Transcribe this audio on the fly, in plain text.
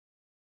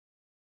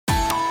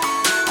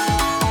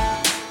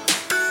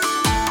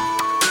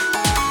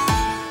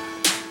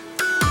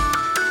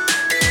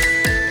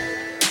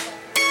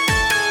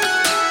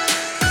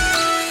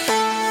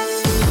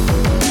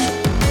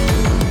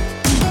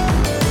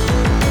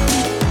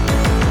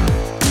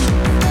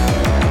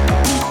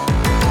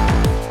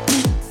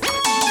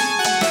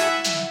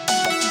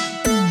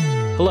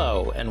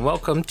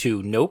welcome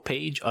to No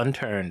Page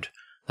Unturned,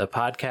 the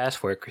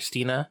podcast where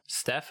Christina,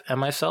 Steph, and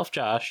myself,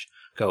 Josh,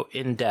 go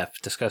in-depth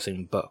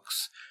discussing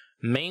books,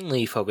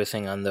 mainly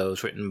focusing on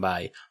those written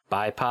by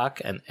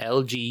BIPOC and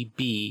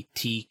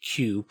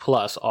LGBTQ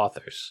plus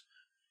authors.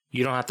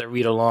 You don't have to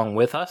read along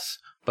with us,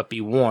 but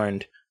be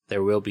warned,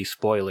 there will be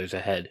spoilers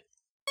ahead.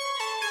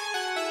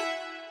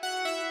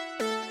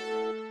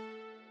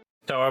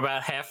 So we're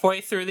about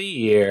halfway through the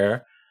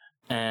year,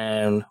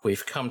 and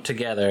we've come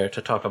together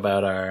to talk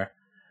about our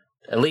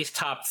at least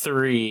top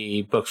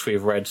 3 books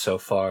we've read so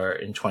far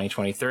in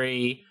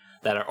 2023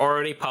 that are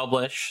already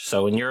published.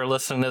 So when you're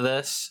listening to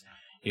this,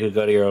 you could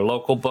go to your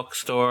local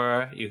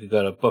bookstore, you could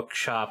go to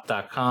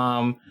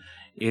bookshop.com,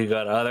 you could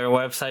go to other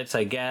websites,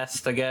 I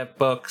guess, to get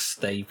books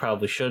that you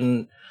probably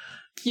shouldn't.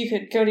 You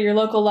could go to your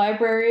local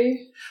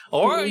library.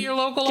 Or your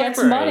local gets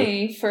library.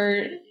 Money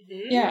for,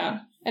 yeah.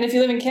 And if you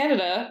live in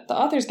Canada, the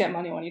authors get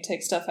money when you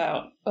take stuff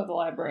out of the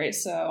library,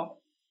 so.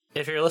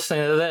 If you're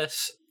listening to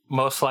this,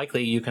 most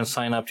likely you can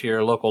sign up to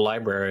your local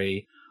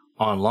library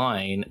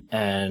online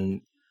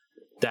and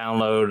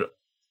download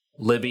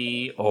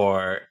Libby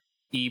or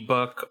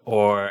ebook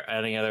or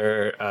any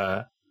other,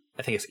 I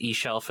think it's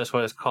eShelf is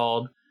what it's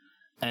called,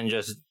 and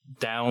just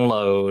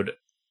download,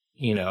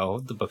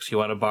 the books you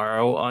want to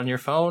borrow on your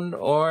phone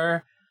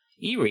or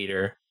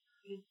e-reader,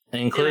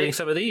 including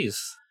some of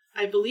these.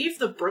 I believe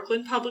the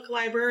Brooklyn Public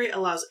Library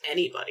allows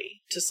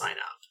anybody to sign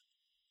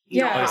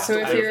up. So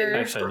if you're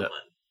Brooklyn.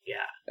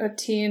 a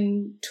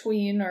teen,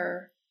 tween,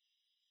 or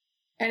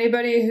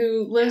anybody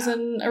who lives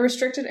in a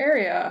restricted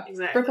area,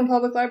 exactly. Brooklyn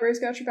Public Library's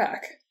got your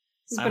back.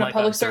 This has been a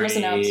public service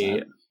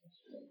announcement.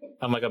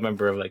 I'm like a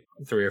member of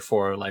 3 or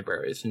 4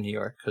 libraries in New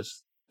York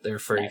because they're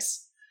free.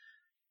 Nice.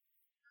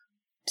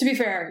 To be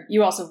fair,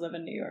 you also live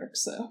in New York,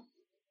 so.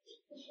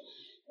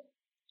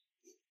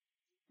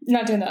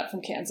 Not doing that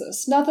from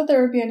Kansas. Not that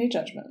there would be any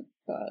judgment,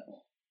 but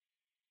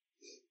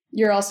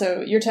your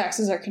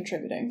taxes are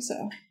contributing,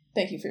 so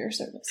thank you for your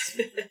service.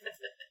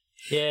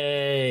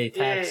 Yay,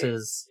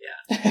 taxes.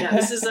 Yeah.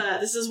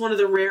 This is one of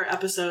the rare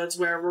episodes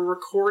where we're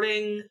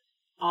recording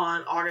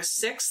on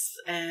August 6th,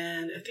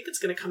 and I think it's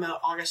going to come out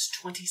August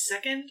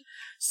 22nd.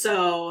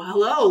 So,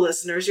 hello,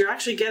 listeners. You're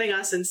actually getting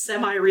us in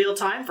semi-real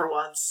time for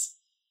once.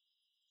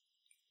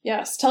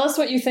 Yes, tell us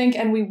what you think,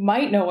 and we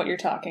might know what you're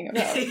talking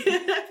about.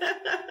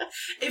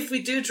 If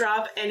we do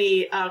drop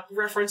any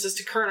references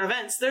to current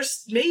events, they're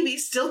maybe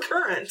still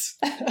current.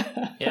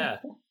 Yeah.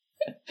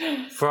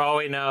 For all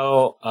we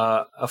know,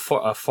 a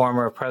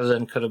former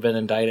president could have been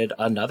indicted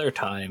another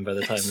time by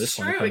the time this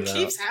one comes out. It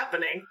keeps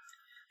happening.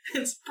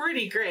 It's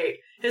pretty great.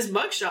 His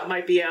mugshot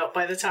might be out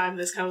by the time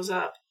this comes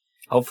up.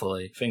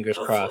 Hopefully. Fingers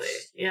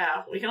crossed.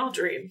 Yeah, we can all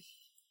dream.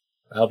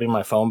 That'll be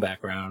my phone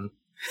background.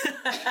 No,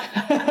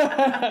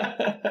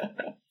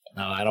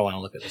 I don't want to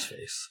look at his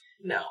face.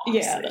 No,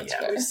 honestly, that's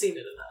fair. We've seen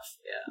it enough.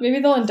 Yeah, maybe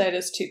they'll indict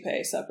his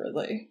toupee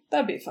separately.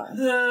 That'd be fun.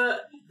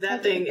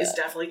 That thing is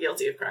definitely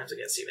guilty of crimes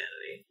against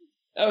humanity.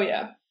 Oh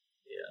yeah.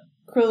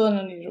 Cruel and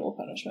unusual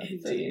punishment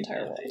for the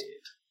entire world.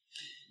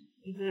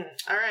 Mm-hmm.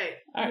 All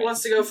right. Who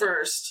wants to go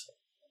first?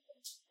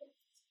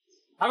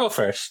 I'll go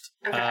first.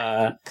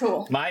 Okay.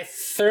 Cool. My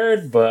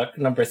third book,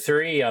 number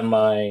 3 on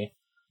my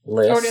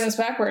list. Oh, we're doing this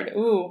backward.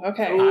 Ooh,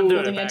 okay. I'm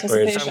doing it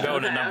backwards. I'm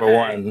going to number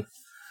 1.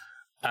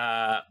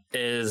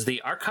 Is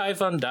The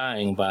Archive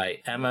Undying by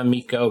Emma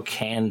Miko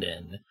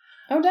Candon.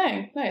 Oh,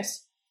 dang.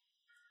 Nice.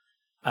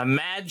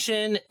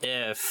 Imagine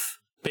if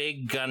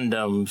big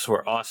Gundams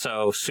were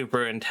also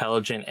super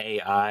intelligent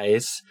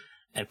AIs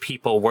and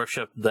people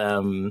worshipped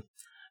them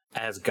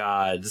as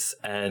gods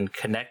and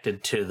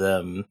connected to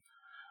them,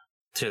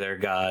 to their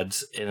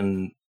gods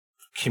in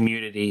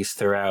communities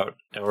throughout,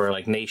 or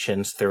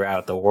nations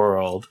throughout the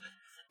world.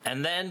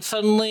 And then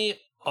suddenly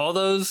all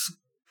those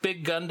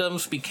big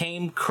Gundams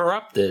became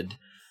corrupted,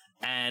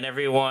 and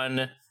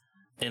everyone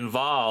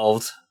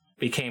involved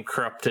became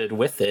corrupted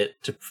with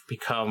it to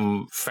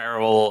become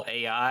feral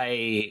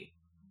AI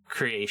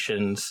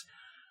creations.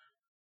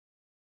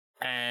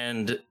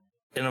 And it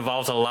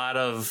involves a lot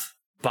of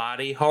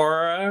body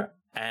horror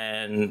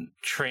and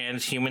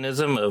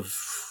transhumanism of,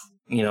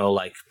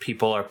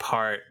 people are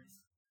part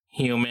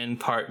human,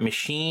 part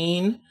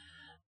machine.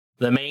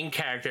 The main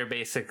character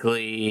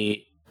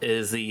basically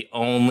is the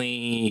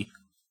only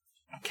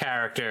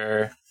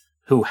character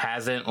who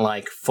hasn't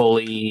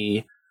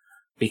fully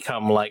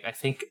become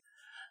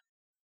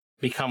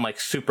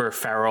super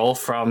feral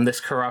from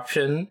this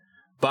corruption,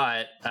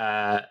 but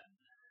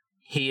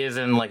he is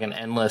in an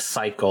endless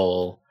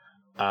cycle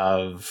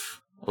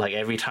of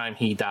every time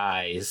he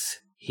dies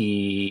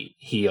he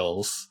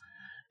heals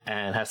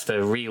and has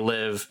to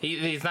relive.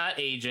 He's not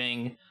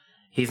aging,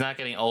 he's not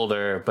getting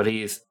older, but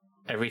he's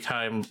every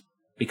time,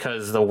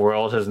 because the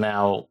world has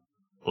now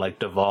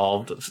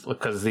devolved,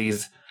 because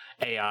these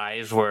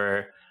AIs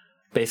were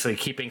basically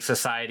keeping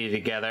society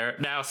together.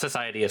 Now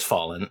society has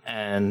fallen,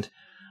 and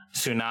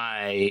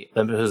Tsunai,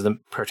 who's the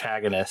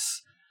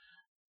protagonist,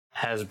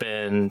 has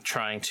been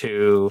trying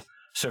to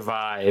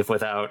survive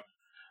without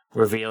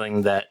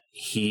revealing that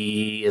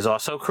he is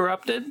also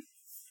corrupted.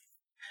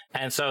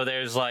 And so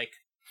there's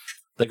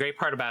the great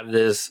part about it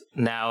is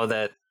now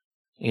that,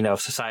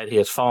 society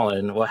has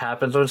fallen, what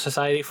happens when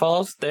society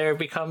falls? There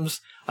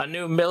becomes a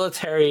new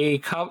military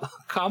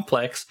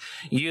complex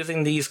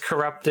using these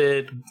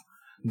corrupted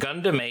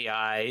Gundam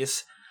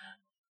AIs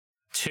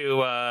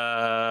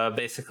to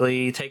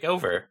basically take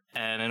over.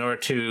 And in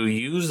order to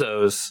use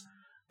those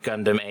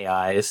Gundam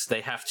AIs,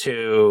 they have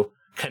to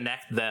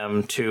connect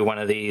them to one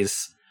of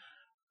these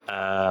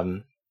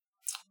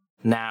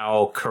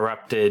now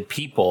corrupted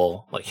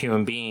people, like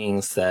human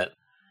beings, that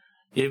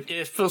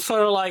it feels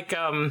sort of like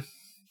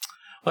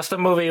what's the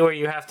movie where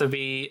you have to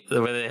be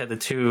where they had the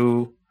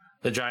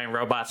giant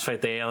robots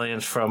fight the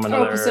aliens from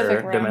another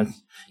dimension?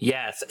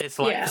 Yes, it's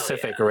like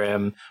Pacific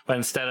Rim, but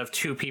instead of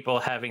two people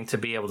having to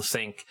be able to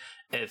sync,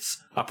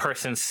 it's a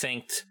person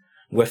synced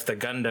with the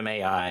Gundam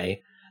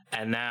AI,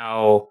 and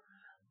now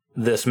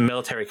this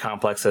military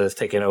complex that has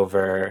taken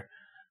over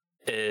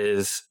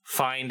is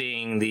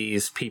finding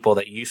these people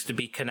that used to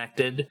be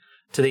connected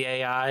to the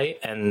AI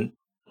and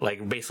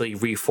like basically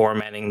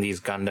reformatting these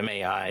Gundam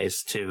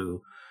AIs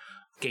to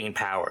gain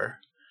power.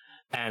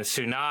 And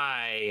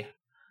Tsunai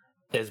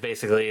is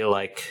basically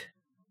like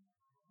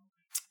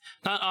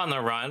not on the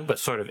run, but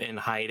sort of in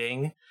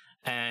hiding.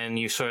 And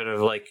you sort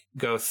of like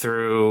go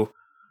through,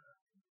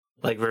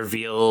 like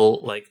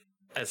reveal, like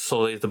as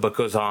slowly as the book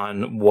goes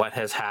on, what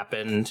has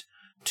happened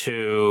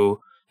to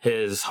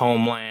his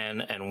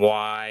homeland and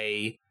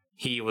why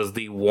he was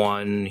the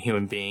one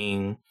human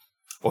being,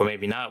 or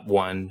maybe not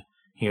one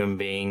human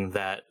being,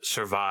 that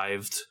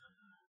survived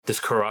this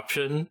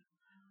corruption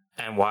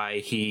and why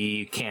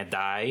he can't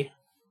die.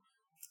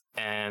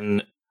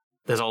 And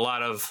there's a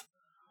lot of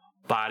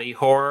body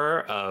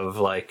horror of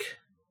like,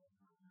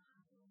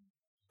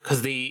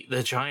 because the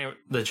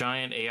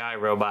giant AI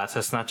robots,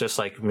 that's not just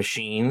like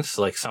machines.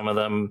 Like some of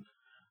them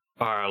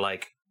are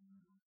like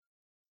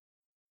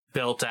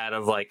built out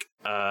of like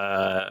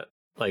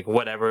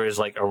whatever is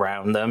like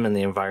around them in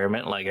the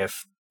environment. Like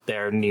if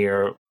they're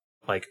near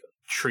like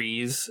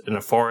trees in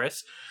a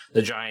forest,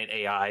 the giant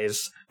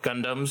AIs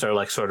Gundams are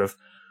like sort of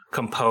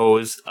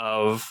composed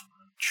of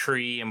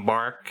tree and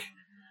bark.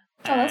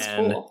 Oh, that's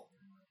cool.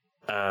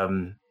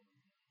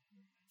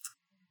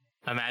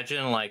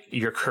 Imagine like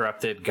your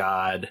corrupted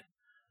god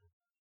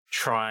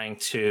trying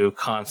to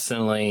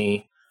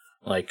constantly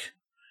like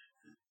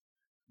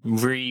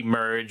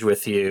re-merge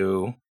with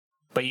you,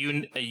 but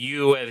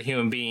you as a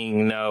human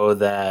being know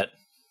that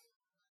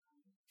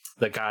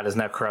the god is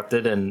now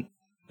corrupted, and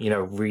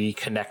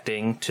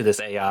reconnecting to this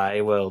AI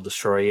will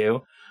destroy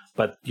you.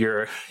 But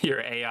your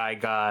AI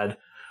god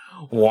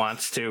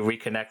wants to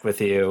reconnect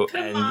with you.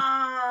 Come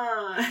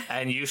on.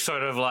 And you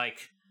sort of like,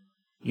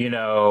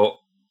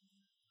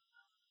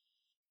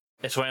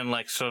 it's when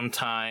like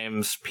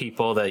sometimes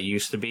people that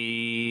used to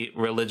be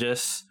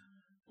religious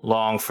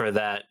long for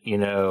that,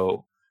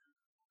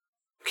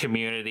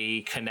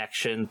 community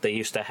connection they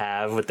used to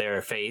have with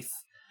their faith.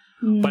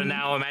 But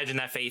now imagine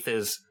that faith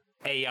is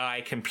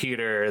AI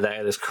computer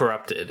that is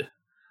corrupted.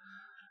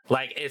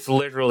 Like it's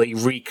literally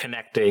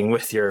reconnecting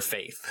with your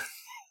faith.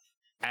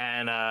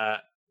 And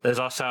there's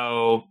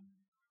also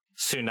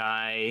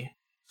Tsunai,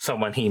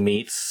 someone he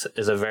meets,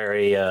 is a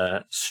very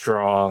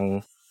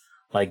strong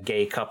like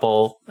gay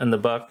couple in the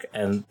book,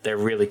 and they're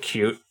really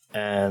cute,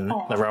 and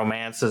the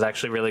romance is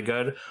actually really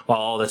good, while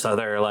all this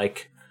other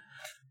like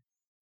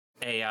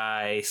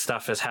AI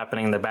stuff is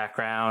happening in the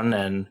background.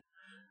 And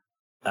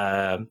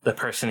the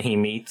person he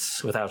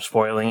meets, without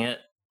spoiling it,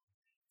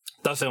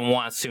 doesn't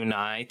want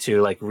Tsunai to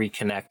like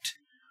reconnect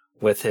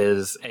with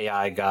his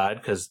AI god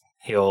because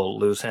he'll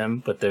lose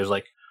him. But there's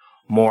like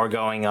more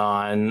going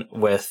on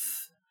with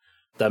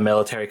the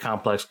military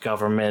complex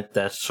government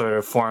that's sort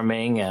of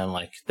forming, and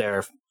like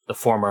their the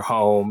former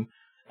home,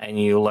 and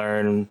you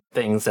learn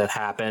things that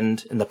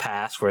happened in the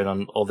past where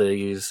all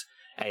these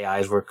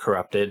AIs were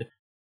corrupted.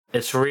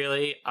 It's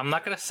really, I'm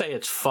not going to say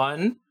it's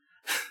fun,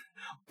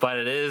 but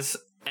it is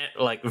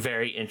like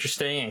very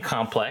interesting and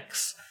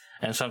complex.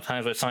 And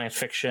sometimes with science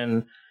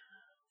fiction,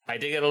 I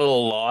did get a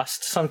little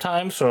lost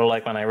sometimes, sort of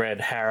like when I read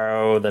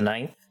Harrow the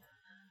Ninth.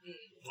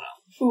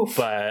 Well, Oof.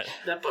 But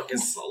that book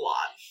is a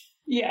lot.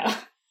 Yeah.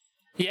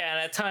 Yeah, and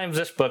at times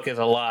this book is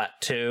a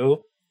lot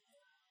too.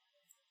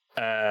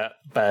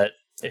 But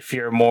if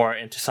you're more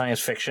into science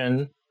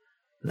fiction,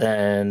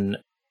 then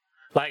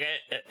like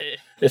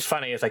it's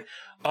funny. It's like,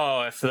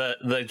 oh, if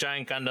the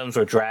giant Gundams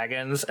were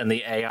dragons and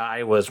the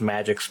AI was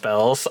magic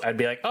spells, I'd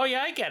be like, oh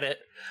yeah, I get it.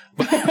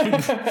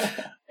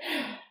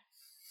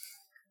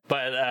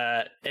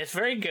 But it's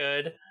very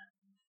good.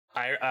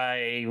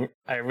 I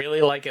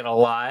really like it a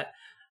lot.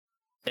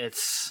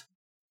 It's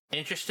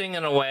interesting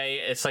in a way.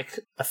 It's like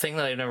a thing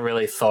that I've never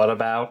really thought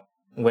about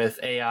with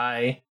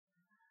AI.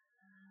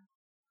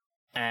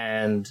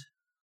 And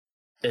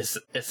it's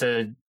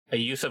a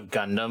use of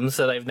Gundams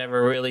that I've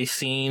never really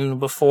seen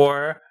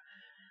before.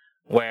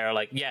 Where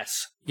like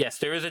yes,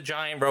 there is a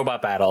giant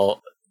robot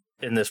battle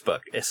in this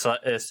book. It's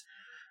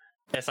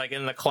like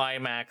in the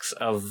climax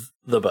of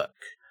the book,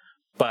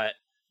 but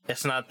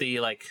it's not the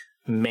like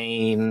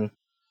main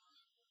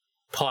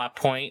plot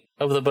point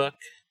of the book.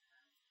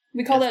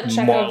 We call that It's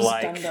Chekhov's more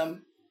like-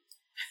 Gundam.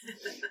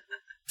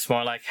 It's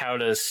more like, how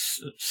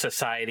does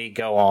society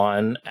go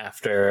on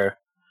after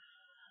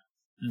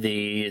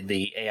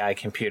the AI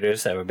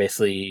computers that were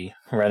basically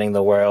running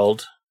the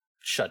world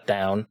shut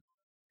down?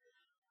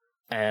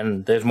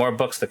 And there's more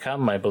books to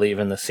come, I believe,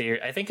 in the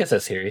series. I think it's a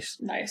series.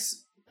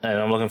 Nice. And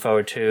I'm looking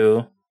forward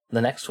to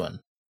the next one.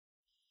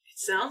 It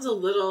sounds a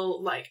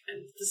little like,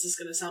 and this is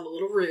going to sound a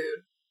little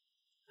rude,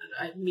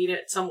 and I mean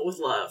it somewhat with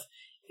love.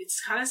 It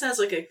kind of sounds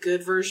like a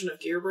good version of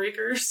Gear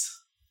Breakers.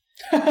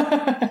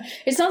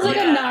 It sounds like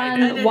a non-YA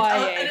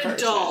an version.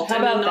 adult, How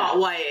and about a not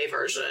that? YA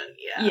version.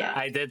 Yeah. Yeah.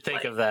 I did think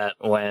Like- of that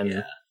when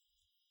Yeah.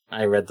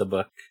 I read the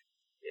book.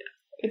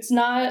 It's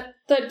not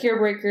that Gear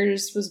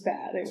Breakers was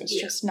bad. It was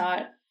Yeah. just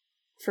not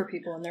for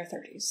people in their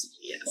 30s.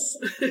 Yes.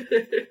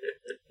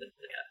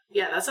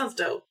 Yeah, that sounds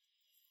dope.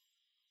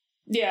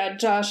 Yeah,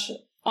 Josh,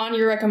 on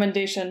your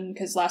recommendation,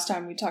 because last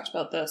time we talked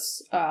about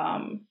this,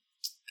 I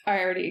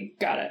already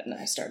got it and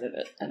I started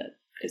it, and it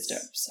is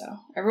dope. So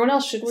everyone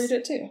else should read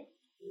it too.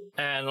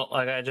 And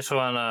like, I just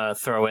want to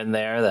throw in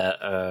there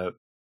that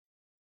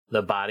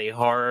the body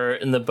horror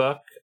in the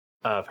book,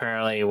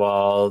 apparently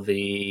while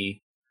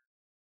the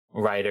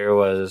writer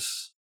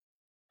was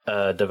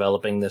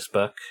developing this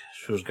book,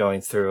 she was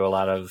going through a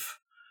lot of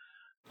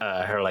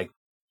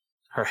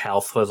her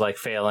health was like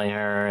failing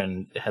her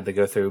and had to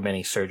go through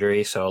many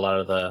surgeries. So a lot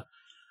of the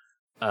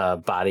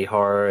body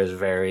horror is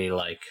very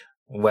like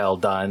well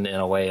done in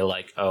a way,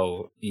 like,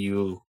 oh,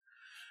 you've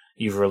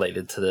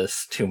related to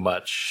this too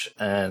much,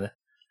 and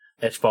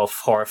it's both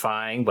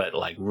horrifying but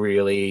like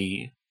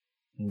really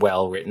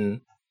well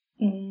written.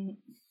 Mm.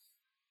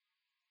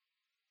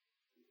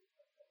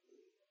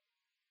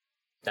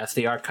 That's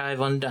the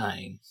Archive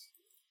Undying.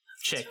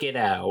 Check it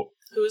out.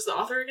 Who is the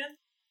author again?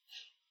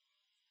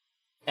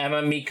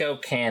 Emma Miko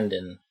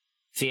Candon.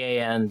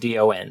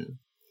 Candon.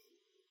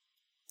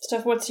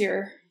 Steph, what's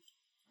your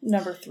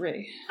number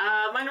 3?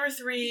 My number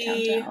 3.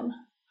 Countdown.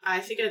 I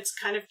think it's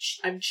kind of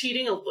I'm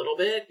cheating a little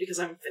bit because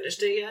I haven't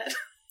finished it yet.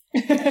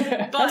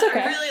 But That's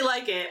okay. I really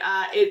like it.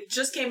 It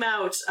just came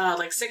out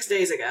like 6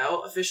 days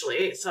ago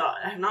officially, so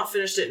I have not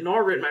finished it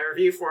nor written my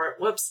review for it.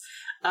 Whoops.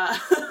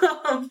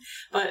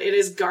 But it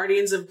is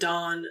Guardians of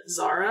Dawn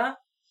Zara.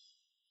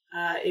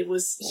 It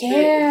was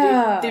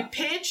the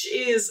pitch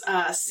is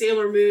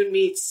Sailor Moon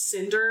meets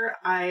Cinder.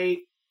 I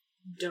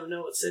don't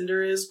know what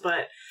Cinder is,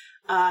 but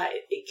I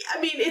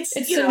mean it's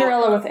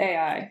Cinderella with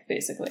AI,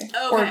 basically.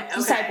 Or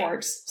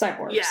cyborgs.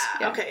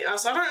 Yeah. Okay.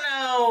 So I don't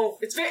know.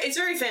 It's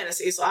very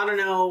fantasy. So I don't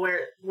know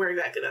where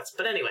exactly that's.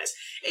 But anyways,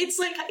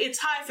 it's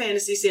high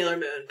fantasy Sailor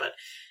Moon, but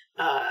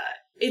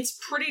it's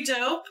pretty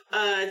dope.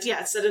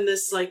 It's set in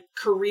this like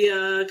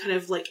Korea kind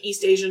of like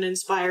East Asian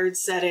inspired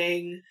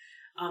setting.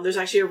 There's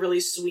actually a really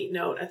sweet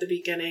note at the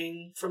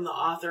beginning from the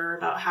author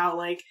about how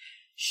like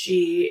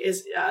she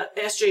is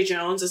S.J.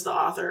 Jones is the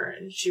author,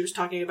 and she was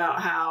talking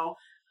about how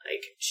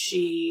like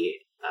she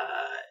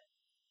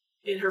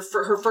in her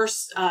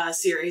first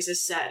series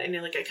is set in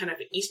like a kind of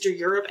Eastern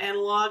Europe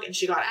analog, and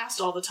she got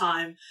asked all the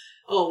time,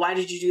 oh, why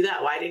did you do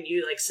that? Why didn't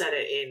you like set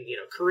it in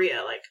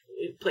Korea, like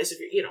in place of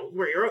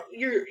where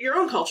your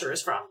own culture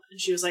is from?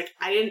 And she was like,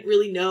 I didn't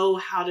really know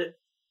how to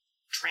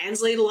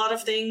translate a lot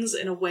of things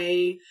in a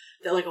way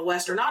that like a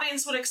Western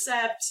audience would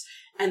accept,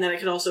 and that I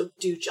could also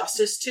do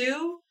justice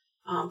to,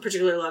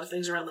 particularly a lot of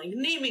things around like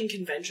naming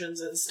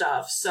conventions and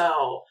stuff.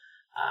 So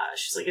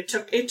she's like, it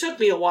took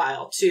me a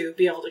while to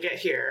be able to get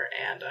here,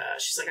 and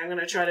she's like, I'm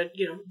gonna try to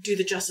do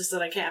the justice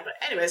that I can. But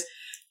anyways,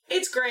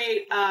 it's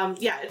great.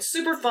 It's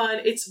super fun.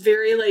 It's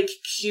very like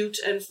cute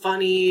and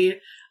funny.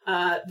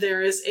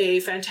 There is a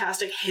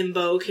fantastic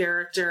himbo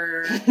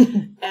character,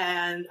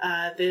 and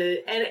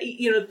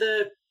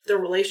the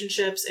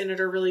relationships in it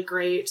are really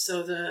great.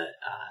 So the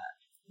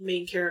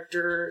main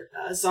character,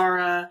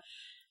 Zara,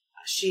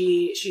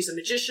 she's a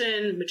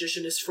magician.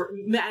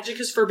 Magic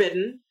is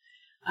forbidden.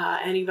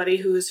 Anybody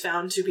who is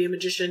found to be a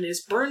magician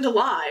is burned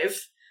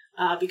alive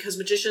because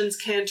magicians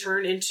can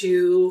turn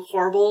into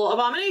horrible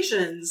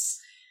abominations.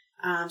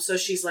 So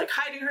she's like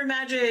hiding her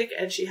magic,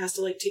 and she has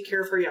to like take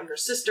care of her younger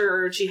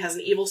sister. And she has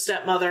an evil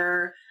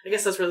stepmother. I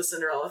guess that's where the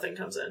Cinderella thing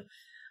comes in.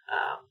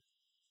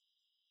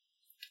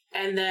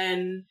 And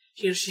then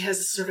she has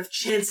this sort of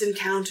chance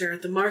encounter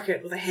at the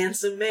market with a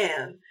handsome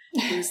man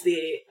who's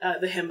the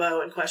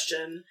himbo in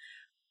question,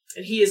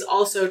 and he is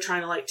also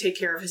trying to like take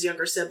care of his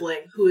younger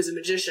sibling who is a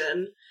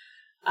magician.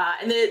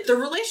 And the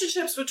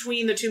relationships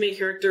between the two main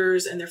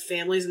characters and their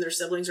families and their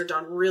siblings are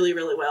done really,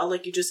 really well.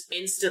 Like you just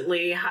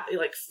instantly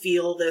like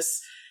feel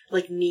this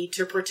like need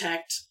to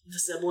protect the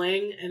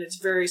sibling, and it's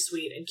very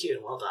sweet and cute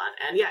and well done.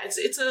 And yeah,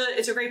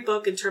 it's a great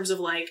book in terms of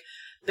like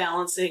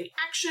balancing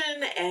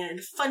action and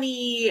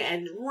funny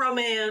and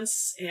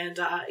romance. And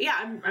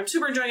I'm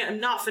super enjoying it. I'm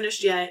not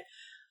finished yet.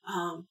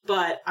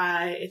 But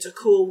it's a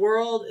cool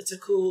world.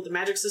 The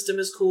magic system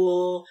is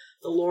cool.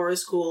 The lore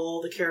is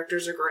cool. The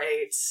characters are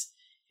great.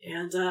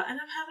 And I'm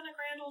having a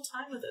grand old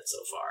time with it so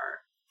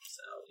far.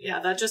 So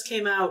yeah, that just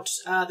came out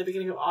the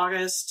beginning of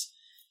August.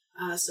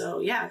 So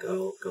yeah,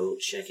 go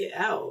check it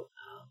out.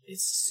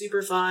 It's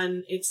super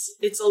fun.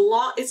 It's a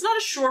lot. It's not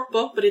a short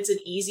book, but it's an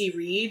easy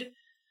read.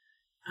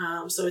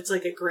 So it's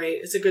like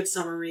it's a good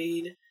summer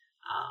read.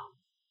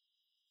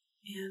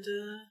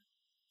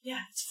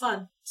 Yeah, it's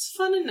fun. It's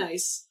fun and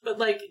nice, but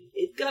like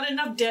it got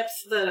enough depth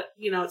that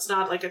it's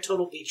not like a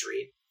total beach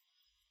read.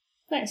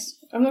 Nice.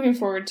 I'm looking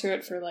forward to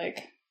it for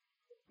like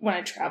when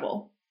I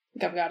travel.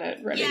 Like I've got it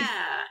ready.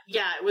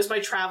 Yeah. It was my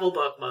travel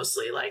book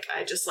mostly. Like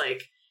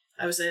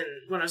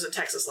when I was in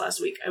Texas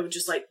last week, I would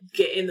just like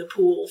get in the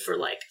pool for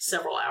like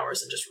several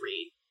hours and just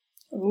read.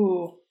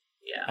 Ooh.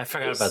 Yeah. I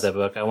forgot about that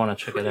book. I want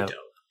to check it out. Dope.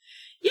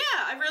 Yeah,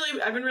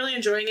 I've been really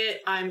enjoying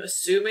it. I'm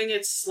assuming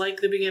it's like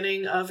the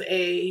beginning of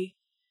a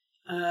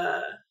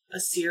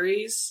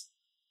series.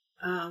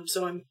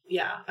 So I'm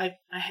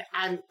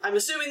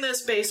assuming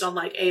this based on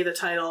like A, the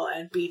title,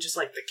 and B, just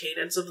like the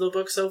cadence of the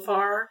book so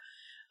far.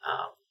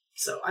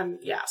 So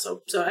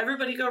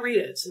everybody go read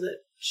it so that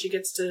she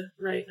gets to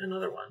write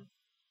another one.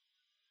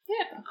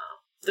 Yeah.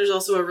 There's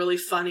also a really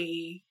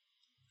funny.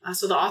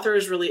 So the author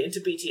is really into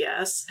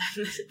BTS,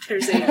 and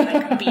there's a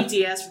like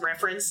BTS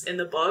reference in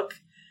the book.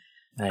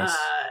 Nice.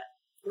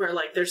 Where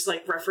like there's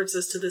like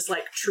references to this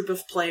like troupe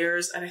of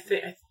players, and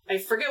I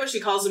forget what she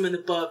calls them in the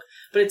book,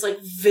 but it's like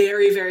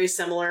very, very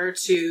similar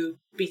to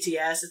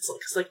BTS. It's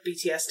like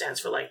BTS stands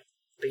for like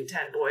Big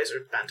Ten Boys or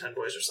Bangtan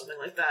Boys or something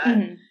like that.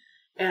 Mm-hmm.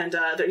 And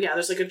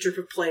there's like a group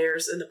of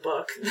players in the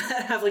book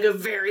that have like a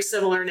very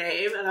similar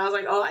name, and I was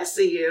like, oh, I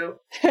see you.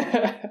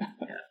 Yeah.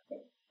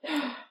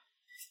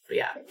 But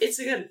yeah,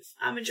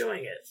 I'm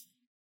enjoying it.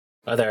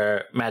 Are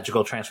there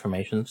magical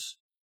transformations?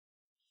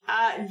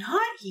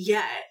 Not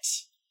yet.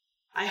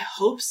 I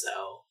hope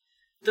so.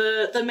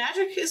 The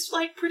magic is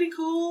like pretty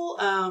cool.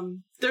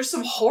 There's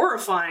some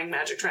horrifying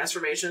magic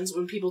transformations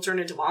when people turn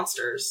into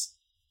monsters.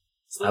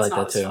 So that's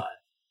not as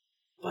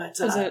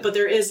fun. But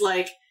there is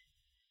like,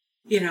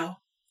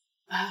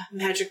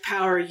 magic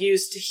power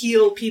used to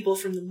heal people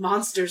from the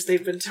monsters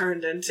they've been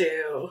turned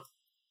into.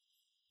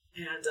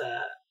 And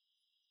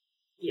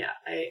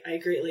I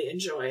greatly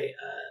enjoy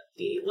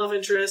the love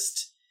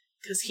interest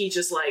because he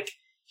just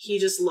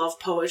loved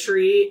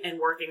poetry and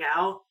working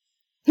out.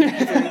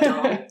 Very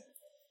dumb.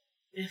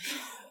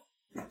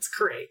 It's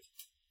great.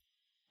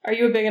 Are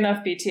you a big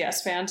enough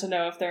BTS fan to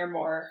know if they're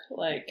more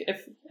like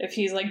if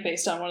he's like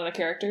based on one of the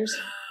characters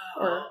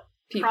or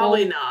people?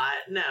 Probably not.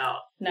 No.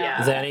 Yeah.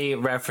 Is there any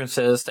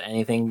references to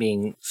anything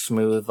being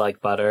smooth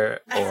like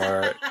butter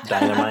or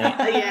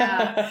dynamite?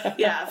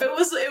 Yeah. If it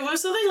was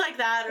something like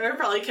that, I would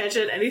probably catch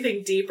it.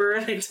 Anything deeper,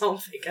 and I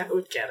don't think I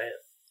would get it.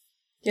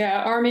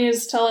 Yeah,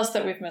 armies tell us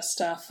that we've missed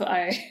stuff.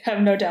 I have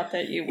no doubt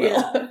that you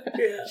will.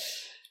 Yeah.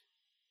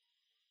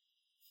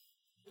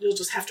 You'll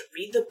just have to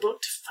read the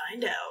book to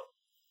find out.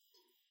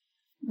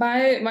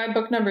 My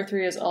book number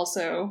 3 is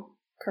also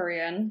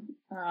Korean.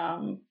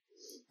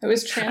 It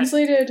was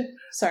translated...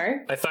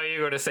 Sorry? I thought you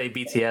were going to say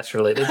BTS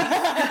related.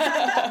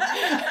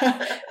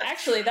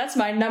 Actually, that's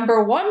my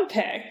number 1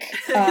 pick.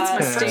 It's my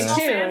personal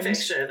fan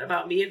fiction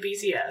about me and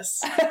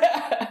BTS.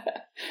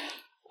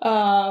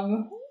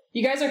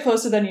 You guys are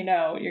closer than you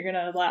know. You're going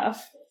to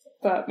laugh.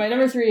 But my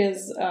number 3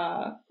 is...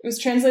 it was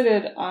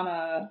translated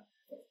on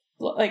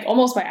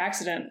almost by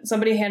accident.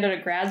 Somebody handed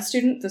a grad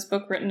student this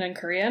book written in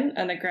Korean,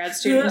 and the grad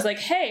student was like,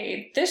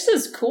 hey, this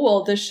is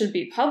cool. This should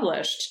be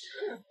published.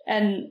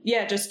 And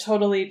yeah, just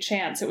totally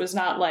chance. It was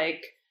not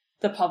like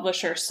the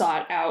publisher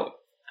sought out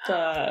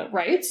the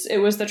rights. It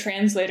was the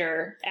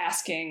translator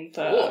asking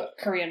the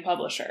Korean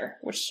publisher,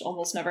 which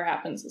almost never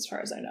happens as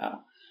far as I know.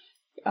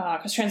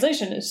 Because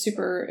translation is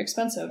super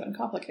expensive and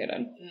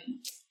complicated.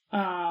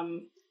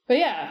 But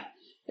yeah,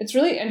 it's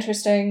really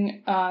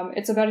interesting.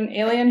 It's about an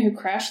alien who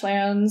crash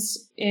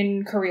lands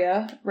in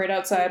Korea, right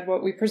outside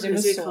what we presume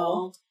is Seoul.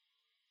 Called?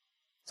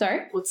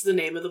 Sorry? What's the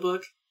name of the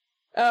book?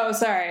 Oh,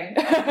 sorry.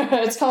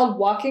 It's called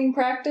Walking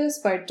Practice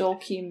by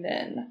Dolki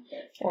Min.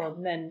 Or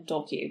Min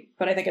Dolki.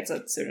 But I think it's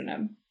a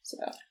pseudonym. So,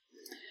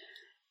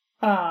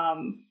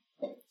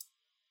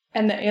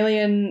 and the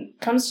alien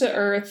comes to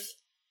Earth,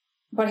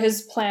 but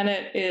his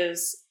planet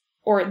is...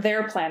 Or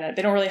their planet,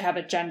 they don't really have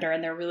a gender,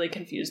 and they're really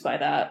confused by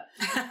that.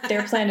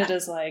 Their planet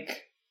is,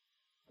 like,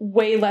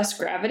 way less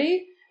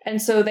gravity,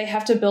 and so they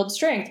have to build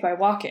strength by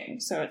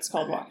walking, so it's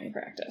called Walking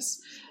Practice.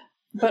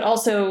 But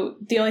also,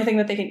 the only thing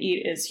that they can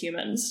eat is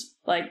humans.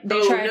 Like,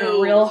 they tried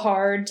real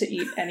hard to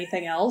eat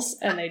anything else,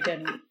 and they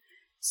didn't.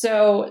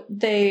 So,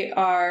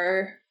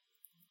 they're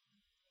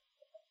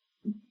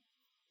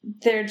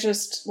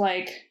just,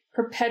 like,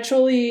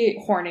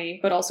 perpetually horny,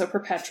 but also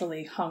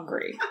perpetually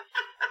hungry.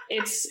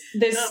 It's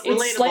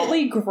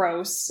slightly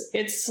gross,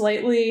 it's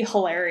slightly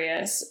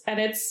hilarious, and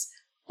it's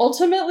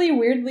ultimately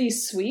weirdly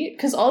sweet,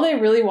 because all they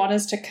really want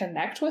is to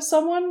connect with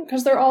someone,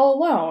 because they're all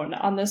alone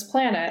on this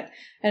planet,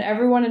 and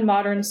everyone in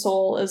modern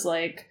Seoul is,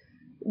 like,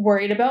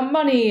 worried about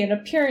money and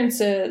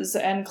appearances,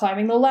 and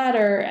climbing the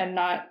ladder, and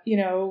not,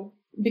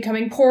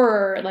 becoming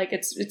poorer. Like,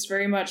 it's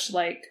very much,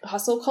 like,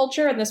 hustle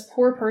culture, and this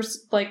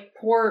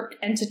poor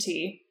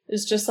entity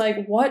is just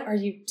like, what are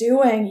you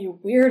doing, you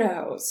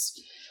weirdos?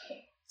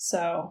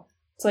 So,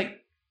 it's,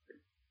 like,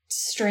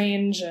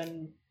 strange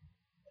and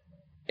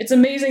it's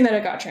amazing that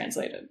it got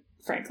translated,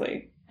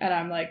 frankly. And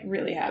I'm like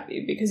really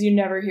happy because you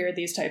never hear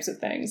these types of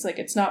things. Like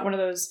it's not one of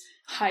those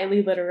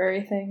highly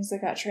literary things that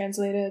got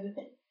translated.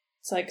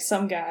 It's like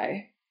some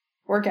guy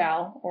or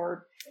gal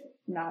or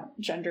not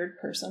gendered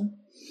person.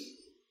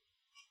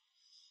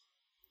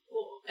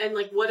 Well, and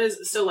like what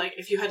is so like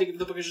if you had to give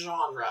the book a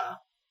genre,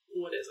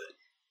 what is it?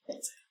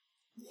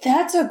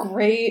 That's a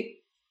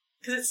great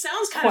because it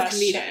sounds kind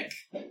question. of comedic.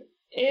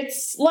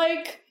 It's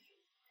like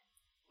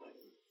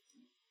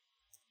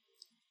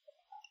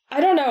I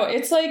don't know.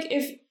 It's like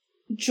if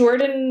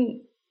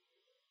Jordan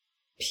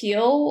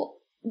Peele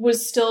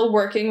was still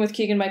working with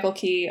Keegan-Michael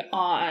Key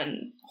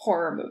on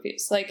horror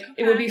movies. Like,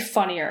 it would be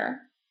funnier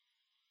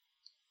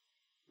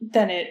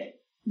than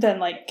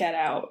like Get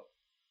Out.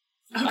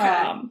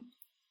 Okay.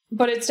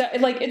 But it's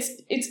like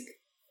it's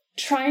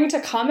trying to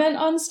comment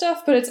on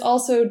stuff, but it's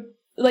also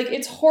like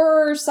it's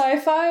horror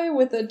sci-fi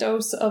with a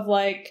dose of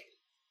like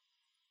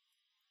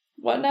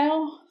what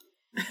now?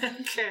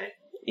 Okay.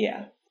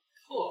 Yeah.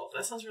 Cool.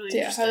 That sounds really Yeah,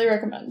 interesting. highly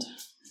recommend.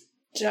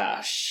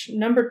 Josh,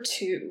 number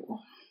 2.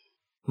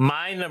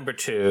 My number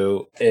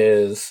 2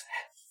 is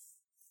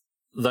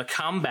The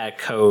Combat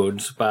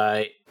Codes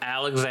by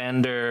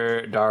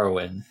Alexander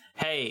Darwin.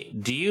 Hey,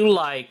 do you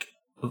like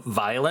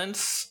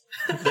violence?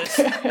 Do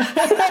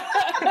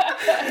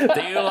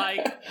you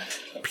like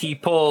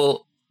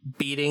people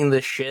beating the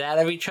shit out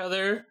of each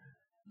other?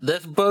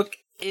 This book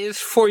is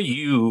for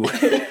you.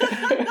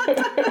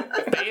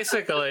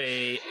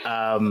 Basically,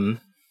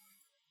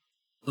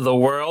 the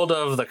world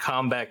of the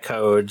Combat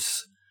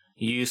Codes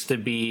used to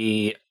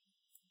be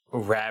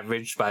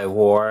ravaged by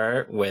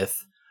war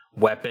with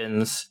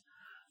weapons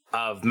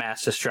of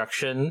mass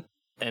destruction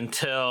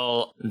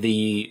until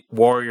the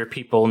warrior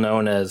people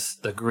known as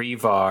the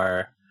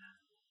Grievar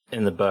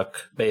in the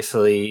book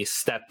basically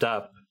stepped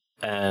up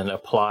and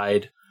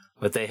applied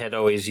what they had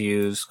always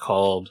used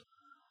called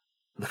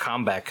the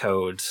Combat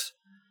Codes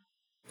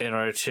in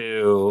order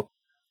to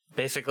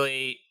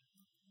basically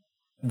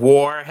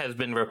war has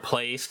been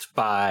replaced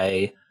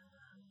by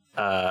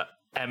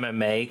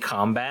MMA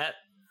combat.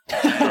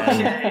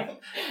 Okay.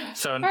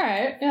 So, all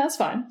right, yeah, that's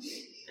fine.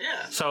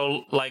 Yeah.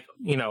 So, like,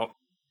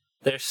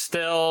 there's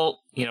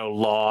still,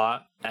 law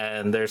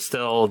and there's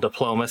still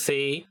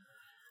diplomacy,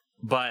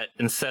 but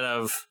instead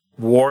of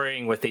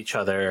warring with each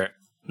other,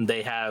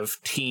 they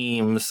have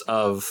teams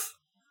of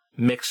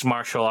mixed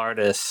martial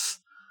artists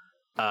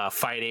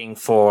fighting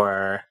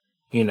for,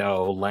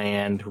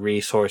 land,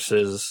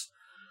 resources,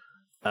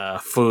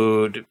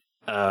 food,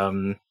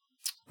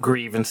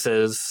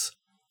 grievances,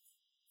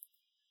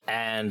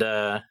 and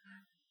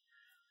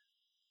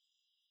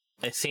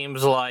it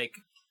seems like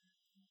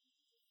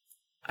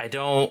I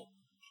don't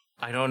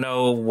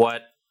know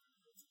what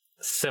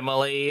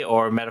simile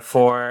or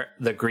metaphor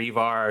the Grievar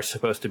are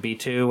supposed to be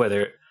to,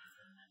 whether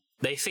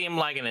they seem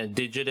like an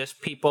indigenous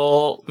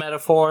people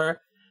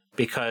metaphor,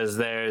 because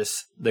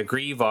there's the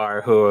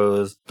Grievar,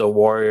 who is the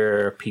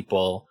warrior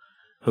people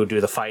who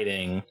do the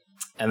fighting,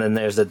 and then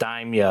there's the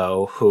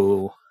daimyo,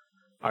 who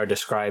are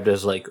described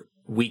as like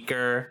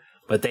weaker,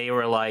 but they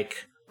were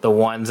like the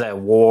ones at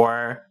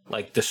war,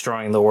 like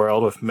destroying the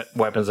world with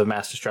weapons of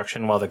mass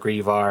destruction, while the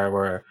Grievar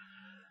were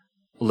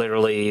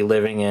literally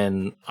living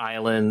in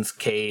islands,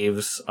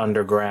 caves,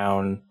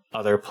 underground,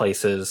 other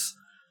places,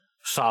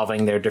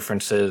 solving their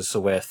differences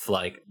with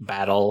like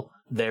battle.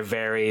 They're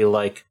very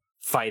like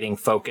fighting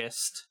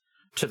focused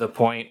to the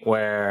point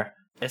where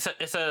it's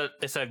a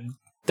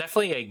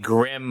definitely a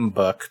grim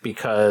book,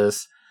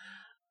 because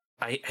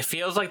it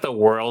feels like the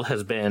world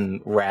has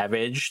been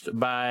ravaged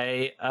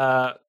by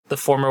the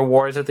former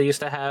wars that they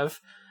used to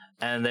have,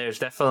 and there's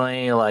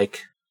definitely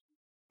like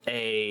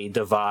a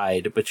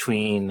divide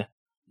between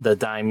the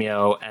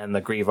daimyo and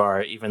the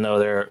Grievar, even though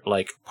they're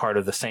like part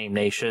of the same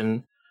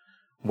nation,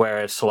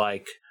 where it's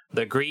like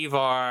the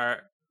Grievar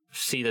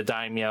see the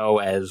daimyo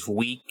as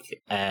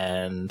weak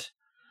and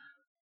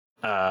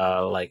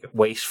like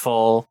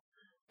wasteful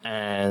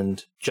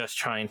and just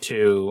trying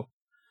to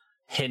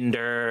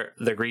hinder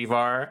the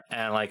Grievar,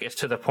 and like it's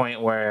to the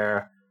point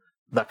where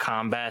the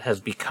combat has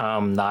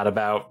become not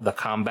about the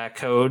combat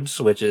codes,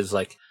 which is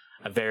like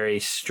a very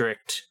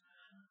strict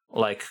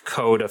like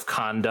code of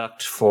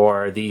conduct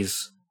for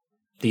these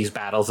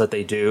battles that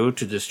they do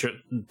to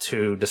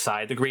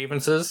decide the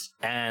grievances,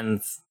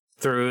 and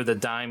through the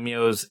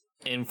daimyo's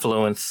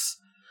influence,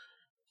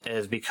 it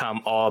has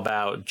become all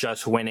about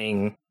just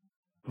winning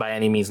by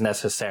any means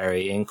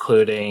necessary,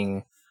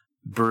 including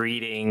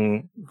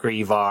breeding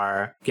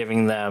Grievar,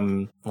 giving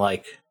them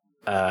like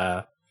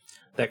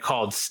they're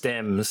called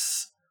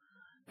stims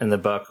in the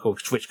book,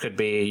 which could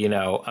be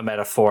a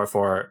metaphor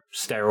for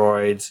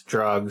steroids,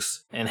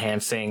 drugs,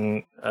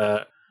 enhancing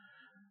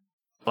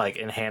like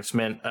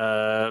enhancement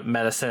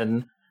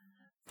medicine.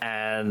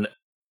 And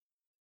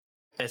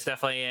it's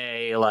definitely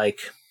a like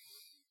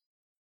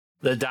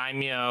the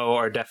daimyo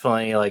are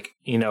definitely like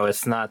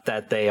it's not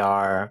that they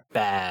are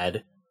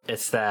bad,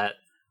 it's that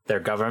their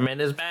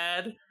government is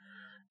bad.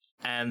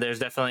 And there's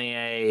definitely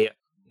a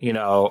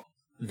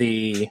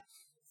the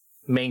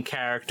main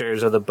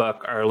characters of the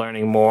book are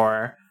learning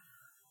more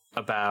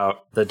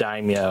about the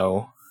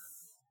daimyo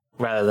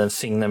rather than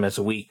seeing them as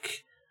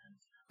weak.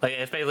 Like,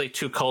 it's basically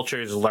two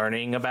cultures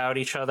learning about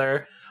each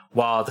other,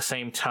 while at the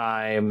same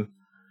time,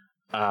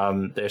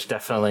 there's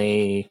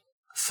definitely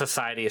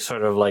society is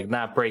sort of like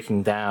not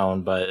breaking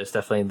down, but it's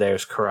definitely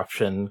there's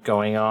corruption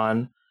going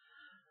on.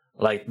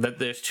 Like,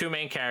 there's two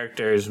main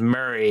characters,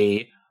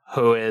 Murray,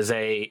 who is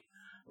a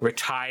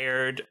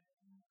retired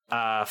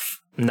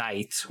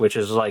knight, which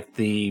is like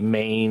the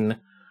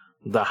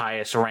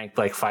highest ranked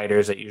like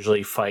fighters that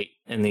usually fight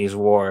in these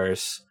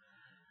wars,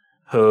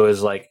 who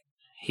is like,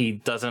 he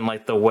doesn't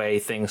like the way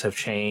things have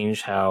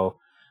changed, how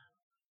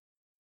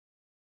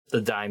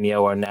the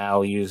daimyo are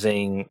now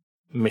using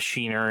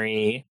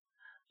machinery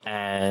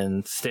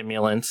and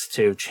stimulants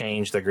to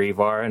change the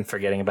Grievar and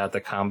forgetting about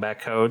the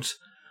combat codes.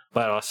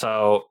 But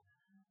also,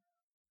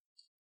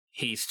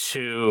 he's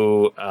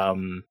too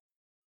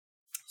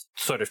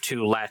sort of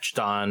too latched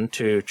on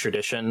to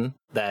tradition,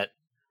 that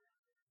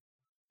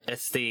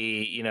it's the,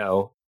 you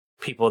know,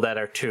 people that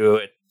are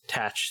too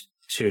attached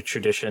to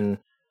tradition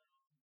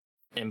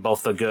in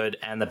both the good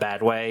and the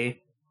bad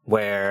way,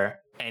 where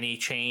any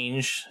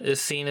change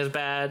is seen as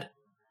bad,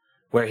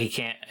 where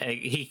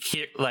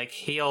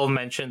he'll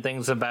mention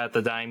things about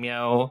the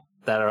daimyo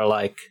that are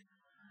like,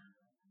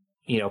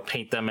 you know,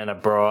 paint them in a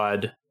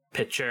broad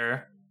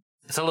picture.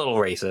 It's a little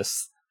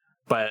racist,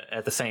 but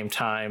at the same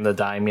time, the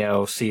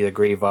daimyo see the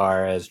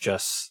Grievar as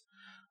just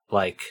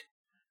like,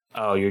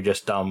 oh, you're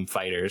just dumb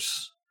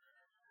fighters.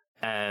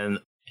 And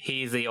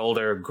he's the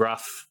older,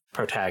 gruff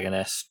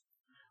protagonist,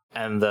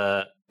 and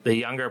the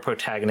younger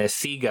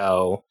protagonist,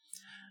 Seago.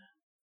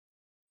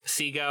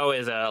 Seago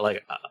is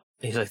I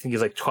think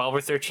he's like 12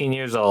 or 13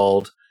 years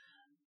old.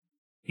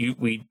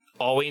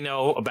 All we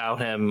know about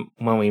him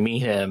when we meet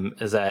him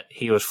is that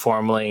he was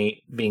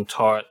formerly being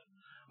taught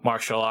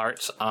martial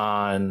arts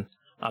on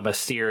a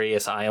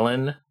mysterious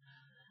island,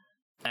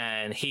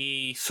 and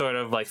he sort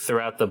of like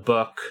throughout the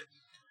book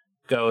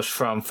goes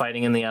from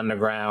fighting in the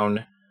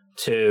underground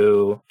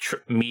to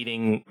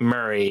meeting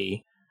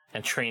Murray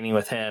and training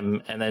with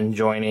him, and then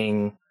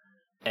joining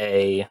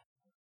a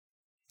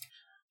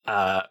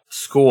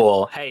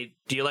school. Hey,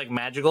 do you like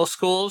magical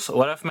schools?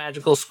 What if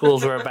magical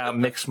schools were about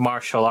mixed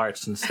martial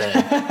arts instead?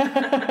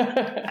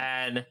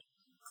 And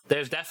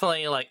there's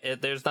definitely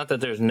there's not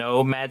that there's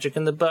no magic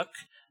in the book.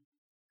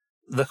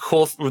 The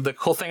cool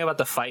thing about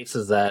the fights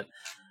is that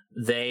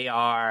they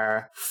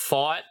are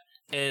fought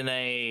in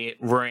a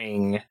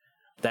ring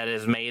that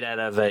is made out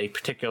of a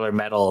particular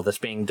metal that's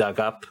being dug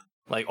up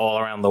like all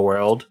around the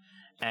world,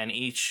 and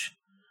each,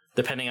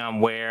 depending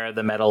on where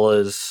the metal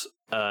is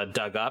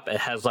dug up, it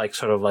has like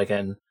sort of like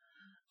an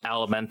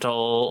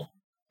elemental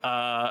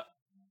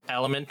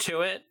element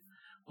to it.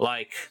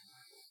 Like,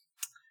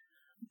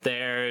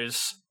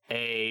 there's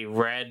a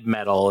red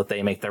metal that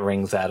they make the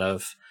rings out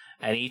of,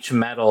 and each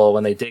metal,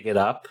 when they dig it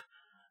up,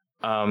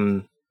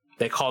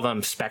 they call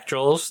them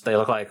spectrals. They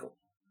look like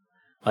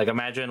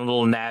imagine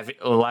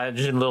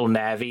little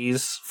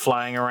navies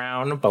flying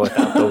around, but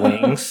without the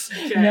wings.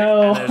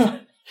 No.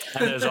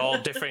 And there's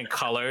all different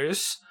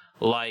colors.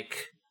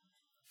 Like,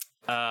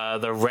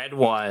 the red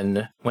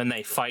one, when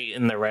they fight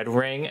in the red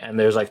ring, and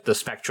there's like the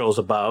spectrals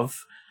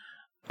above,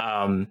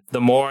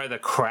 the more the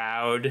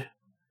crowd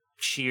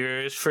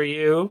cheers for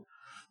you,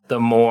 the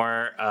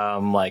more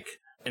like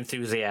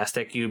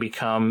enthusiastic you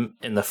become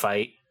in the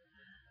fight.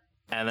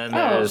 And then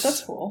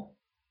that's cool.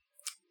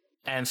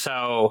 And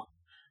so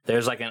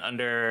there's like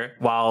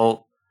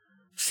while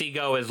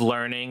Seago is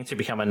learning to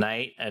become a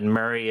knight and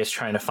Murray is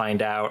trying to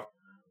find out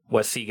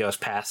what Seago's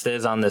past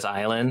is on this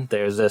island,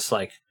 there's this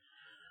like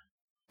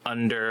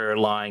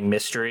underlying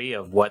mystery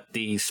of what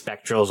these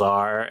spectrals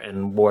are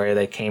and where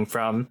they came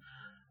from.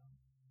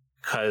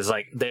 Because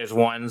like there's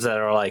ones that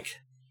are like,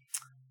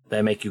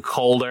 they make you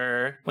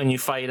colder when you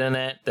fight in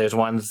it.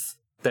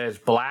 There's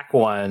black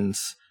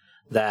ones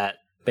that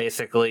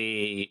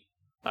basically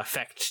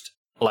affect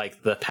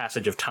like the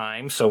passage of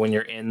time. So when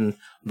you're in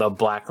the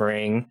black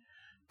ring,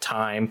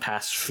 time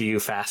passes for you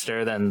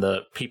faster than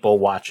the people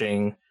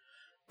watching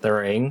the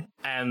ring.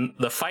 And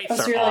the fights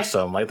are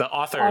awesome. Like the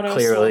author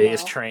clearly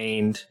is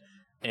trained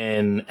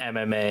in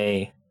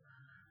MMA,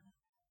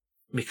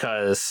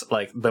 because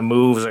like the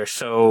moves are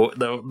so,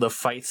 the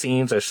fight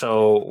scenes are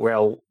so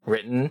well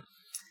written.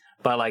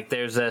 But like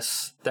there's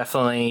this,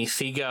 definitely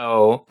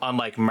Seago,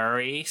 unlike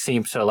Murray,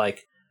 seems to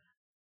like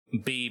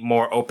be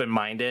more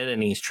open-minded,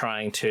 and he's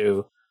trying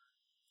to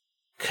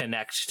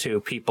connect to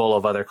people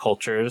of other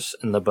cultures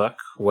in the book,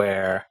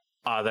 where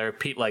other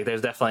people, like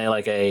there's definitely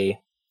like a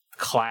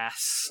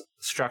class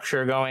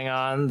structure going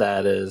on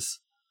that is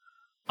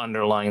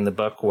underlying the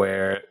book,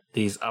 where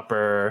there's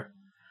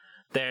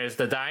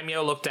the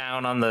daimyo look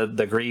down on the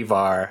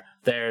Grievar.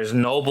 There's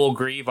noble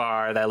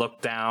Grievar that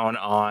look down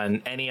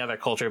on any other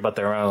culture but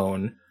their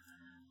own.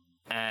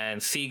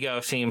 And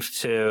Seago seems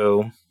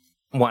to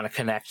want to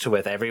connect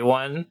with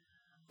everyone.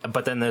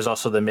 But then there's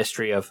also the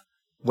mystery of,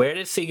 where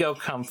did Seago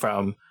come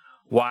from?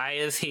 Why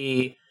is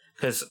he...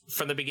 Because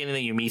from the beginning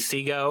that you meet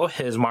Seago,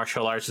 his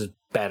martial arts is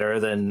better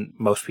than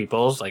most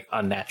people's, like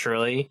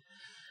unnaturally.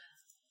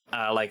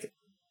 like,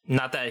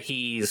 not that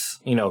he's,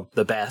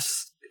 the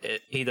best.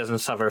 He doesn't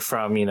suffer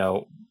from,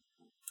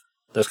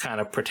 those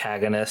kind of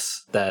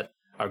protagonists that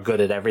are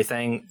good at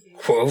everything.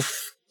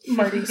 Woof.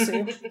 Marty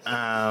Sue.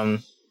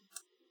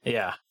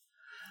 Yeah.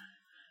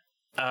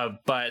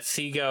 But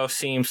Seago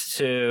seems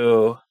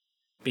to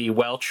be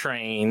well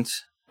trained.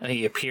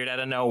 He appeared out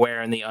of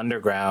nowhere in the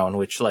underground,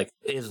 which, like,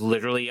 is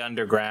literally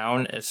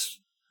underground. It's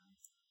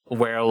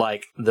where,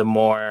 like, the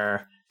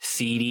more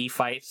seedy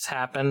fights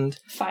happened.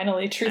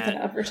 Finally, truth in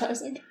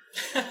advertising.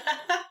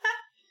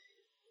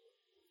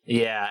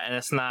 Yeah, and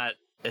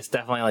it's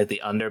definitely, like,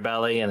 the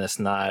underbelly, and it's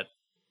not,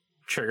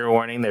 trigger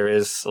warning, there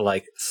is,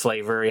 like,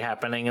 slavery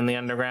happening in the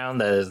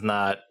underground that is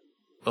not,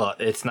 well,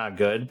 it's not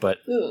good, but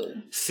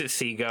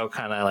Seago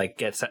kind of, like,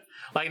 gets,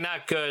 like,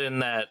 not good in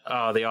that,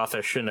 the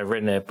author shouldn't have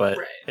written it, but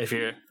if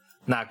you're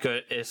not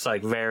good, it's,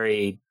 like,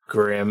 very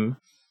grim.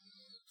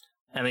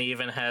 And it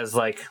even has,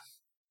 like,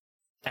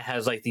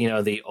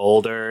 the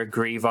older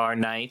Grievar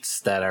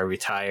knights that are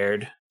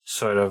retired,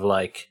 sort of,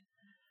 like,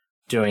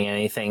 doing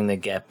anything to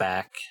get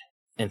back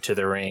into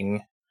the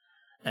ring.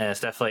 And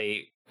it's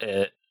definitely,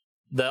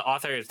 the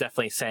author is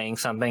definitely saying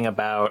something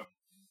about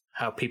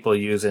how people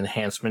use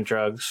enhancement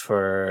drugs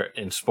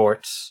in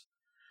sports.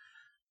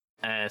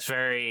 And it's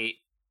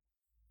very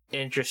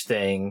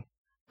interesting.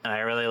 And I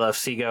really love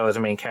Seago as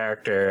a main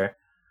character.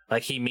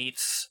 Like, he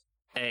meets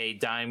a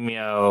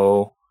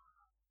daimyo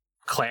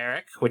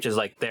cleric, which is,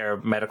 like, their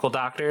medical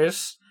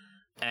doctors.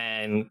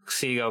 And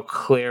Seago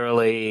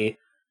clearly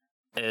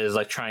is,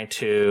 like, trying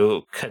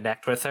to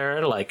connect with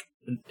her. Like,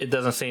 it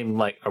doesn't seem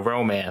like a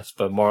romance,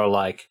 but more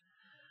like,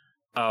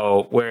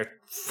 we're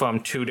from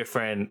two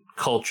different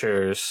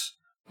cultures.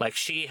 Like,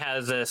 she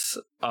has this,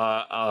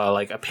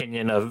 like,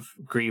 opinion of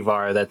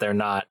Grievar that they're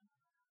not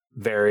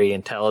very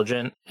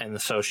intelligent,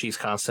 and so she's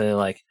constantly,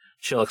 like,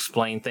 she'll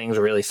explain things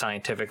really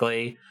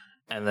scientifically,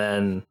 and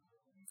then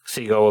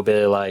Seago will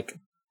be like,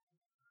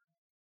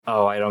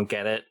 I don't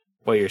get it,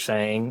 what you're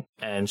saying,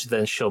 and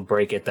then she'll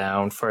break it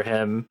down for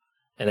him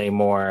in a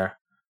more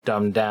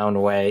dumbed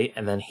down way,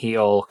 and then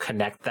he'll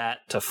connect that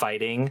to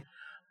fighting,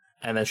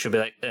 and then she'll be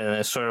like, and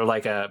it's sort of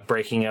like a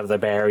breaking of the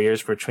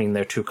barriers between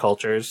their two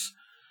cultures.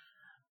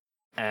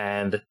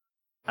 And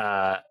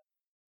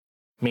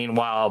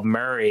meanwhile,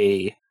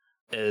 Murray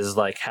is,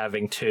 like,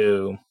 having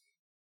to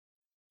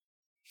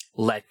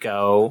let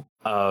go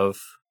of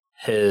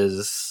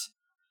his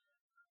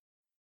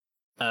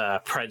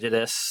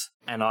prejudice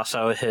and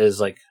also his,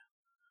 like,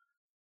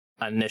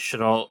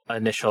 initial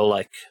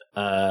like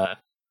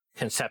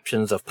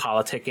conceptions of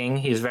politicking.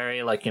 He's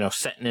very, like,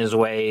 set in his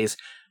ways,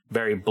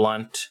 very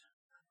blunt,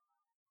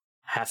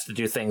 has to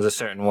do things a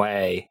certain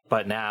way,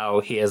 but now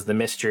he has the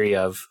mystery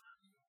of,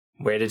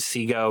 where did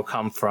Seago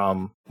come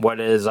from? What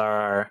is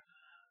our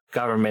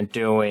government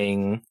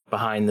doing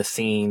behind the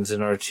scenes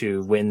in order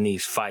to win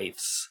these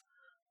fights,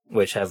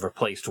 which have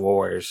replaced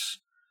wars?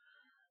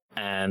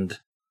 And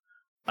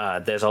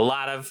there's a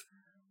lot of,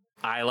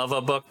 I love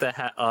a book that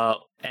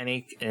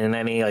any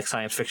like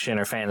science fiction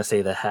or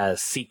fantasy that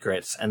has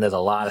secrets, and there's a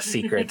lot of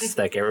secrets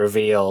that get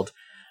revealed.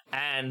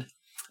 And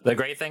the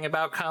great thing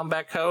about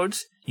Combat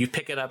Codes, you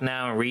pick it up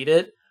now and read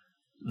it.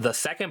 The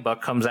second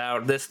book comes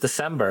out this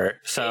December,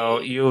 so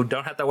you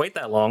don't have to wait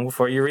that long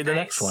before you read the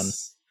next one.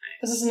 Is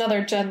this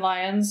another Jen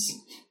Lyons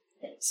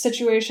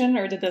situation,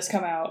 or did this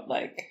come out,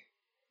 like,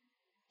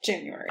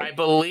 January? I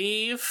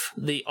believe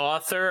the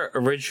author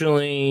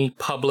originally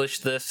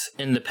published this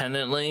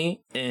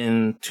independently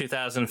in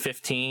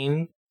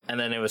 2015, and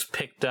then it was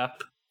picked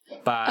up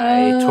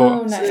by...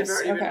 Nice.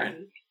 Okay.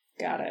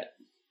 Got it.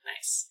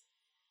 Nice.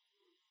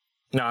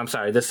 No, I'm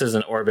sorry. This is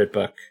an Orbit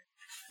book.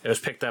 It was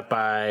picked up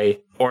by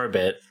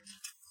Orbit,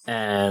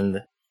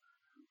 and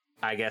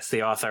I guess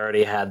the author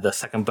already had the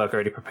second book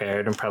already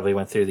prepared and probably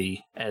went through the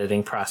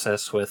editing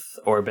process with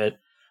Orbit.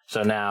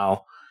 So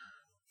now,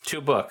 2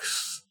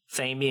 books,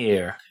 same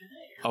year,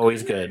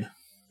 always good.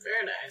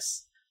 Very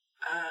nice.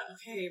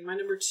 Okay, my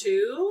number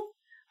 2.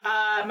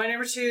 My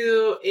number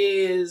 2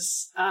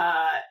 is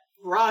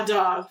Raw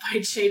Dog by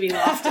Jamie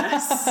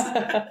Loftus,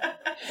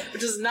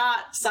 which is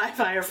not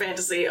sci-fi or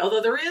fantasy,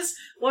 although there is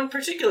one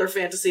particular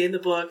fantasy in the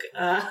book,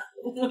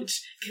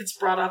 which gets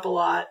brought up a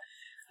lot.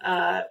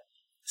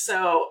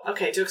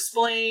 To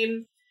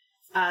explain,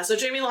 so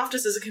Jamie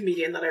Loftus is a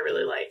comedian that I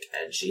really like,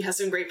 and she has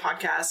some great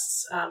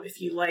podcasts. If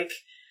you like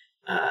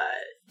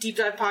deep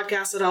dive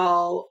podcasts at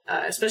all,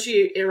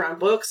 especially around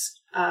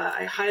books,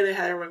 I highly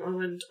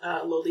recommend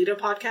Lolita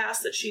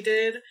podcast that she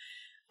did.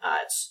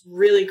 It's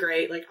really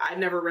great. Like,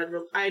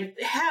 I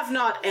have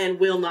not and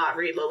will not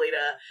read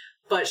Lolita,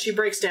 but she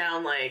breaks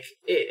down, like,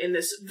 it in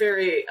this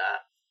very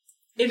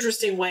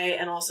interesting way,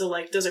 and also,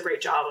 like, does a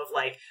great job of,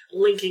 like,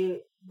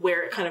 linking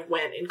where it kind of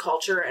went in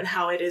culture and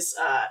how it is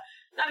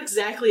not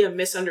exactly a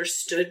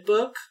misunderstood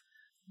book,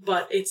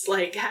 but it's,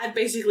 like, had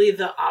basically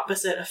the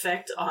opposite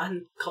effect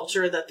on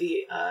culture that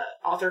the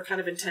author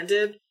kind of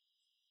intended.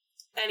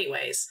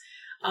 Anyways,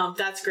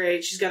 that's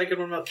great. She's got a good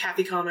one about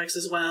Kathy Comics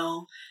as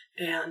well.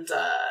 And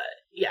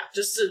yeah,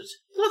 just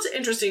lots of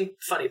interesting,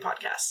 funny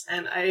podcasts.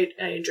 And I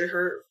enjoy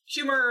her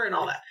humor and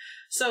all that.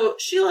 So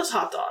she loves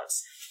hot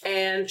dogs.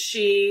 And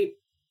she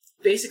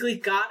basically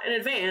got an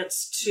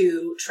advance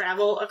to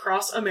travel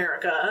across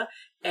America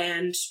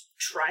and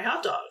try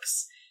hot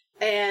dogs.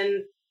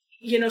 And,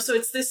 you know, so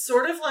it's this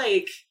sort of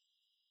like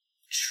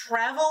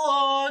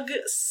travelogue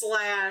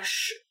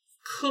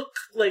 / cook,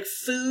 like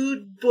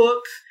food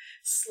book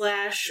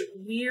 /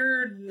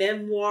 weird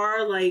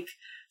memoir, like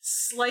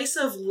slice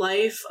of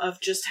life of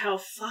just how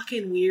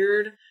fucking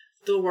weird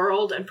the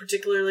world and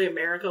particularly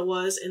America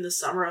was in the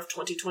summer of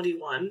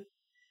 2021,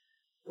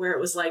 where it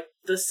was like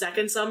the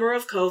second summer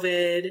of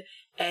COVID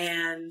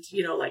and,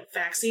 you know, like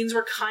vaccines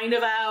were kind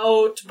of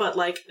out, but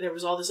like there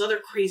was all this other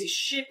crazy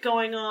shit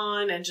going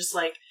on and just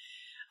like,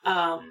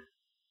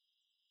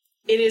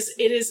 it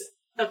is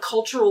a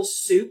cultural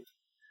soup,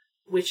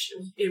 which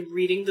in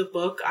reading the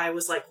book, I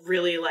was like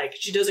really like,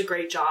 she does a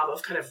great job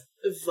of kind of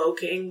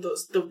evoking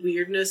the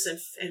weirdness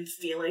and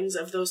feelings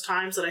of those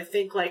times that I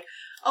think like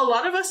a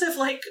lot of us have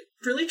like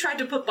really tried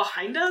to put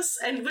behind us.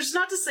 And which is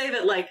not to say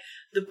that like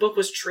the book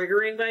was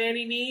triggering by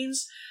any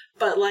means,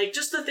 but like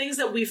just the things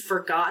that we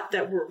forgot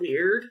that were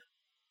weird.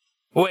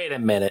 Wait a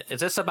minute. Is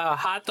this about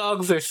hot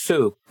dogs or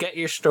soup? Get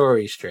your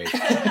story straight.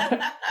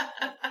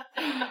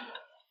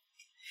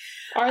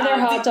 Are there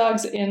hot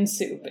dogs in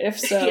soup? If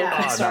so,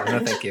 yeah. No,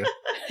 thank you.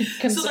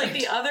 So like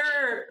the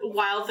other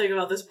wild thing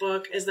about this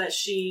book is that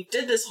she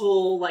did this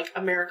whole like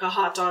America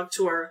hot dog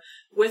tour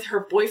with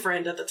her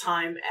boyfriend at the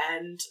time,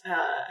 and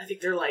I think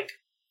they're like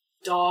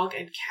dog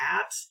and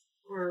cat,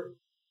 or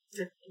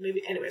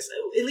maybe anyways,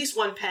 at least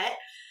one pet.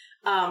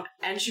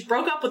 And she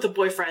broke up with the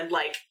boyfriend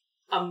like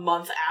a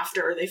month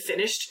after they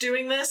finished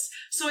doing this.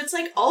 So it's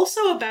like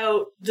also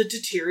about the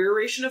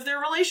deterioration of their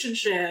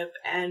relationship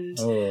and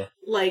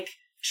like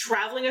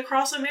traveling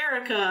across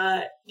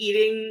America,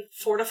 eating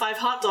 4 to 5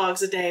 hot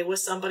dogs a day with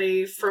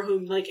somebody for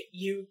whom like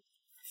you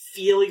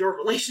feel your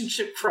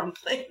relationship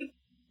crumbling.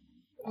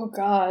 Oh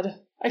God.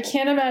 I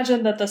can't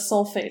imagine that the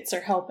sulfates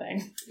are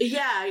helping.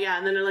 Yeah.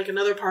 And then like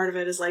another part of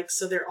it is like,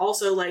 so they're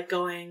also like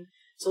going,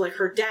 so like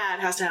her dad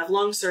has to have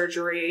lung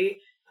surgery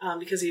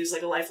because he was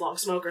like a lifelong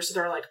smoker. So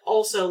they're like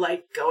also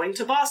like going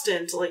to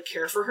Boston to like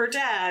care for her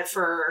dad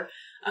for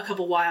a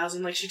couple whiles.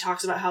 And like she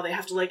talks about how they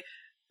have to like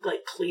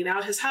clean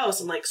out his house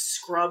and like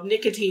scrub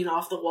nicotine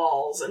off the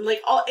walls and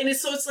like all, and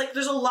it's like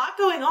there's a lot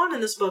going on in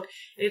this book,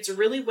 and it's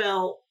really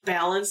well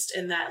balanced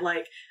in that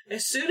like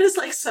as soon as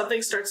like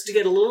something starts to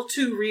get a little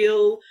too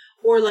real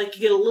or like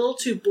you get a little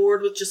too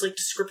bored with just like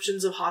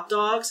descriptions of hot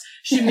dogs,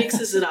 she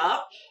mixes it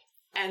up.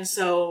 And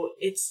so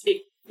it's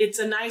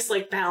a nice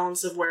like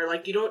balance of where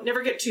like you don't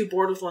never get too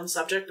bored with one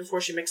subject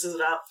before she mixes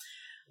it up.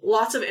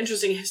 Lots of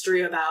interesting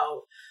history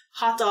about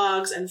hot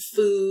dogs and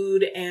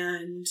food,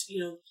 and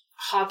you know,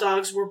 hot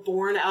dogs were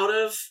born out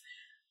of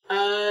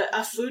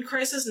a food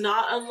crisis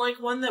not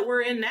unlike one that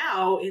we're in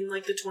now in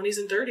like the 20s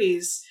and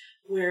 30s,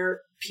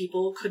 where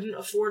people couldn't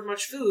afford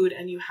much food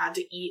and you had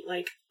to eat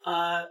like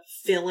a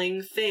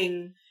filling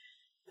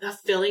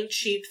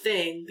cheap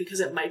thing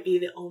because it might be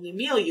the only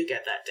meal you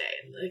get that day.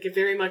 And like it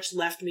very much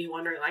left me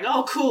wondering like,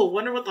 oh cool,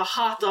 wonder what the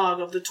hot dog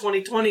of the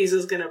 2020s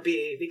is gonna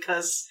be,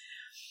 because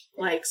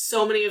like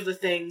so many of the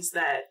things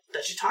that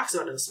she talks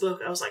about in this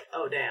book, I was like,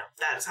 oh damn,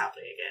 that is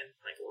happening again,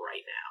 like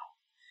right now.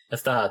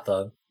 That's the hot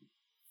dog.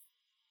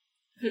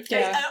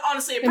 Yeah.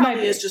 Honestly, it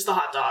probably is just the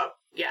hot dog.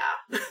 Yeah.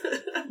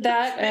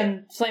 That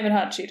and Flamin'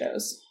 Hot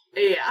Cheetos.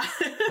 Yeah.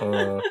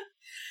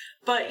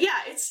 But yeah,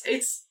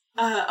 it's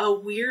a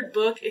weird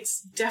book.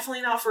 It's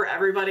definitely not for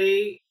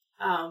everybody,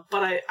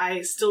 but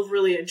I still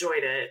really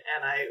enjoyed it,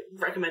 and I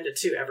recommend it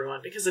to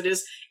everyone because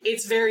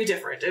it's very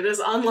different. It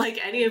is unlike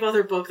any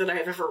other book that I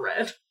have ever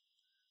read.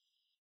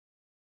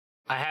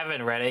 I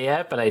haven't read it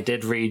yet, but I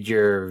did read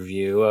your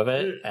review of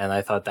it, and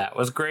I thought that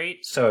was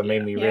great, so it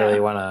made me really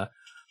want to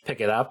pick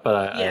it up,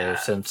 but I've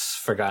since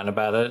forgotten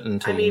about it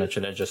until you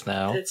mentioned it just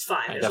now. It's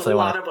fine. I There's definitely a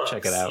lot of want books. to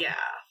check it out.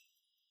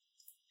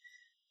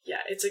 Yeah,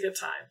 it's a good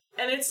time.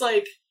 And it's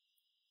like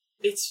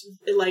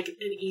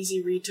an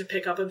easy read to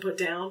pick up and put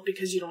down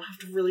because you don't have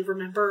to really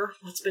remember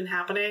what's been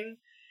happening.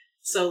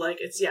 So like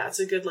it's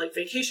a good like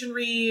vacation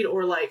read,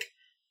 or like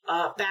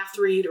a bath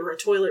read, or a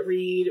toilet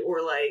read,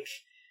 or like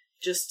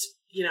just,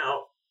 you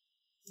know,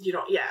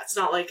 it's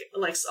not like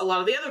a lot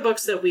of the other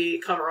books that we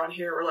cover on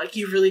here where like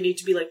you really need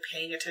to be like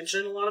paying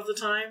attention a lot of the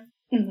time.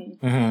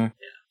 Mm-hmm. Mm-hmm. Yeah.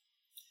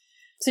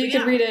 So you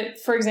could read it,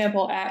 for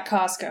example, at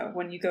Costco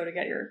when you go to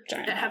get your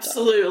giant hot dog.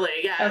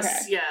 Absolutely, yes, Okay.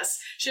 yes.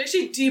 She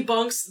actually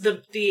debunks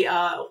the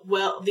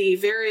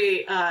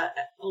very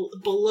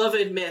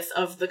beloved myth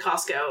of the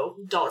Costco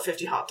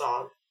 $1.50 hot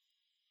dog.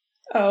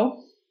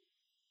 Oh.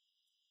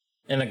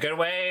 In a good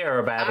way or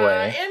a bad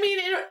way? I mean,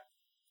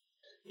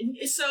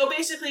 so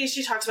basically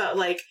she talks about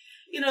like,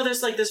 you know,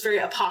 there's like this very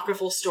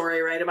apocryphal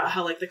story, right, about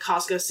how like the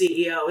Costco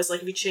CEO is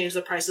like, if you change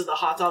the price of the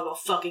hot dog, I'll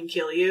fucking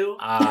kill you.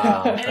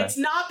 Okay. And it's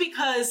not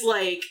because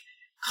like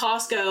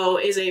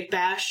Costco is a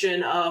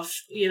bastion of,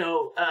 you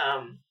know,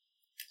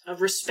 a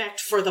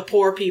respect for the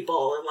poor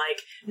people and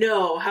like,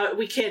 no, how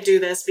we can't do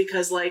this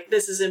because like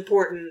this is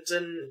important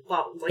and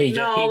well, like He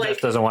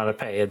just doesn't want to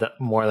pay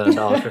more than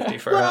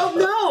 $1.50 for well, it.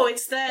 no,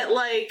 it's that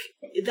like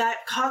that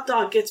hot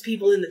dog gets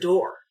people in the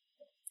door.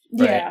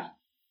 Yeah.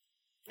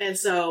 And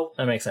so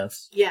That makes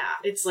sense. yeah,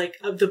 it's like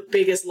the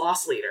biggest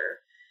loss leader.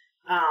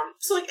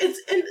 So like it's,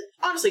 and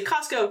honestly,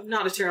 Costco,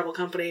 not a terrible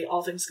company,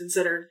 all things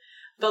considered,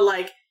 but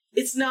like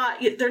it's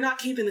not, they're not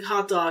keeping the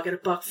hot dog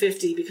at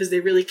 $1.50 because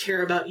they really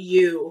care about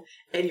you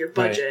and your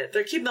budget. Right.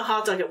 They're keeping the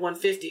hot dog at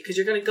 $1.50 because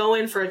you're going to go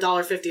in for a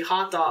 $1.50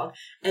 hot dog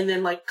and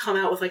then like come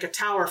out with like a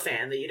tower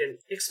fan that you didn't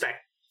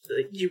expect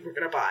that you were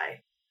going to buy.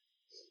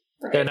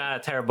 Right. They're not a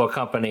terrible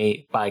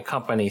company by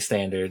company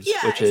standards,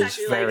 which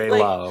exactly. is very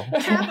low.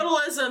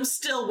 Capitalism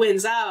still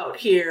wins out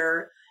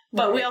here,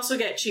 but we also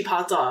get cheap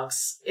hot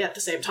dogs at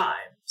the same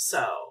time.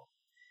 So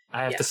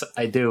I have to say,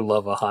 I do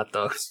love a hot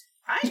dog.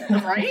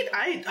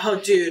 Oh,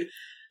 dude,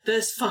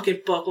 this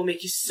fucking book will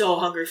make you so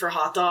hungry for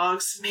hot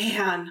dogs,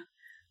 man.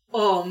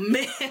 Oh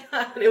man,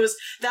 it was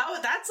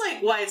that's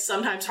like why it's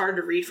sometimes hard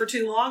to read for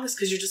too long, is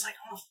because you're just like,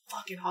 oh,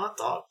 fucking hot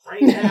dog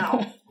right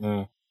now.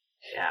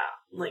 Yeah,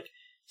 like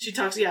she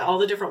talks, all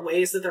the different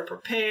ways that they're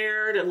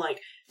prepared and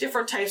like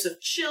different types of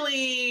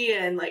chili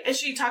and like, and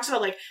she talks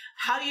about like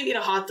how do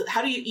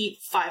you eat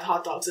 5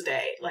 hot dogs a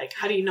day? Like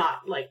how do you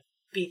not like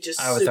be just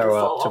super full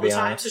all the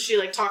time? So she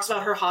like talks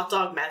about her hot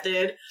dog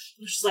method,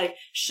 which is like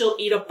she'll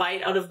eat a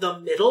bite out of the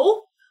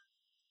middle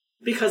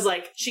because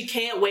like she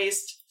can't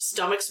waste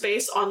stomach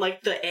space on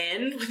like the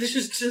end, which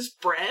is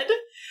just bread.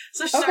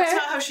 So she talks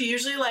about how she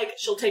usually like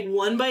she'll take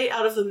one bite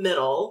out of the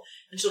middle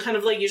and she'll kind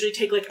of like usually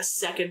take like a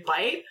second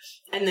bite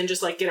and then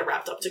just like get it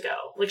wrapped up to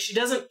go. Like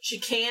she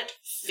can't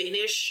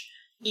finish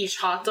each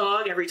hot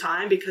dog every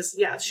time because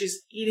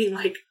she's eating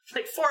like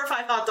 4 or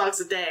 5 hot dogs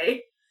a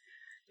day.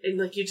 And,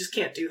 like, you just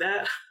can't do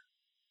that.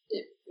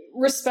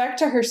 Respect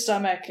to her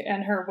stomach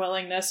and her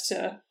willingness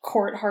to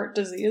court heart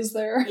disease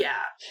there. Yeah.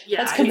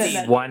 That's commitment.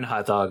 I eat 1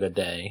 hot dog a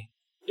day.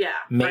 Yeah.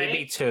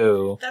 Maybe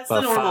 2. That's but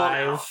the normal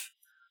 5. now.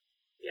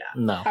 Yeah.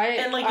 No.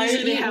 And, like,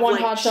 usually they have,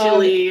 like,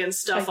 chili and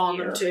stuff on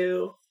them,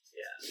 too.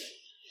 Yeah.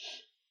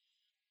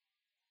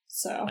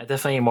 So. I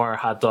definitely eat more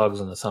hot dogs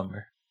in the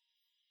summer.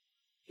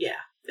 Yeah.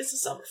 It's a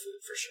summer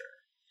food, for sure.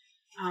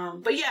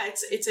 But, yeah,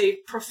 it's a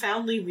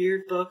profoundly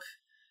weird book.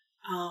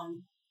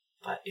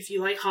 But if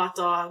you like hot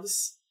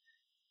dogs,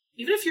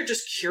 even if you're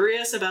just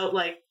curious about,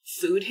 like,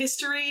 food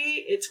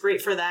history, it's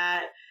great for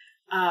that.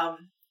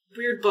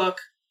 Weird book.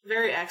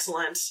 Very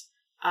excellent.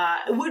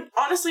 It would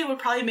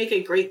probably make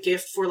a great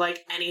gift for,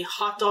 like, any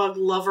hot dog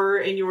lover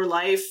in your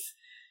life.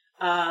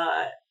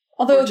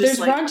 Although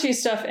there's raunchy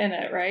stuff in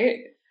it, right?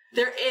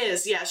 There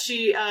is, yeah.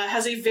 She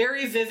has a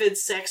very vivid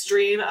sex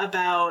dream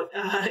about,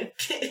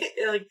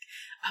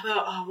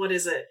 what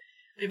is it?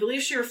 I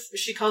believe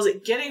she calls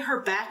it getting her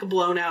back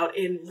blown out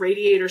in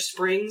Radiator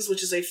Springs,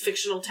 which is a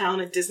fictional town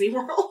at Disney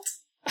World.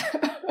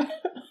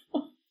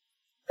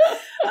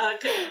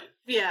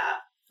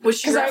 Which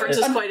she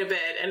references quite a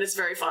bit, and it's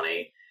very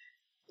funny.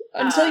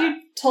 Until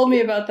you told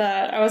me about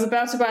that, I was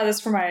about to buy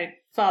this for my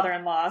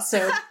father-in-law,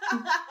 so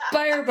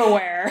buyer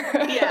beware.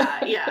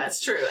 yeah,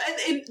 it's true.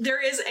 And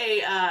there's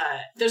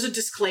a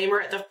disclaimer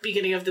at the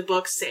beginning of the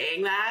book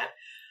saying that.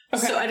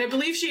 Okay. So, and I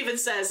believe she even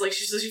says, like,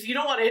 she says, if you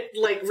don't want to,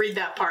 like, read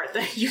that part,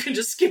 then you can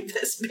just skip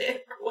this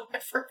bit or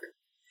whatever.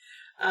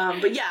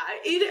 But yeah, I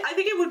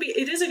think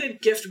it is a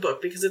good gift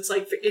book because it's,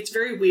 like, it's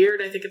very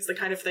weird. I think it's the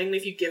kind of thing that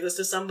if you give this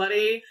to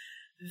somebody,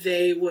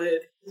 they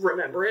would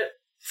remember it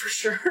for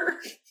sure.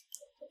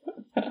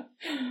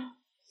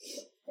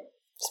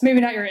 It's maybe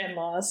not your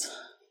in-laws.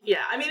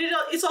 Yeah, I mean,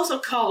 it's also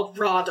called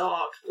Raw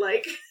Dog.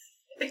 Like,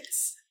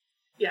 it's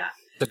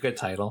a good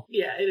title.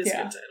 Yeah, it is a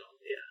good title.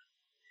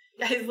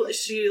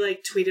 She,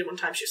 like, tweeted one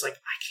time, she was like,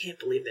 I can't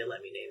believe they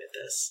let me name it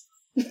this.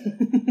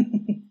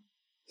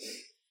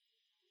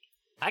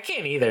 I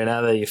can't either,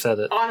 now that you said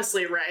it.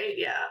 Honestly, right?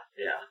 Yeah.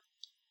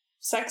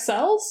 Sex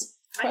sells?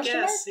 I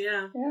guess,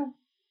 yeah.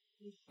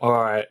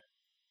 Or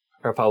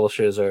our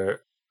publishers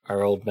are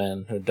old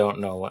men who don't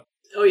know what...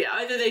 Oh, yeah,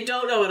 either they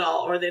don't know it all,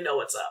 or they know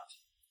what's up.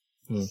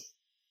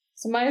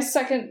 So my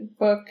second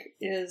book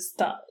is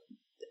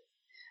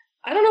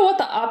I don't know what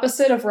the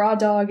opposite of Raw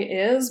Dog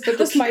is, but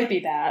this might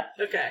be that.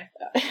 Okay.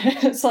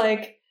 It's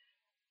like,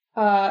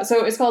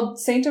 so it's called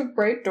Saint of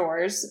Bright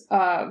Doors,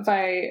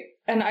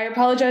 and I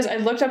apologize, I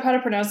looked up how to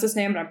pronounce this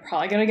name, and I'm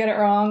probably going to get it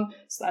wrong,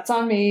 so that's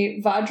on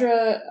me.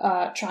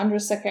 Vajra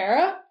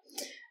Chandrasekhara.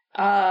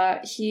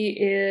 He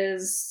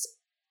is,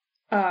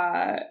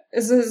 this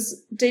is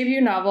his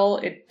debut novel.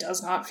 It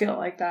does not feel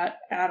like that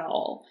at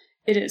all.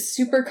 It is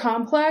super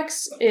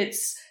complex.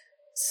 It's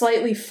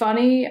slightly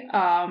funny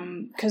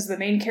because the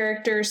main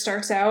character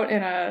starts out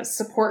in a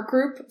support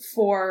group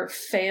for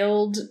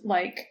failed,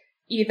 like,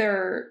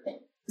 either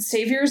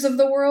saviors of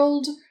the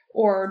world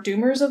or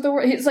doomers of the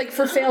world. It's like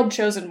for failed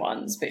chosen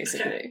ones,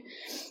 basically.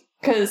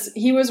 Because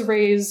he was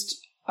raised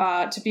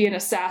to be an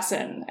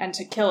assassin and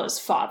to kill his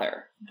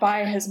father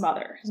by his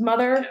mother. His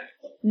mother,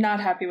 not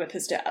happy with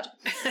his dad.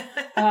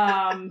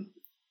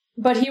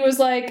 But he was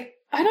like,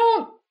 I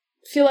don't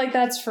feel like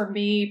that's for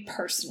me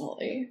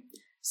personally.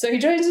 So he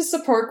joins a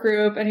support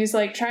group and he's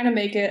like trying to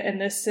make it in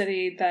this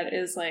city that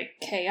is like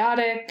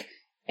chaotic,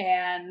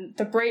 and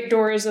the Bright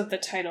Doors of the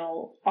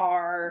title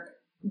are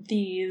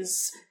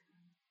these,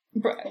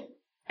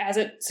 as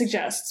it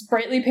suggests,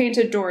 brightly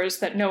painted doors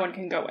that no one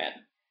can go in.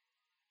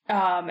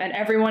 And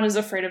everyone is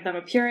afraid of them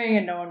appearing,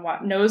 and no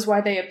one knows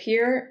why they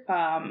appear.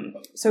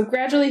 So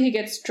gradually he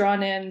gets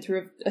drawn in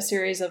through a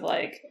series of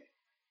like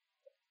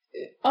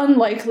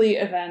unlikely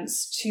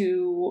events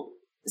to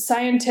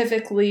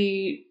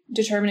scientifically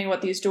determining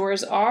what these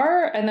doors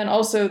are, and then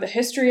also the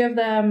history of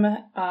them.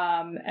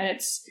 And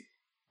it's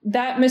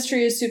that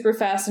mystery is super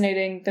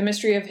fascinating. The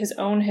mystery of his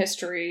own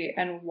history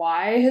and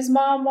why his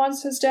mom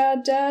wants his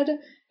dad dead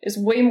is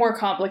way more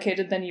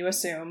complicated than you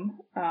assume.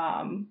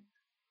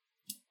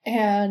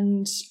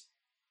 And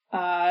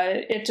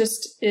it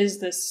just is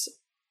this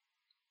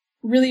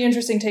really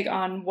interesting take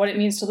on what it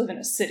means to live in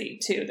a city,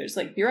 too. There's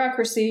like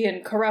bureaucracy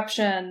and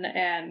corruption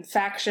and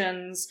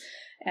factions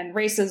and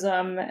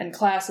racism and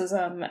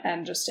classism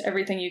and just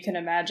everything you can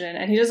imagine.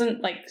 And he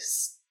doesn't like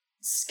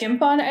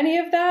skimp on any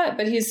of that,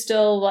 but he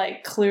still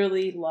like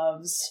clearly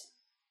loves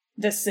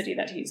this city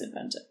that he's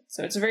invented.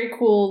 So it's a very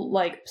cool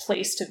like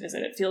place to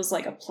visit. It feels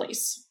like a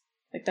place.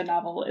 Like the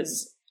novel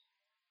is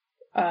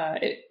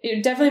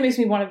it definitely makes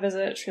me want to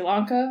visit Sri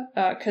Lanka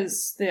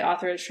because the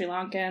author is Sri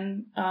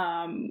Lankan,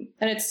 and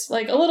it's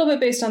like a little bit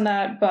based on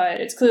that,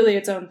 but it's clearly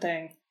its own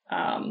thing.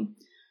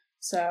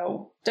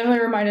 So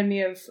definitely reminded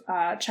me of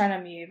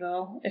China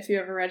Mieville. If you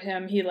ever read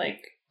him, he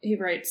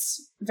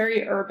writes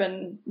very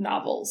urban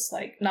novels,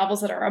 like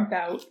novels that are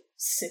about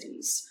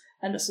cities,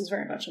 and this is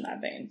very much in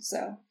that vein.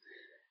 So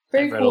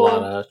very I've read cool. a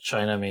lot of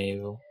China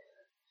Mieville.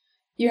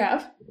 You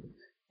have?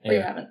 Yeah. Or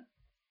you haven't?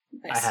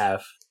 Nice. I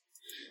have.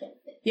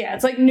 Yeah,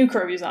 it's like New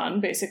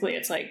Coruscant, basically.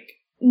 It's like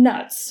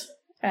nuts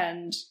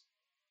and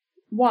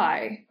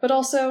why, but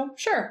also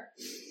sure.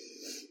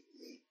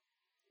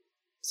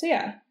 So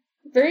yeah,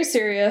 very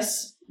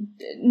serious.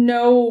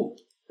 No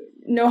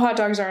hot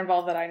dogs are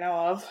involved that I know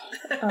of.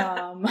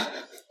 I'm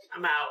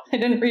out. I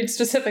didn't read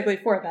specifically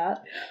for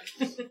that.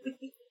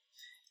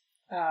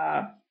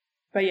 Yeah.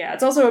 But yeah,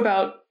 it's also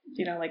about,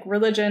 like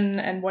religion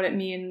and what it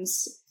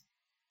means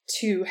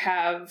to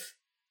have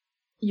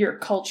your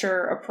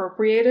culture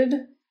appropriated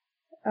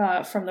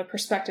from the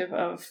perspective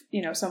of,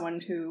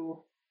 someone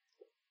who,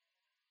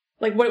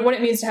 like what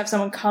it means to have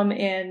someone come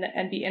in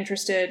and be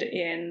interested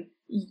in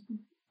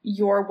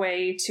your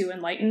way to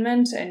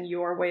enlightenment and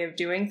your way of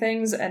doing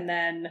things, and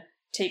then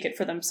take it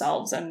for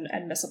themselves and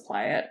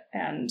misapply it.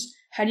 And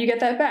how do you get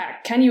that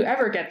back? Can you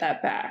ever get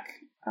that back?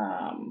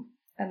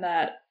 And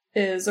that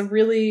is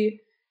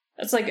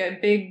that's like a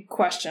big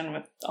question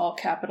with all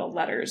capital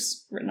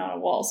letters written on a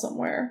wall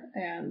somewhere.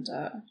 And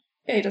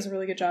yeah, he does a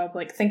really good job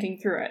like thinking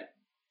through it.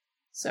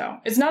 So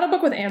it's not a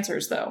book with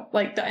answers though.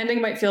 Like the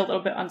ending might feel a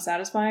little bit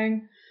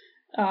unsatisfying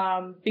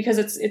because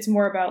it's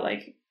more about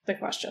like the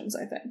questions,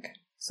 I think.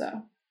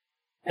 So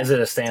is it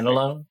a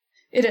standalone?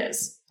 It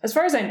is, as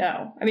far as I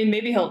know. I mean,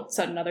 maybe he'll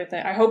set another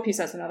thing. I hope he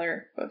sets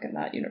another book in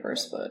that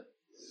universe, but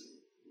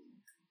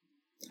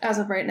as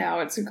of right now,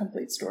 it's a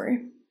complete story.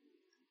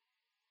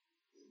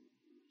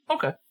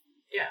 Okay.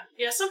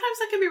 Yeah. Sometimes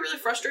that can be really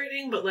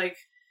frustrating, but like,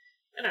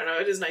 I don't know.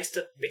 It is nice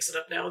to mix it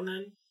up now and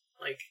then.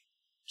 Like,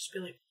 just be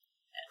like,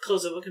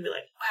 close the book and be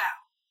like, wow,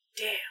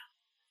 damn.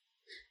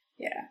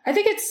 Yeah, I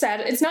think it's sad.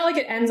 It's not like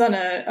it ends on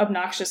a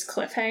obnoxious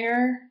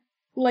cliffhanger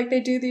like they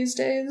do these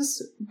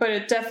days, but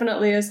it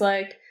definitely is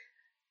like,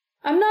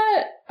 I'm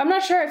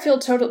not sure I feel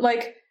total,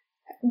 like,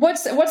 what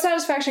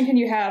satisfaction can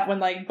you have when,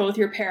 like, both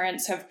your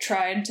parents have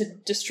tried to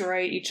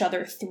destroy each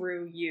other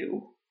through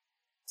you?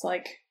 It's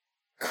like,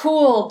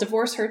 cool,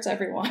 divorce hurts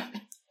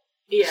everyone.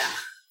 Yeah.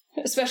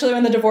 Especially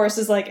when the divorce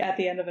is, like, at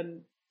the end of a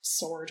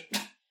sword.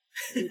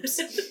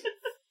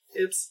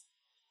 Oops.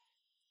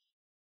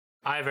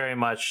 I very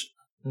much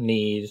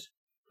need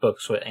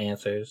books with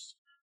answers.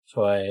 That's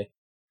why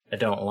I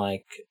don't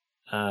like,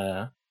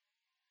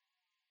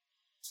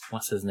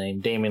 what's his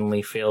name? Damon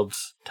Lee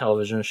Field's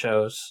television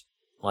shows,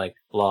 like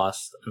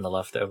Lost and The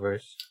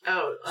Leftovers.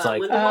 Oh, it's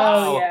like,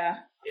 oh, yeah.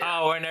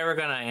 Oh, we're never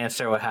going to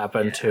answer what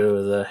happened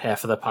to the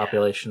half of the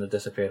population that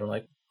disappeared. I'm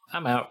like,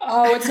 I'm out.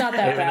 Oh, it's not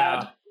that Even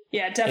bad. though-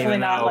 Yeah, definitely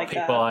not like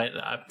that. A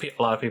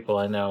lot of people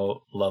I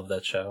know love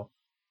that show.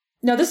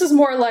 No, this is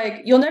more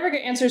like, you'll never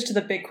get answers to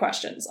the big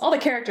questions. All the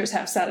characters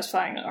have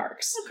satisfying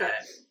arcs. Okay.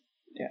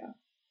 Yeah.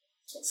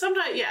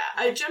 Sometimes, yeah.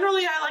 I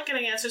like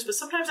getting answers, but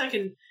sometimes I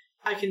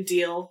can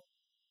deal.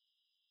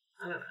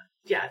 I don't know.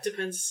 Yeah, it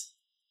depends.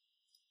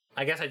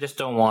 I guess I just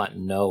don't want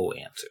no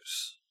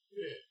answers.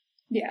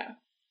 Yeah.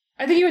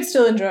 I think you would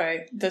still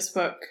enjoy this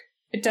book.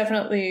 It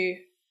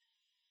definitely,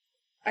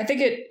 I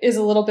think it is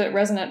a little bit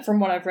resonant from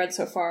what I've read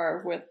so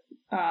far with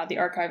The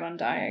Archive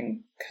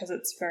Undying, because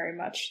it's very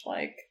much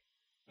like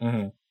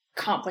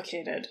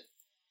complicated,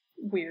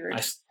 weird,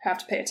 have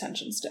to pay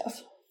attention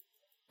stuff.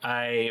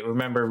 I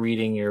remember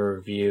reading your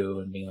review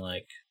and being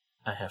like,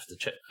 I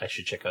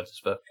should check out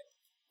this book.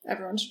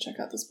 Everyone should check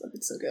out this book.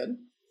 It's so good.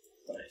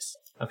 Nice.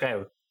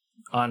 Okay,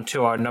 on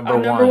to our number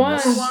Our number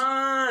ones. ones.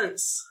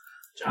 Once.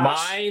 Josh.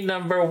 My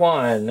number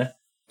one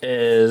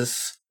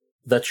is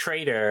The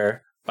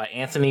Traitor by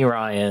Anthony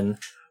Ryan,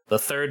 the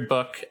third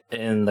book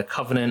in the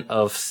Covenant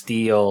of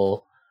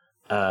Steel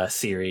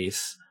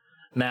series.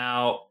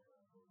 Now,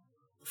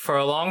 for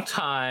a long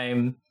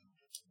time,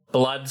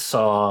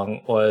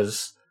 Bloodsong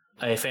was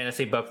a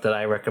fantasy book that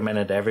I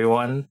recommended to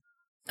everyone,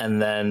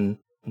 and then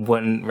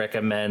wouldn't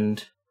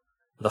recommend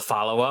the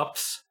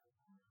follow-ups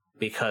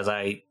because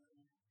I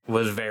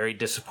was very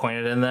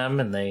disappointed in them,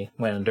 and they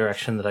went in a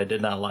direction that I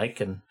did not like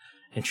and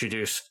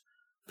introduced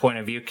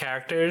point-of-view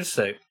characters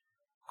that,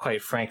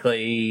 quite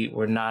frankly,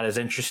 were not as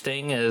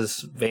interesting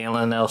as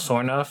Valen El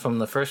Sorna from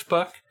the first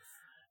book,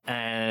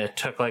 and it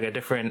took like a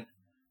different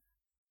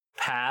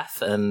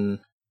path. And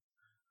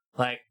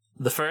like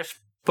the first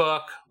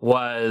book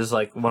was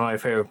like one of my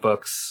favorite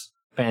books,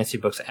 fantasy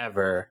books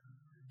ever,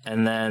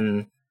 and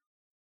then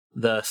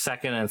the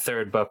second and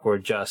third book were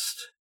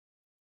just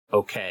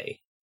okay,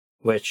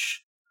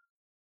 which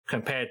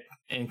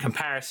in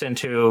comparison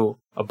to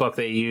a book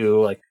that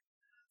you like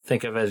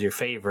think of as your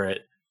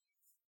favorite,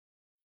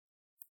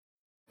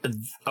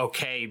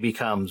 okay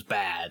becomes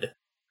bad.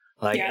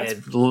 Like, yeah,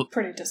 it's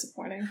pretty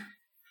disappointing.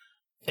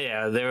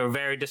 Yeah, they were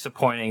very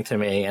disappointing to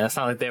me, and it's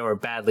not like they were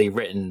badly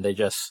written. They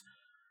just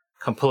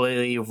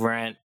completely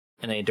went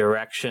in a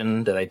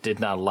direction that I did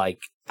not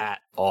like at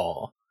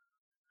all.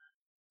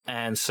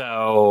 And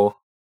so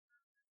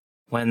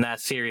when that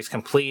series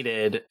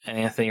completed and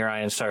Anthony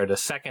Ryan started a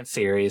second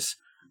series,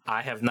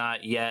 I have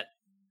not yet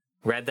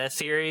read that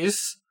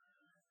series.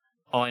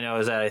 All I know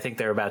is that I think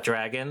they're about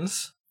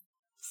dragons.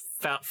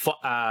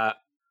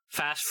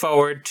 Fast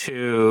forward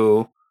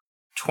to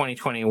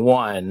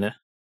 2021,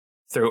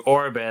 through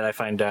Orbit, I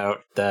find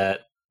out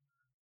that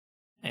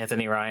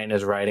Anthony Ryan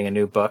is writing a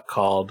new book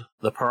called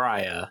The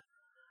Pariah.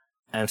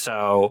 And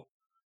so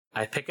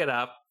I pick it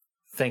up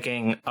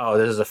thinking, oh,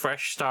 this is a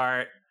fresh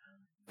start.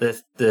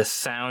 This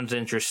sounds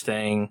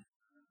interesting.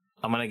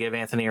 I'm going to give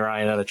Anthony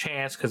Ryan another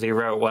chance because he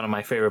wrote one of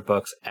my favorite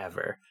books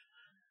ever.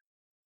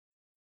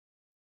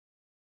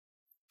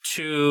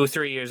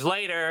 2-3 years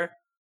later,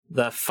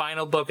 the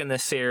final book in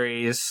this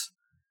series,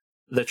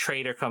 The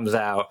Traitor, comes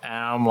out, and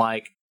I'm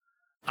like,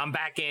 I'm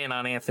back in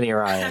on Anthony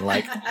Ryan.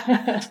 Like,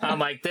 I'm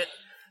like,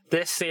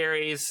 this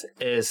series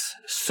is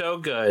so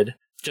good.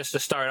 Just to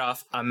start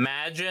off,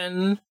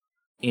 imagine,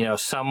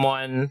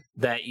 someone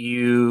that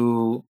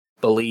you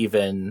believe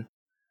in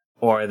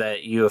or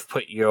that you have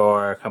put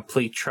your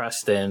complete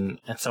trust in,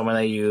 and someone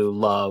that you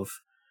love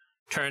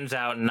turns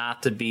out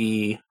not to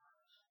be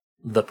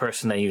the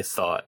person that you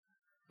thought.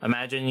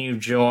 Imagine you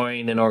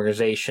joined an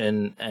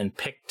organization and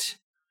picked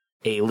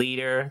a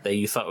leader that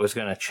you thought was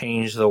going to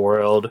change the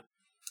world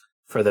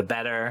for the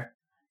better,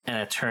 and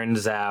it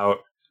turns out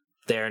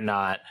they're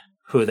not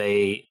who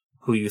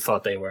you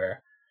thought they were.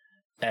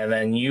 And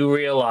then you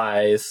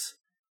realize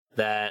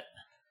that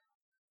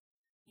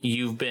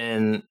you've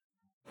been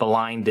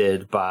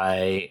blinded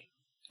by,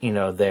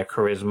 their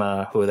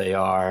charisma, who they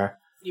are.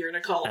 You're in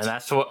a cult. And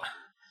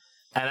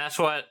that's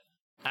what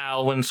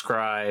Alwyn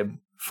Scribe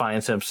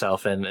finds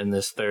himself in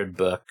this third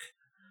book.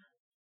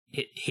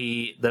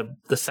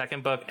 The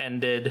second book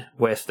ended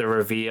with the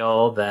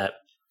reveal that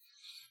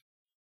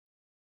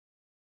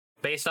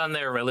based on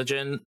their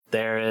religion,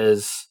 there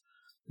is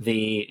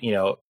the,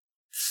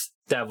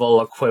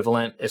 devil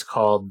equivalent is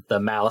called the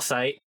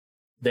Malicite.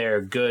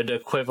 Their good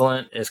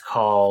equivalent is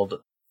called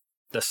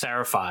the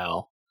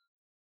Seraphile.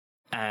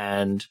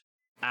 And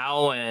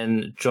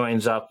Alwyn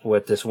joins up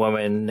with this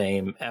woman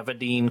named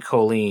Evadine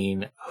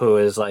Colleen, who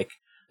is like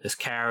this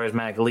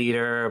charismatic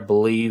leader,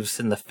 believes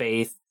in the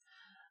faith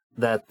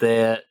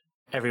that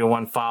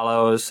everyone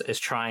follows, is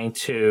trying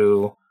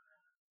to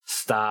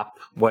stop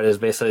what is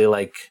basically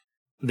like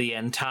the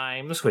end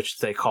times, which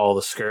they call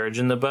the Scourge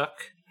in the book.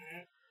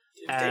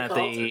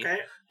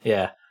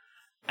 Yeah.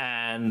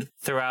 And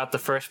throughout the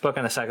first book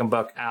and the second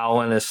book,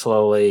 Alwyn is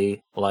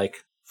slowly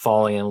like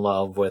falling in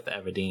love with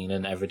Evadine,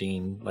 and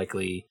Evadine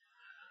likely,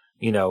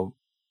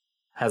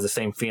 has the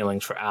same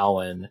feelings for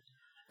Alwyn.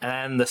 And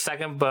then the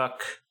second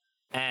book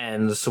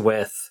ends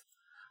with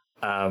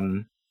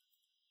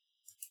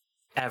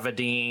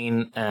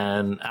Evadine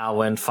and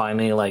Alwyn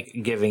finally like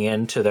giving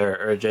in to their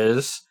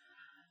urges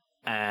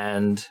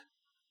and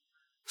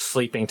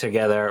sleeping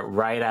together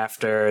right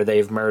after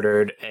they've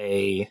murdered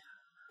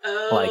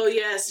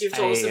yes, you've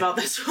told us about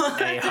this one.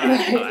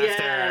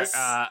 Yes.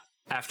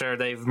 After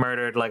they've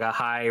murdered like a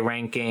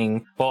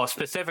high-ranking, well,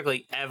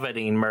 specifically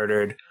Evadine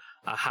murdered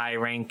a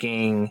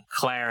high-ranking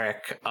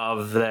cleric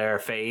of their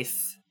faith,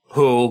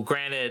 who,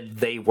 granted,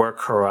 they were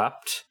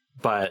corrupt,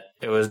 but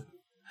it was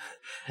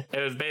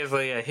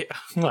basically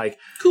like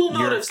cool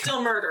motive,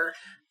 still murder.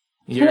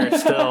 You're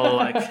still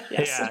like,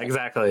 yes. Yeah,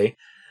 exactly.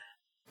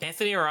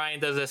 Anthony Ryan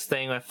does this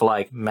thing with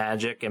like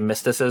magic and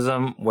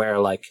mysticism where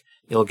like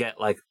you'll get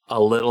like a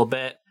little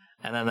bit,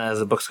 and then as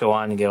the books go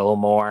on you get a little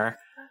more,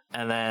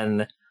 and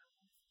then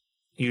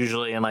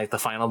usually in like the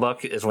final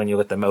book is when you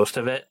get the most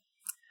of it.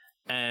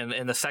 And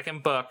in the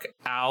second book,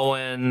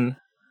 Alwyn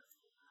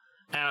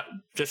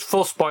just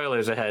full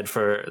spoilers ahead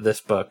for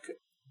this book,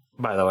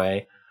 by the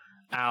way.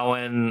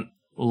 Alan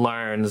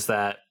learns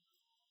that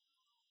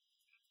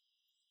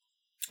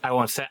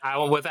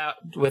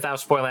without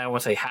spoiling, I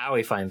won't say how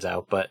he finds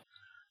out, but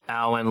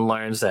Alan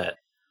learns that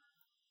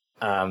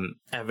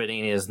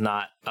Everdeen is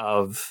not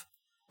of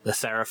the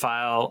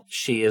Seraphile,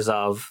 she is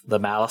of the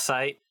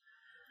Malachite.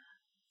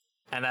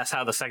 And that's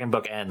how the second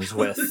book ends,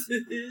 with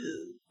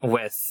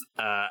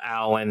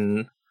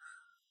Alan.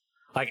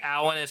 Like,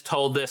 Alan is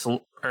told this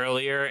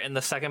earlier in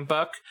the second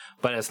book,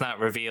 but it's not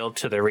revealed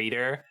to the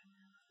reader.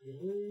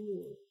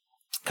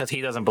 Because he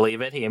doesn't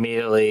believe it. He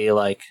immediately,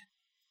 like,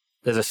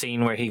 there's a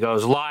scene where he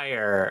goes,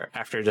 liar,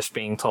 after just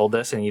being told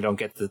this, and you don't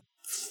get to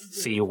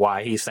see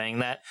why he's saying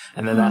that.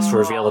 And then that's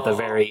revealed at the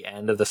very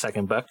end of the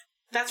second book.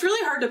 That's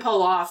really hard to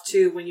pull off,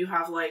 too, when you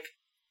have, like,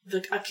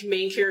 a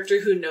main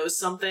character who knows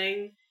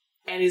something,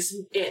 and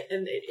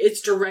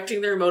it's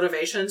directing their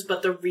motivations,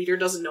 but the reader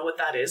doesn't know what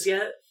that is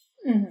yet.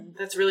 Mm-hmm.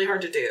 That's really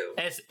hard to do.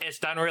 It's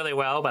done really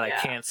well, but I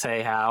can't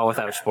say how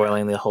without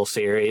spoiling the whole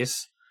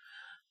series.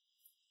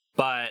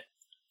 But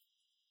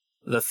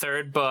the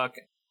third book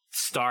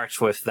starts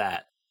with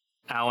that.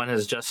 Alan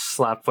has just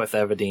slept with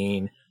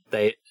Everdeen.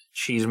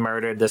 She's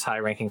murdered this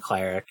high-ranking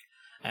cleric,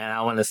 and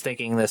Alan is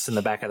thinking this in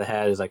the back of the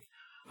head. He's like,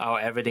 oh,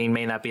 Everdeen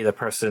may not be the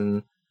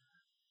person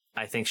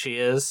I think she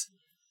is.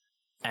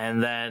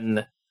 And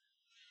then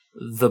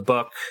the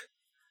book,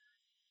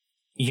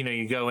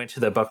 you go into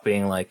the book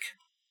being like,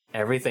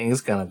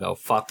 everything's gonna go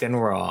fucking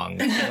wrong.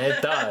 And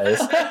it does.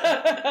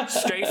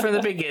 Straight from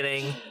the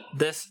beginning,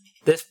 this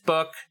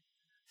book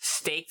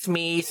staked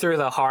me through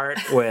the heart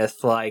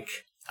with, like,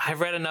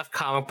 I've read enough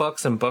comic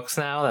books and books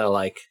now that,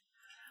 like,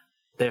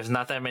 there's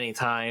not that many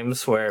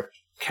times where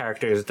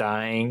characters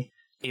dying,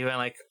 even,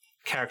 like,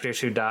 characters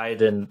who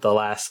died in the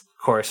last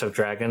Chorus of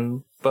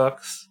Dragon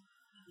books,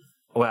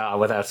 well,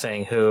 without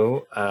saying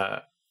who,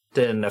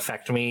 didn't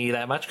affect me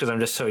that much because I'm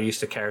just so used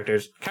to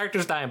characters.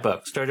 Characters die in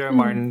books. George R. R.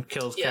 Martin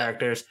kills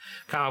characters.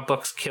 Comic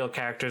books kill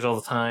characters all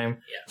the time.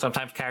 Yeah.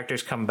 Sometimes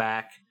characters come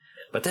back.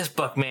 But this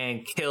book,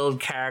 man,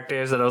 killed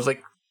characters that I was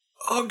like,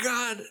 oh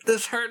god,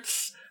 this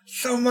hurts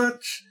so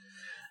much.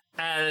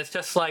 And it's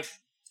just like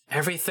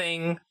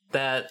everything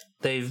that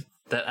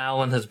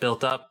Alan has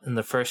built up in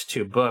the first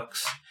two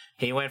books.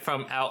 He went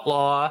from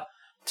outlaw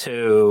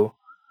to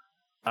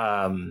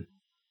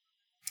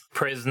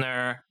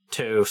prisoner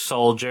to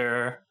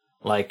soldier,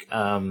 like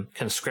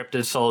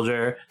conscripted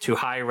soldier, to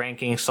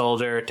high-ranking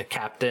soldier, to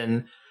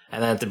captain,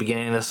 and then at the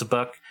beginning of this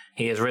book,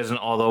 he has risen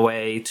all the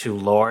way to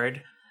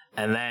lord,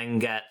 and then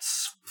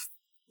gets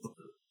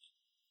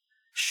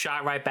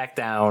shot right back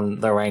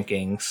down the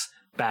rankings,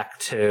 back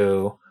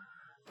to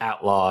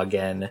outlaw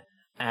again.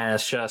 And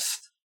it's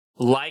just,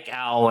 like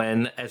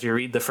Alwyn, as you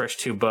read the first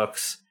two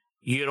books,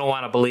 you don't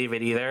want to believe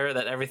it either,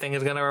 that everything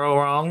is going to go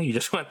wrong. You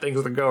just want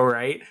things to go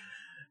right.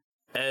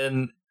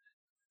 And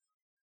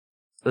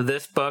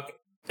this book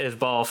is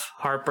both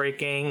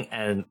heartbreaking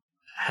and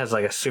has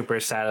like a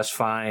super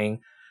satisfying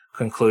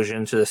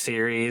conclusion to the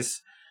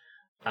series.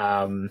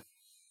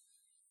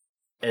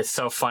 It's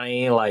so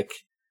funny, like,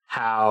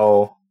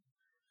 how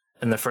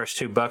in the first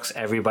two books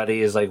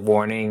everybody is like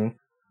warning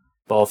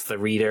both the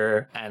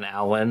reader and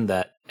Alan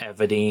that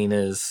Everdeen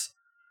is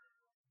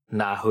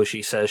not who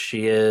she says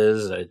she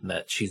is, or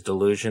that she's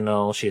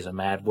delusional, she's a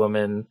mad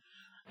woman.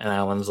 And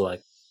Alan's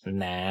like,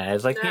 nah.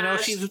 It's like,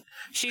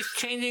 she's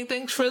changing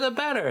things for the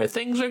better.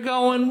 Things are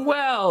going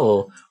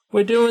well.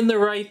 We're doing the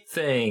right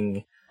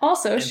thing.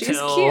 Also, she's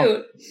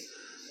cute.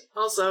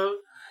 Also,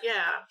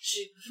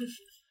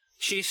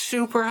 she's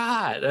super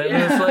hot. I mean,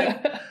 it's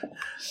like,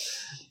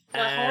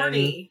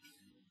 horny.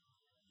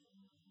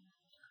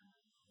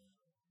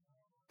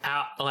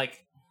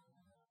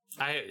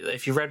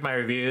 If you read my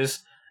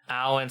reviews,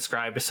 Alan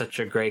Scribe is such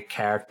a great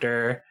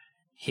character.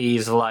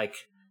 He's like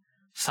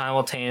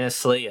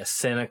simultaneously a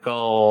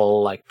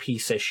cynical, like,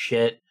 piece of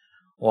shit,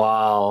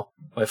 while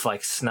with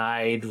like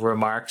snide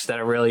remarks that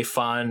are really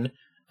fun,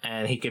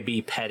 and he could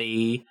be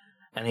petty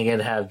and he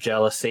could have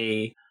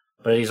jealousy,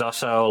 but he's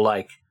also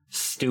like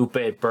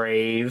stupid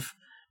brave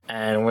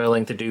and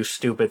willing to do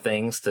stupid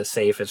things to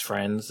save his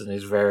friends, and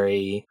he's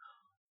very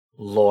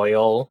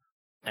loyal.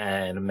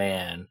 And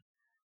man,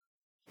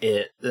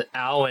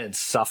 Alan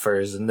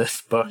suffers in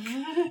this book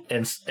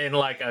in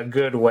like a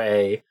good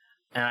way,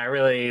 and I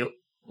really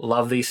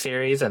love these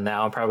series. And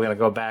now I'm probably gonna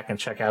go back and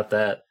check out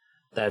that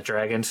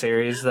Dragon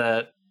series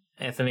that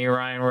Anthony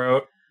Ryan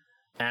wrote.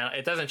 And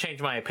it doesn't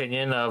change my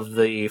opinion of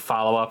the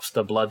follow-ups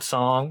to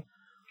Bloodsong,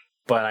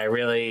 but I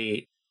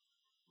really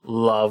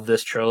love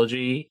this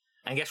trilogy.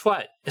 And guess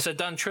what? It's a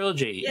done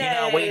trilogy. Yay! You're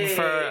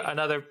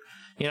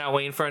not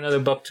waiting for another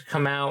book to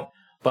come out.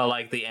 But,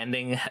 like, the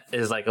ending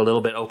is, like, a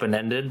little bit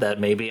open-ended, that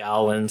maybe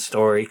Alwyn's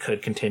story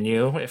could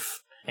continue if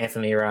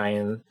Anthony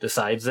Ryan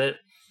decides it.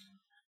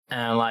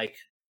 And, like,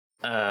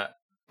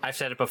 I've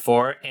said it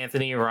before,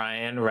 Anthony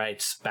Ryan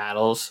writes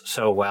battles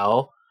so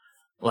well.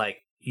 Like,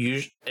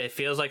 it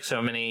feels like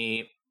so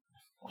many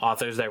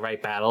authors that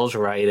write battles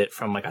write it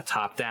from, like, a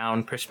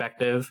top-down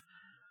perspective.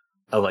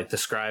 of like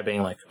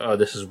describing like, oh,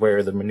 this is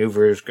where the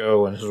maneuvers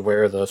go and this is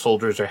where the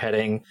soldiers are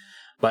heading.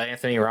 But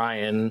Anthony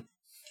Ryan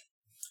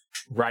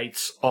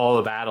writes all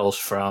the battles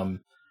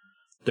from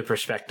the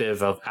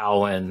perspective of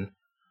Alwyn,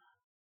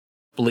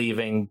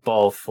 believing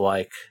both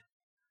like,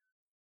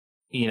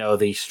 you know,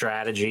 the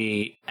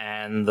strategy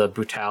and the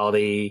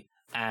brutality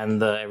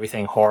and the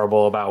everything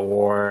horrible about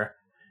war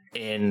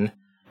and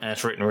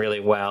it's written really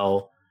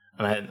well.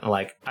 And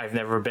I've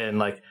never been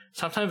like,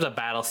 sometimes a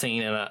battle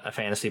scene in a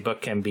fantasy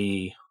book can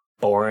be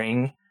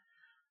boring,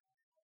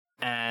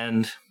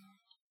 and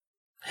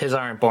his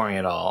aren't boring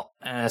at all.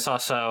 And it's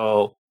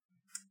also,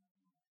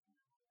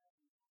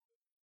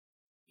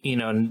 you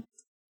know,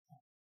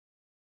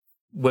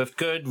 with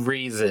good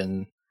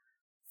reason,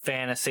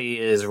 fantasy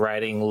is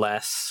writing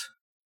less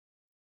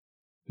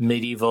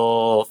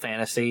medieval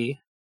fantasy.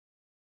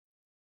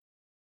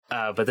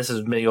 But this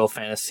is medieval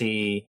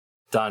fantasy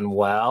done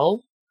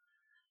well.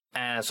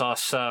 And it's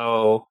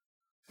also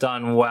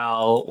done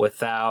well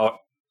without,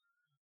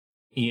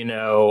 you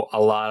know,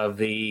 a lot of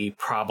the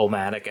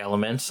problematic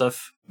elements of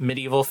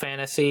medieval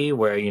fantasy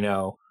where, you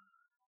know,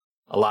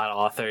 a lot of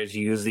authors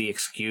use the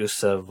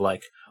excuse of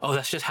like, oh,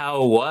 that's just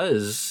how it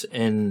was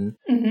in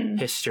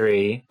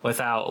history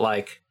without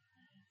like,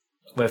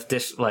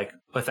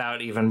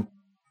 without even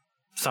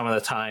some of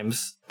the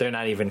times they're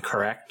not even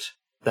correct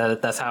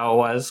that that's how it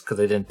was because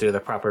they didn't do the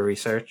proper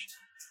research.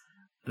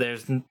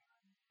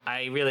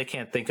 I really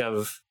can't think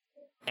of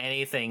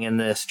anything in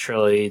this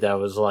trilogy that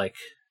was like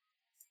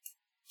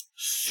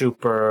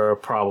super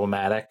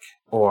problematic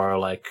or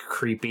like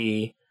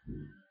creepy.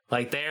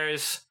 Like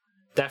there's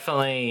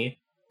definitely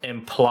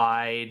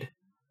implied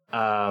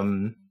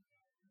that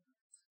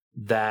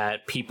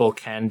people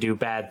can do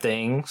bad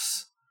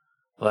things,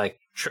 like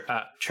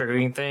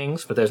triggering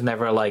things, but there's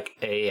never like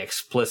a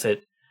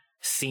explicit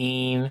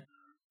scene.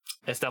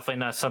 It's definitely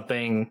not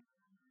something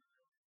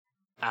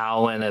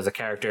Alwyn as a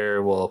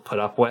character will put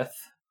up with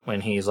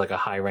when he's like a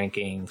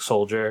high-ranking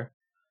soldier.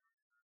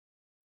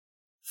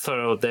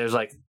 So there's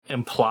like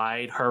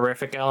implied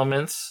horrific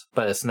elements,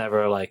 but it's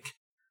never like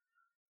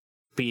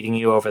beating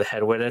you over the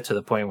head with it to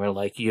the point where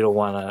like you don't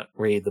want to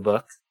read the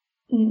book.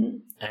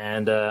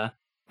 And I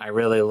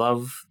really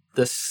love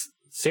this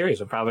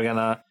series. I'm probably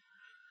gonna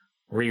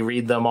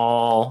reread them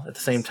all at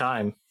the same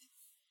time.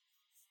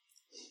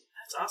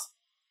 That's awesome.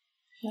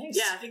 Nice.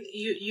 Yeah, I think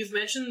you've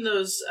mentioned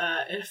those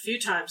a few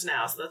times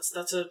now, so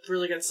that's a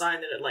really good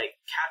sign that it like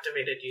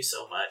captivated you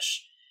so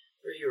much,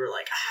 where you were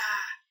like,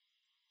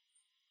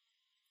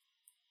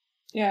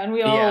 Yeah, and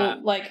we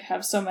all like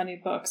have so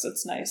many books.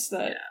 It's nice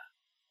that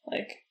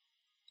like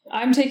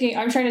I'm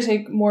trying to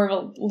take more of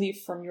a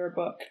leaf from your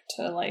book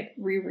to like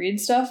reread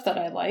stuff that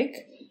I like,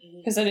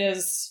 because it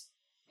is,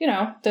 you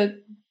know, that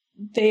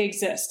they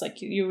exist. Like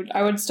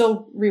I would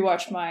still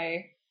rewatch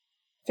my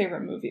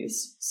favorite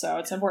movies, so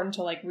it's important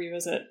to like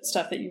revisit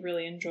stuff that you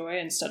really enjoy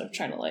instead of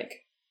trying to like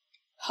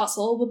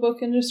hustle the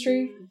book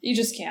industry. You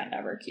just can't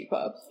ever keep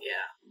up.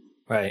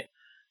 Right.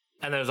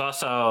 And there's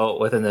also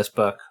within this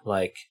book,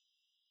 like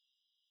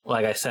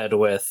I said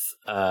with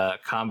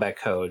combat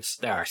codes,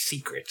 there are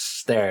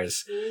secrets.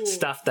 There's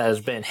stuff that has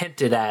been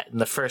hinted at in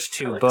the first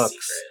two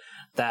books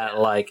that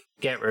like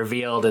get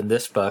revealed in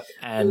this book,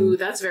 and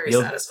that's very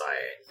satisfying.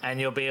 And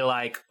you'll be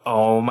like,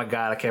 oh my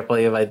god, I can't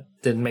believe I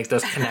didn't make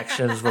those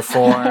connections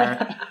before.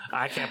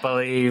 I can't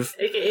believe.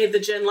 AKA the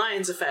Jen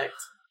Lyons effect.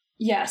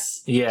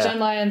 Yes. Yeah. Jen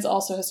Lyons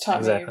also has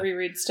taught me to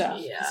reread stuff.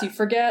 Yeah. Because you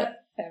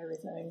forget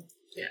everything.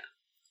 Yeah.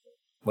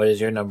 What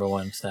is your number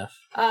one, Steph?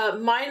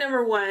 My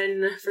number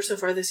one for so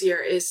far this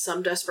year is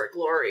Some Desperate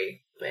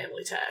Glory by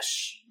Emily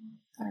Tesh.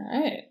 All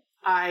right.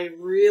 I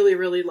really,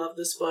 really love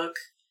this book.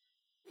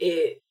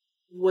 It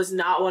was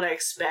not what I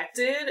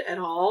expected at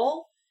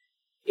all.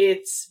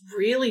 It's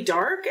really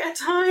dark at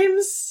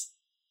times,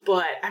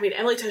 but I mean,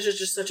 Emily Tesh is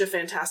just such a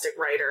fantastic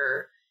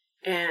writer,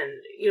 and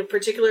you know,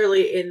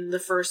 particularly in the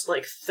first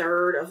like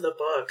third of the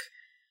book,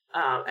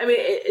 I mean,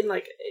 in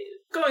like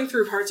going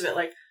through parts of it,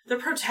 like the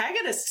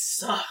protagonist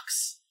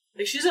sucks.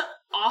 Like she's an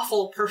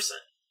awful person,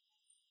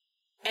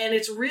 and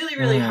it's really,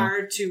 really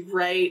hard to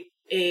write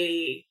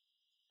a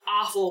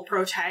awful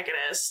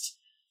protagonist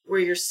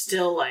where you're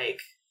still like,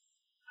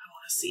 I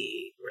want to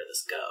see where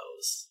this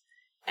goes.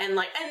 And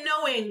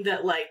knowing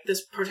that like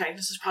this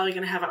protagonist is probably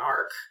going to have an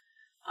arc,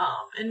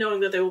 and knowing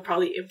that they will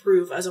probably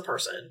improve as a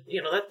person,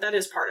 you know, that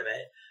is part of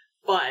it.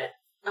 But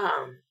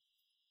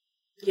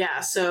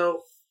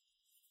so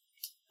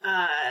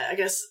I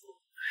guess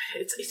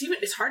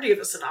it's hard to give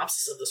a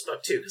synopsis of this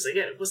book too, because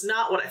again, it was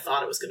not what I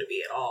thought it was going to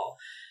be at all.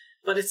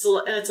 But it's a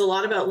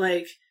lot about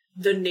like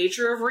the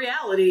nature of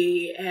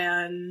reality,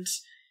 and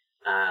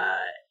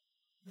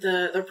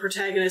the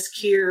protagonist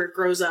Kier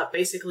grows up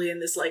basically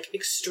in this like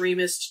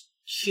extremist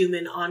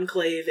human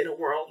enclave in a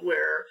world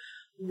where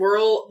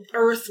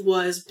Earth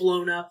was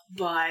blown up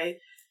by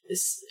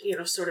this, you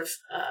know, sort of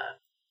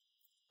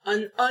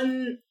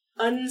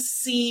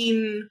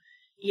unseen,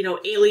 you know,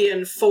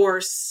 alien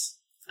force.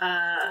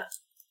 And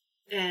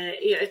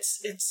yeah,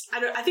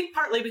 I think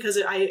partly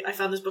because I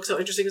found this book so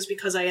interesting is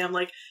because I am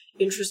like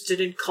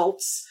interested in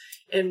cults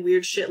and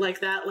weird shit like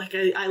that. Like,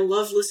 I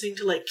love listening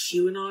to, like,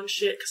 QAnon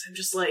shit, because I'm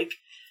just like,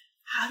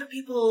 how do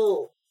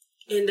people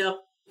end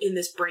up in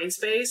this brain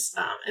space?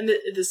 And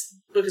this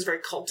book is very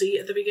culty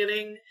at the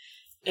beginning,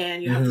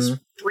 and you have this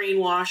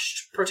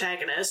brainwashed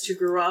protagonist who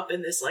grew up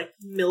in this, like,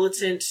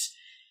 militant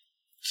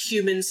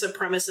human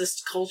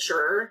supremacist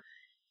culture,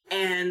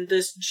 and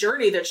this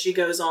journey that she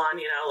goes on,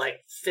 you know,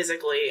 like,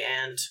 physically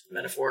and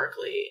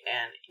metaphorically,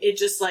 and it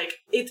just, like,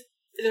 it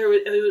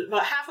was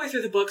about halfway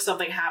through the book,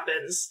 something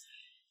happens.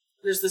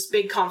 There's this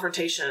big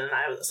confrontation, and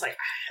I was like,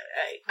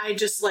 I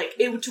just, like,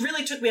 it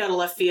really took me out of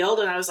left field,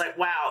 and I was like,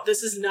 wow,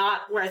 this is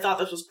not where I thought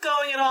this was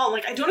going at all.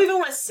 Like, I don't even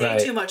want to say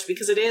too much,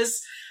 because it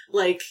is,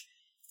 like,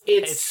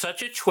 it's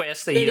such a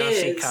twist that you don't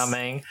see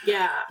coming.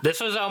 Yeah. This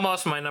was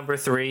almost my number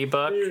 3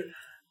 book.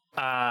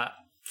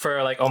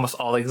 For, like, almost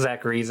all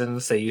exact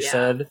reasons that you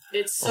said.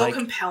 It's so, like,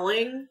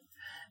 compelling.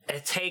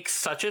 It takes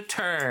such a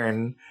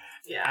turn.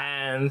 Yeah.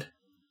 And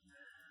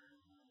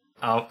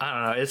I don't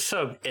know.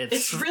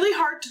 It's really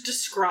hard to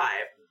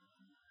describe,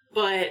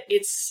 but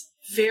it's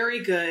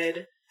very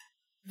good.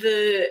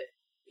 The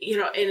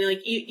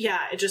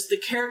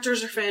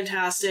characters are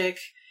fantastic,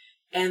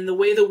 and the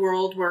way the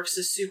world works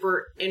is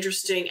super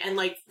interesting and,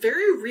 like,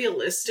 very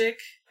realistic,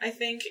 I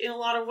think, in a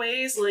lot of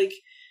ways. Like,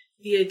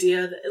 the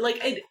idea that, like,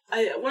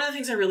 I one of the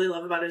things I really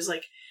love about it is,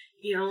 like,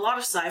 you know, a lot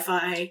of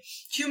sci-fi,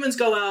 humans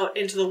go out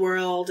into the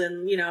world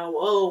and, you know,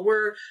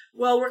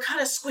 we're kind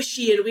of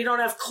squishy and we don't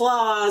have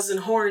claws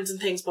and horns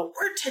and things, but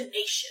we're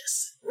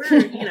tenacious.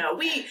 We're, you know,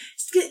 we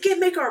can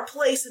make our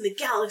place in the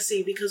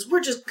galaxy because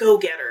we're just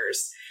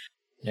go-getters.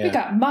 Yeah. We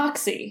got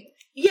moxie.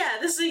 Yeah,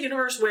 this is a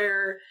universe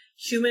where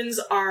humans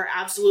are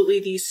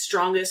absolutely the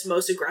strongest,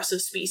 most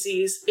aggressive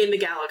species in the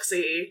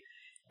galaxy.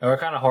 And we're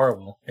kind of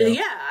horrible.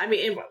 Yeah, I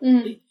mean,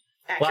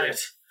 accurate.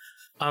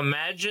 Like,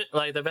 imagine,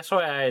 like, the best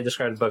way I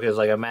describe the book is,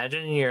 like,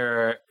 imagine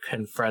you're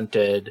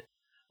confronted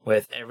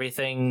with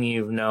everything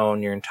you've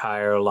known your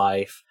entire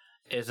life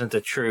isn't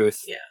the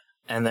truth. Yeah.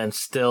 And then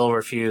still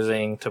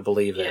refusing to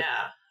believe it.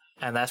 Yeah.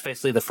 And that's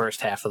basically the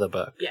first half of the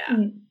book. Yeah.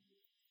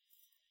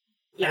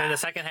 Yeah. And in the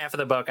second half of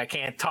the book, I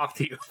can't talk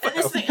to you. And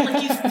this thing,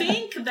 like, you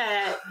think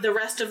that the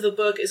rest of the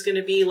book is going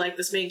to be, like,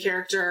 this main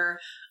character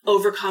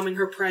overcoming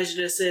her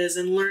prejudices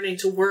and learning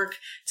to work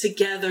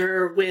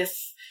together with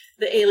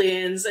the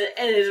aliens,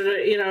 and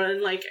you know,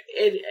 and, like,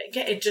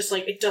 it just,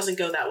 like, it doesn't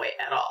go that way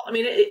at all. I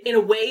mean, in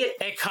a way,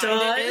 it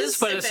kind of is,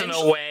 but it's in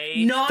a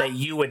way that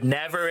you would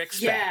never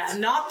expect. Yeah,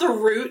 not the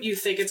route you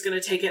think it's going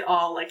to take it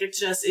all. Like,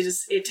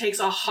 it takes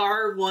a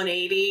hard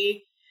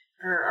 180,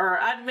 or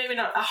maybe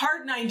not, a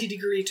hard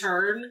 90-degree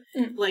turn,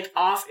 like,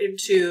 off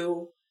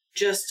into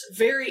just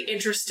very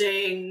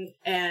interesting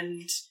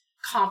and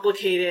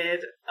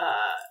complicated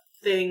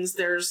things.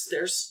 There's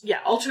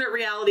alternate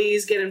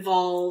realities get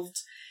involved,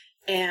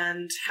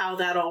 and how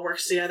that all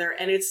works together.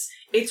 And it's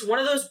one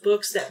of those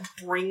books that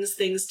brings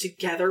things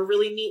together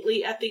really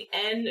neatly at the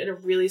end in a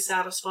really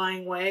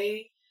satisfying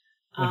way.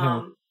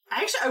 I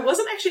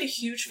wasn't actually a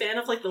huge fan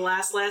of, like, the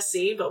last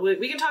scene, but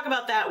we can talk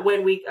about that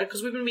when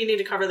because we've been meaning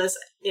to cover this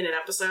in an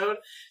episode,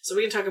 so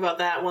we can talk about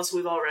that once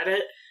we've all read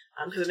it.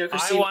 Because I know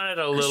Christine, I wanted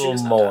a little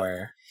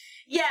more.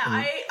 Yeah,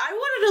 I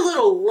wanted a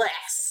little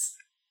less.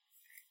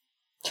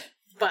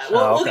 But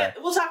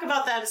we'll talk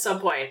about that at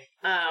some point.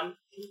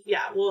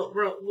 Yeah,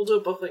 we'll do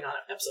a book link on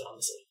an episode on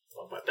this at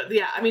one point. But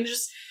yeah, I mean,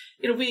 just,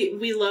 you know,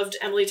 we loved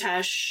Emily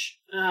Tesh,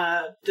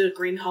 the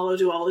Green Hollow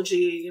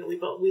duology. You know,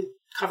 we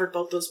covered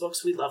both those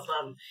books. We love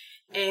them,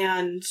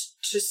 and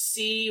to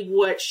see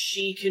what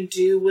she can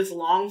do with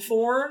long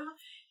form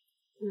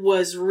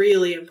was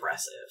really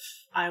impressive.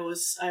 I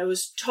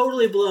was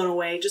totally blown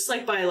away, just,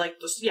 like, by, like,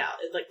 this,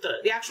 like,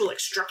 the actual, like,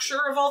 structure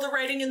of all the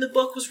writing in the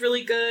book was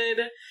really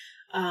good.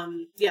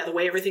 The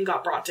way everything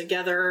got brought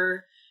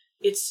together.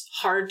 It's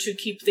hard to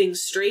keep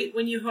things straight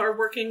when you are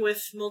working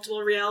with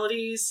multiple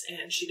realities,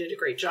 and she did a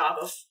great job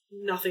of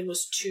nothing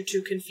was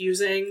too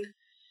confusing.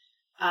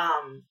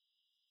 And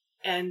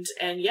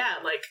yeah,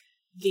 like,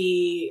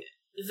 the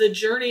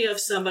journey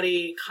of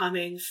somebody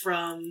coming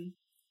from,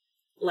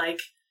 like,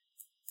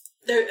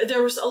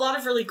 there was a lot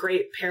of really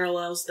great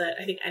parallels that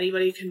I think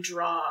anybody can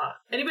draw.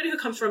 Anybody who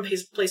comes from a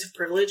place of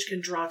privilege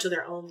can draw to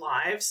their own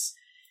lives,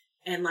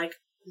 and, like,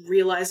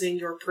 realizing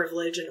your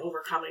privilege and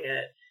overcoming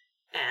it,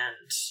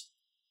 and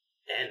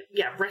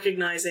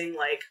recognizing,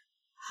 like,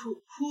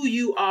 who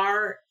you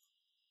are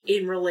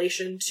in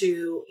relation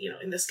to, you know,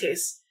 in this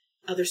case,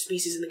 other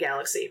species in the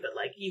galaxy, but,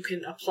 like, you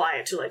can apply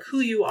it to, like,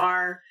 who you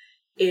are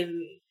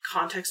in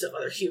context of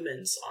other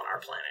humans on our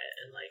planet,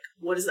 and, like,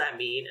 what does that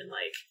mean, and,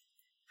 like,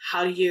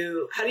 how do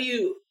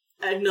you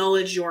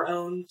acknowledge your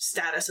own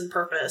status and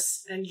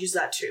purpose and use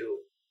that to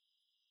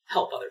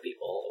help other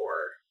people or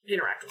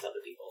interact with other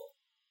people.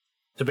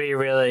 To be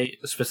really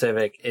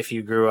specific, if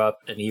you grew up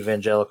an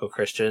evangelical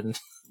Christian,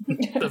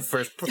 the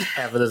first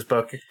half of this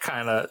book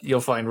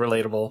you'll find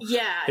relatable.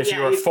 Yeah. If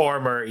you're a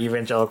former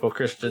evangelical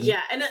Christian.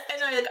 Yeah, and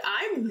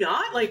I'm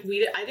not, like,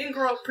 I didn't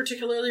grow up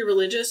particularly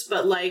religious,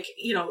 but, like,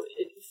 you know,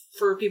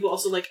 for people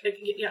also, like,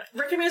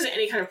 recognizing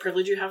any kind of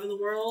privilege you have in the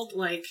world,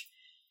 like,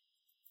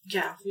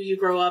 you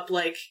grow up,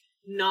 like,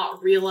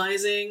 not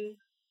realizing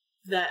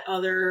that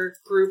other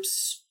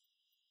groups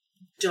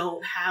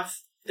don't have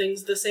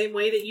things the same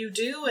way that you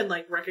do, and,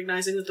 like,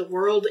 recognizing that the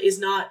world is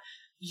not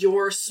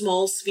your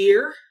small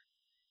sphere.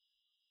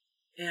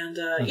 And,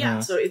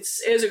 so it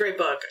was a great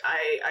book.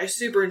 I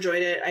super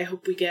enjoyed it. I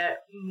hope we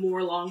get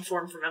more long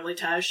form from Emily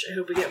Tesh. I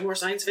hope we get more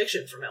science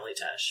fiction from Emily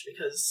Tesh,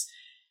 because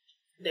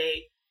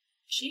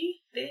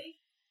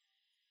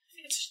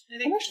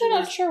I'm actually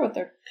not sure what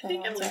their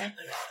pronouns are.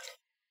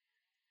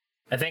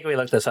 I think we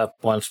looked this up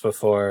once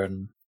before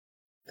and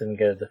didn't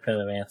get a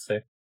definitive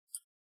answer.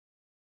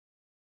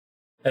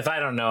 If I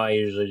don't know, I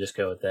usually just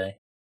go with they.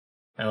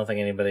 I don't think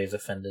anybody's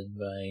offended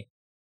by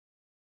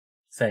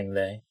saying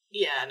they.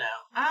 Yeah, no.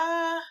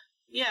 I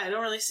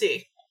don't really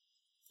see.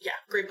 Yeah,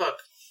 great book.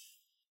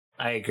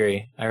 I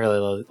agree. I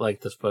really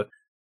like this book.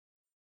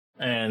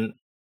 And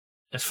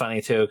it's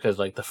funny, too, because,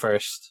 like, the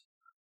first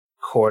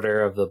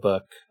quarter of the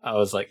book, I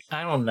was like,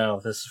 I don't know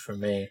if this is for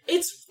me.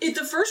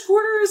 The first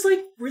quarter is,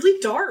 like, really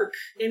dark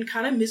and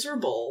kind of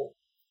miserable.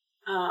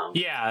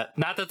 Yeah,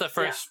 not that the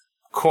first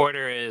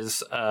quarter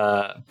is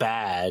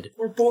bad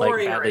or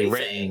boring, like, badly or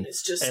written.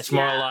 It's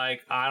more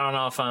like, I don't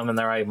know if I'm in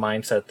the right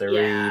mindset to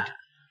read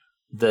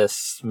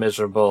this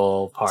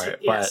miserable part.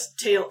 Yes,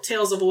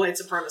 Tales of a White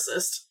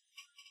Supremacist.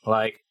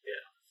 Like,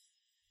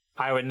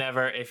 I would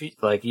never, if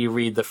you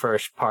read the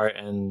first part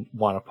and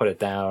want to put it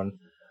down,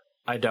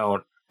 I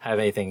don't have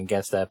anything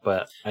against that,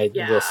 but I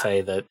will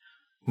say that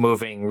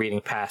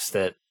reading past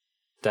it,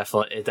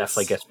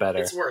 definitely gets better.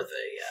 It's worth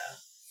it, yeah.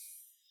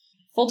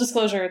 Full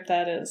disclosure,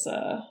 that is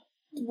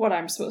what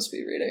I'm supposed to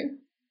be reading.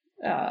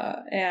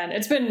 And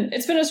it's been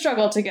a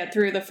struggle to get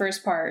through the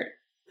first part.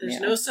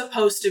 There's no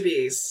supposed to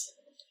be's.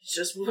 It's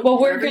just we're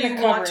going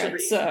to cover it,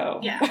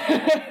 so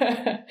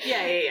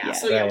yeah.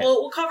 So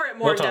we'll cover it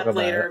more in depth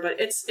later. But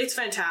it's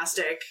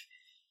fantastic,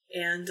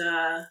 and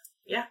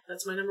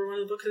that's my number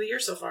 1 book of the year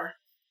so far.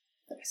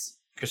 Nice.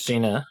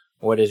 Christina,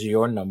 what is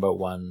your number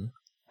 1?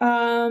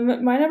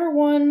 My number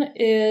 1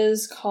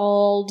 is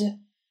called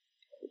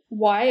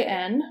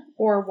YN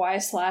or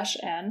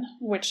Y/N,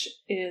 which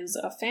is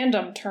a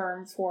fandom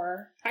term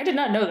for, I did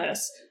not know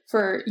this,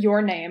 for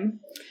your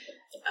name.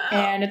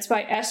 And it's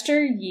by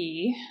Esther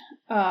Yi,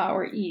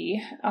 or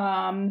E,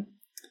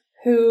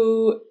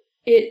 who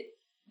it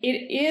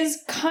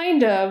is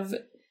kind of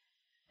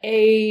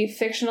a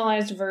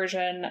fictionalized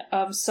version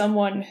of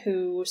someone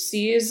who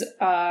sees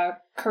a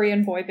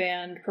Korean boy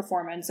band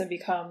performance and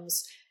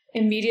becomes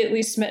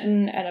immediately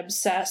smitten and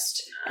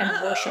obsessed and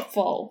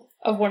worshipful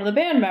of one of the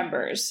band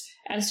members.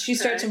 And she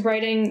starts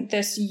writing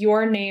this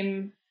your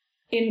name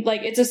in,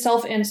 like, it's a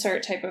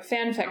self-insert type of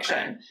fan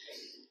fiction.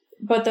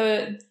 But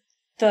the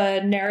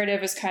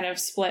narrative is kind of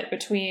split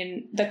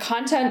between the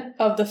content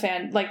of the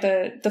fan, like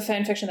the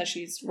fan fiction that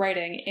she's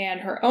writing,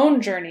 and her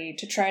own journey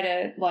to try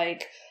to,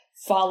 like,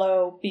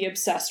 be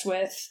obsessed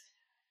with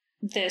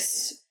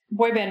this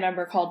boy band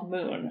member called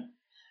Moon.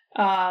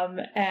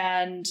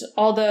 And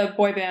all the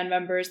boy band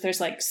members, there's,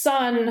 like,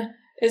 Sun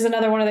is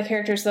another one of the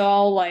characters. They're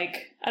all,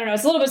 like, I don't know,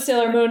 it's a little bit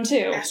Sailor Moon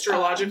too.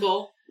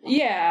 Astrological.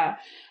 Yeah.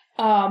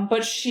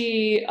 But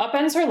she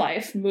upends her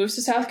life, moves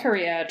to South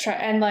Korea,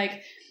 and,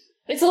 like,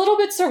 it's a little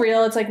bit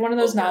surreal. It's like one of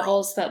those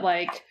novels that,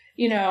 like,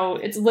 you know,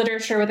 it's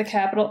literature with a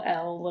capital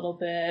L a little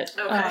bit.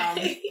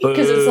 Okay.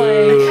 Because it's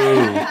like...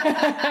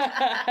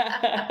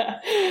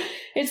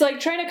 it's like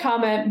trying to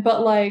comment,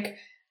 but, like,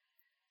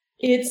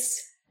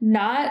 it's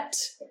not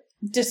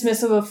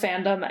dismissive of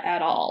fandom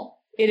at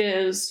all. It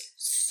is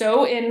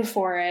so in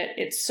for it.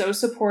 It's so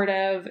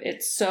supportive.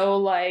 It's so,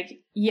 like,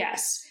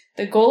 yes,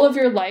 the goal of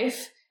your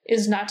life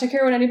is not to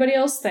care what anybody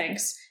else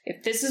thinks.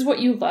 If this is what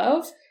you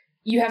love,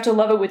 you have to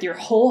love it with your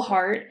whole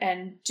heart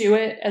and do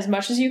it as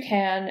much as you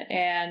can,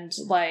 and,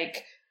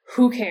 like,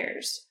 who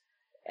cares?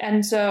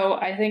 And so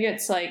I think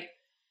it's, like,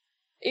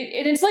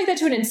 it's like that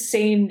to an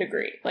insane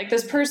degree. Like,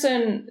 this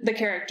person, the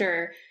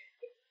character,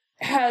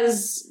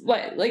 has,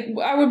 like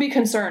I would be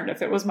concerned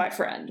if it was my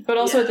friend, but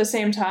also at the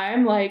same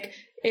time, like,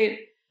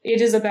 it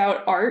is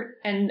about art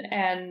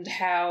and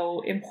how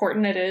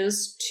important it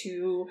is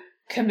to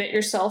commit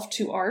yourself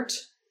to art.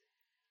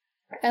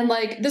 And,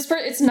 like,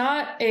 it's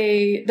not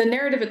the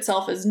narrative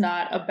itself is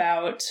not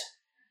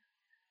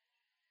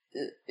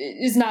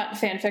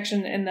fan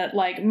fiction in that,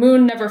 like,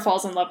 Moon never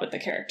falls in love with the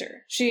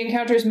character. She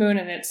encounters Moon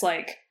and it's,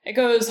 like, it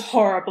goes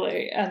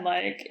horribly, and,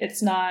 like,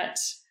 it's not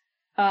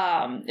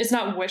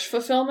wish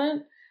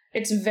fulfillment.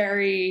 It's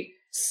very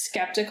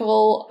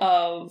skeptical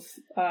of,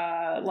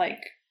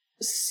 like,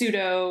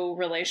 pseudo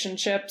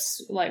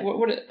relationships, like,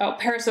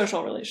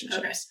 parasocial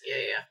relationships.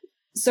 Okay. Yeah.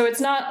 So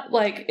it's not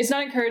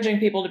encouraging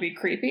people to be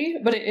creepy,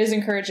 but it is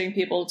encouraging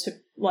people to,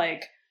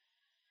 like,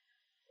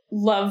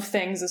 love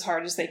things as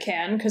hard as they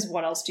can, because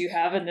what else do you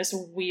have in this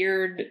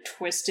weird,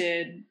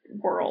 twisted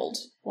world?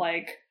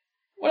 Like,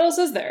 what else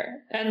is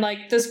there? And,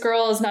 like, this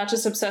girl is not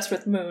just obsessed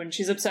with Moon,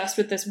 she's obsessed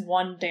with this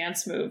one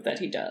dance move that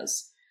he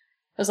does.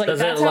 I was like,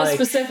 that's how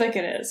specific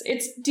it is.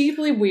 It's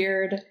deeply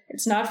weird.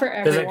 It's not for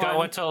everyone. Does it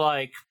go into,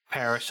 like,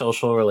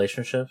 parasocial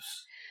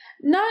relationships?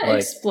 Not Like-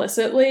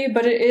 explicitly,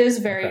 but it is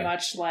very Okay.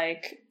 much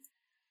like,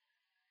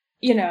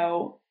 you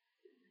know,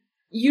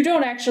 you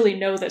don't actually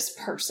know this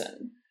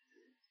person.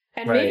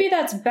 And Right. maybe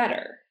that's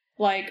better.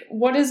 Like,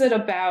 what is it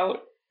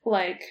about,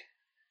 like,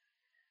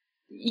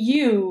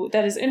 you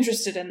that is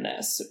interested in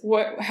this?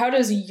 How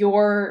does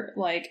your,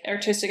 like,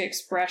 artistic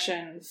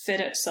expression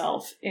fit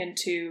itself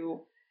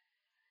into,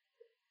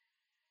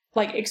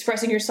 like,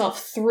 expressing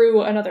yourself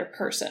through another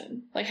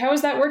person? Like, how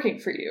is that working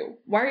for you?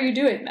 Why are you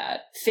doing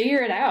that?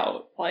 Figure it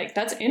out. Like,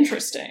 that's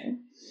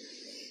interesting.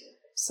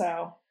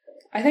 So,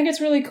 I think it's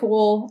really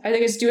cool. I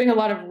think it's doing a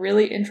lot of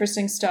really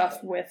interesting stuff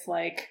with,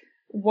 like,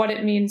 what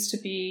it means to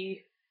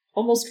be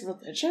almost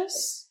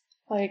religious.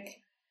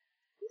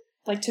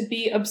 Like to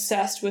be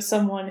obsessed with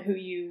someone who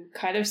you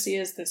kind of see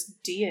as this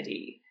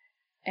deity.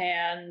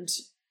 And,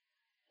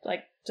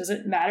 like, does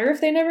it matter if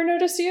they never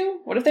notice you?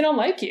 What if they don't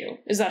like you?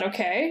 Is that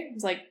okay?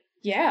 It's like,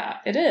 yeah,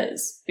 it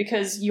is.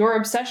 Because your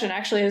obsession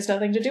actually has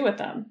nothing to do with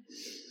them.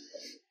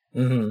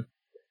 Mm-hmm.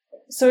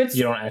 So it's...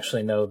 You don't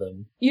actually know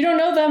them. You don't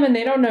know them and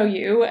they don't know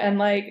you. And,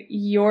 like,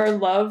 your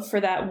love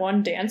for that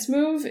one dance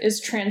move is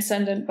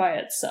transcendent by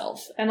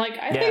itself. And, like,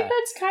 I think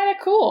that's kind of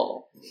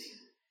cool.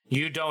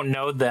 You don't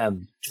know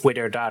them.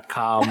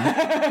 Twitter.com.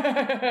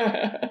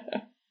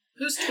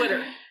 Who's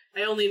Twitter?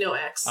 I only know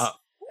X.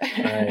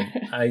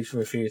 I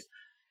refuse.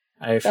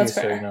 I That's refuse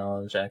to fair.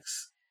 acknowledge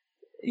X.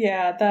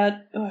 Yeah,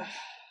 that...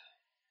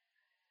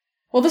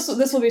 Well, this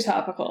will be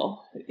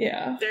topical.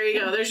 Yeah. There you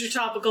go. There's your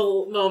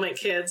topical moment,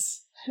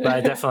 kids. But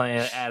I definitely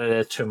added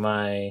it to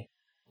my,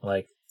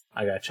 like,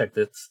 I gotta check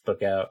this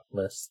book out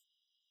list.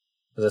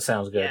 Because it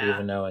sounds good, Yeah.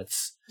 even though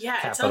it's Yeah,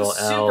 it capital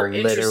sounds L super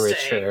interesting.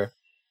 literature.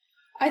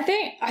 I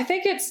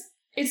think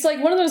it's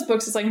like one of those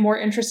books that's like more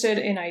interested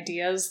in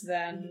ideas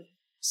than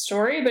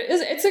story, but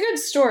it's a good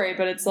story,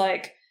 but it's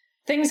like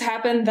things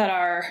happen that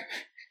are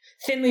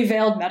thinly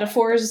veiled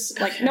metaphors.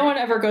 Like no one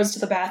ever goes to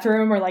the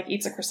bathroom or like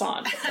eats a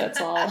croissant.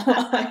 That's all.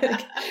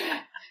 Like,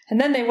 and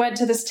then they went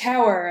to this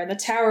tower and the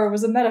tower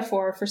was a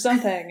metaphor for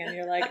something and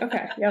you're like,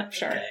 okay, yep,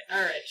 sure. Okay,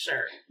 all right,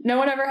 sure. No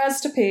one ever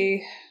has to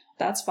pee.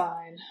 That's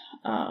fine.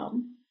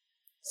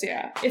 So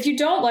yeah, if you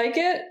don't like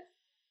it,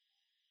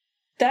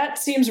 that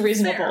seems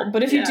reasonable. Fair,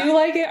 But if you yeah. do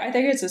like it, I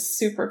think it's a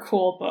super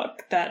cool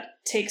book that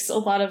takes a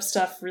lot of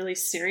stuff really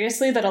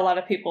seriously that a lot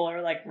of people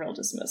are like real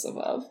dismissive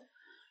of.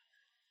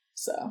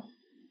 So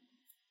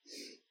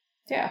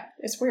yeah,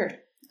 it's weird.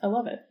 I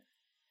love it.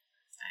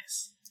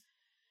 Nice.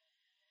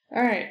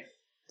 All right.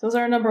 Those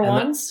are our number And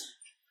ones.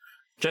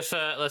 Just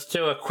let's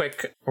do a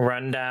quick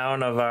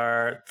rundown of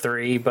our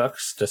 3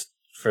 books, just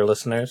for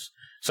listeners.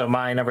 So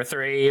my number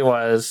 3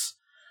 was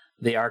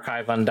The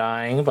Archive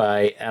Undying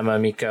by Emma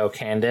Miko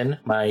Candon.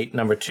 My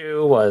number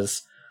 2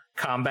 was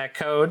Combat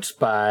Codes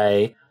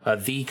by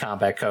The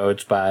Combat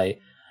Codes by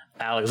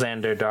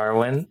Alexander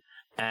Darwin.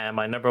 And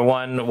my number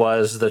 1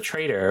 was The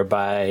Traitor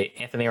by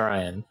Anthony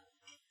Ryan.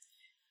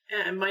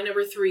 And my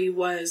number 3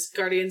 was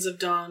Guardians of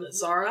Dawn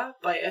Zara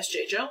by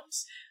S.J.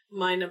 Jones.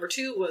 My number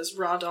 2 was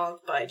Raw Dog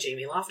by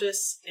Jamie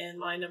Loftus. And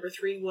my number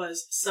 3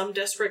 was Some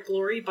Desperate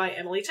Glory by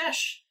Emily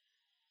Tesh.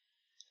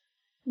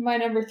 My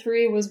number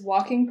 3 was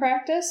Walking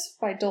Practice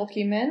by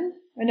Dolki Min.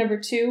 My number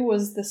 2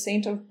 was The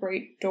Saint of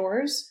Bright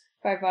Doors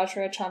by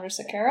Vajra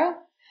Chandrasekhara.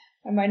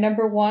 And my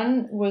number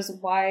 1 was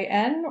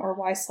YN or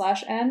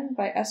Y/N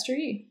by Esther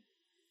E.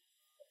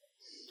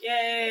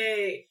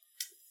 Yay!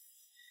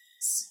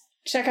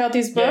 Check out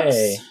these books.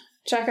 Yay.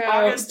 Check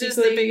out August is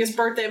the Deeply- biggest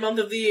birthday month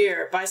of the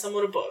year. Buy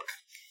someone a book.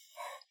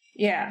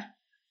 Yeah.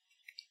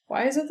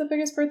 Why is it the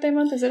biggest birthday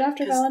month? Is it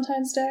after 'Cause-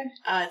 Valentine's Day?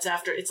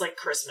 It's like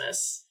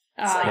Christmas.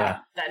 It's like Yeah.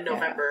 that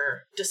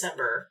November,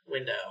 December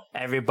window.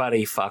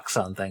 Everybody fucks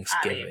on I mean,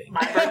 Thanksgiving.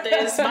 my birthday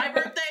is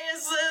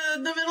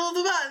in the middle of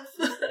the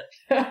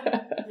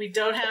month. We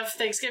don't have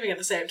Thanksgiving at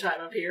the same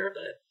time up here,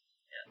 but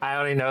I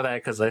only know that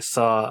because I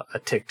saw a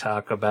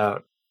TikTok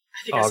about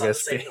I think I saw the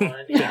August same being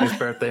one. his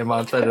birthday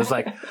month, and it's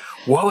like,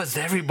 what was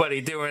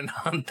everybody doing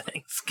on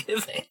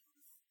Thanksgiving?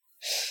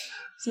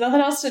 There's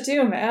nothing else to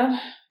do, man.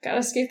 Gotta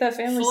escape that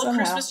family Full of somehow.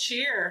 Christmas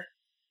cheer.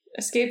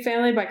 Escape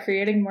family by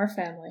creating more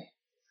family.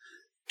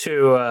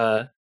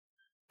 To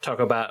talk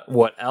about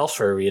what else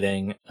we're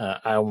reading,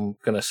 I'm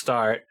going to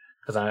start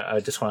because I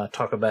just want to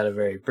talk about it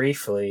very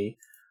briefly.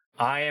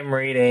 I am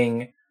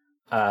reading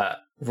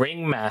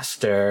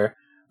Ringmaster,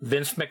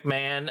 Vince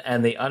McMahon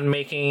and the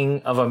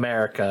Unmaking of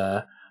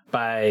America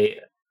by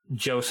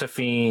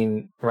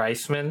Josephine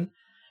Reisman.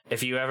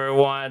 If you ever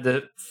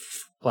wanted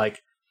to,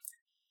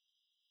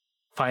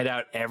 find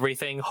out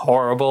everything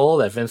horrible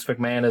that Vince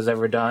McMahon has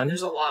ever done,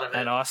 There's a lot of it.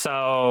 and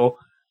also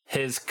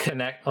his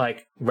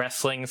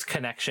wrestling's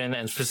connection,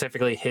 and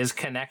specifically his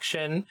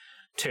connection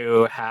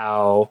to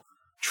how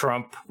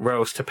Trump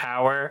rose to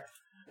power,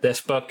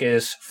 this book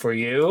is for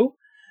you.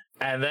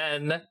 And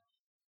then,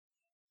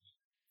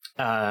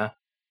 How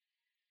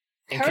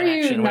are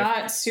you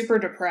not super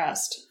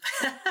depressed?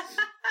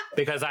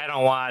 because I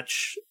don't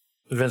watch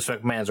Vince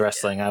McMahon's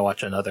wrestling, I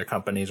watch another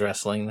company's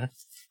wrestling.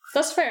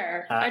 That's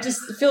fair. I just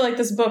feel like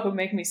this book would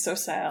make me so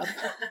sad.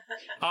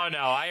 Oh no,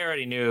 I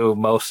already knew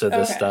most of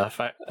this stuff.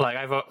 I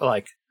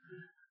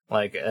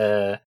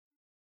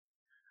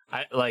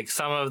like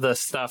some of the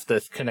stuff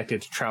that's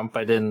connected to Trump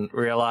I didn't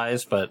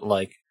realize, but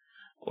like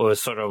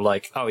was sort of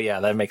like, oh yeah,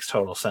 that makes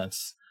total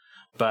sense.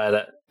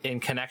 But in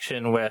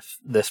connection with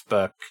this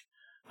book,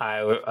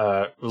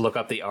 I look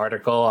up the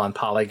article on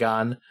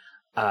Polygon.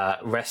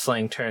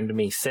 Wrestling Turned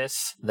Me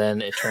Cis,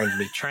 Then It Turned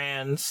Me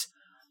Trans,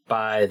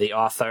 by the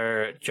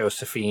author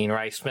Josephine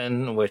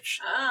Reisman, which,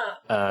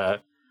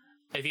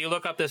 if you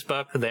look up this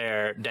book,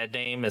 their dead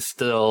name is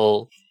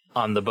still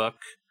on the book,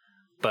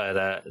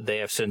 but they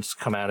have since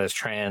come out as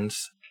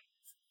trans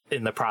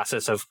in the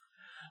process of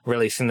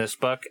releasing this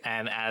book,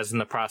 and as in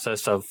the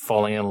process of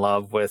falling in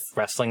love with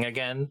wrestling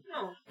again.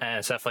 Oh. And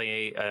it's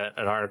definitely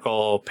an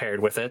article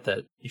paired with it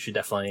that you should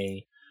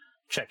definitely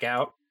check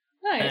out.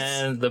 Nice.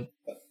 And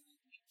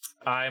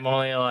I'm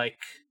only like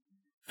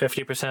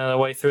 50% of the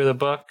way through the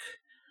book,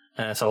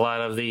 and it's a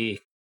lot of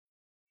the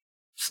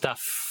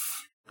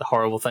stuff, the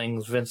horrible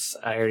things Vince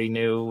I already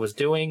knew was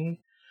doing,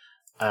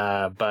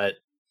 but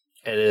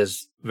it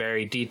is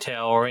very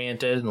detail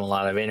oriented and a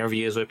lot of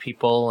interviews with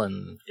people,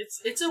 and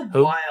it's a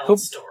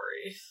wild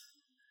story.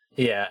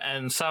 Yeah,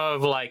 and some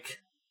of Vince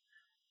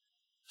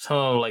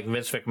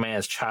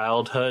McMahon's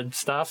childhood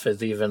stuff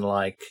is even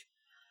like,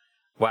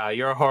 wow,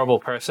 you're a horrible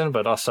person,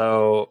 but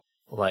also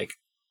like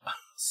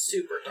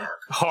super dark.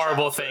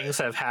 Horrible things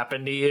have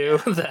happened to you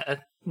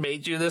that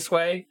made you this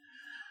way.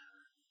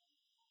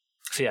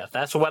 So yeah,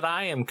 that's what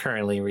I am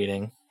currently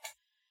reading.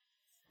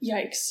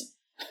 Yikes.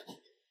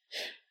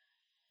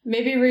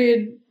 Maybe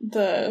read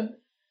the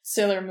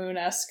Sailor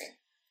Moon-esque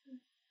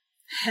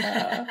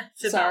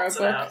Zara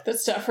book that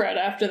Steph read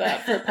after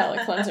that for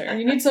palate cleanser.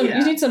 You need some.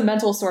 You need some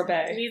mental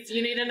sorbet.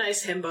 You need a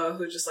nice himbo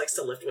who just likes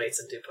to lift weights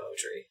and do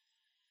poetry.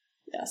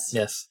 Yes.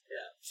 Yes.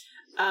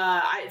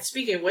 Yeah.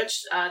 Speaking of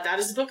which, that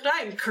is the book that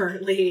I'm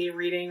currently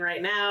reading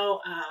right now.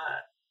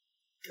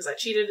 Because I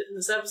cheated in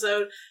this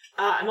episode.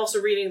 I'm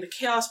also reading The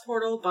Chaos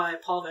Portal by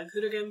Paul Van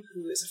Koetigem,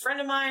 who is a friend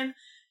of mine,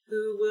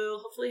 who we'll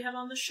hopefully have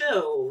on the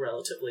show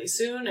relatively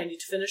soon. I need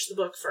to finish the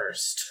book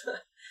first.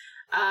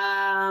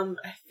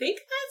 I think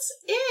that's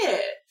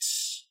it.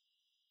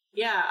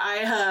 Yeah,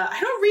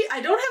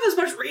 I don't have as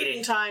much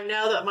reading time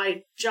now that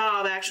my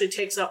job actually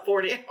takes up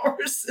 40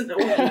 hours in a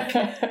week.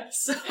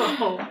 So,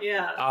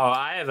 yeah. Oh,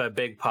 I have a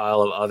big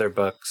pile of other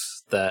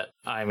books that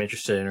I'm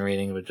interested in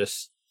reading, but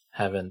just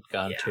haven't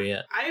gone to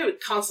yet. I am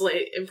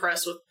constantly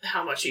impressed with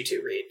how much you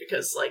two read,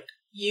 because, like,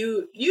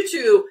 you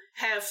two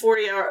have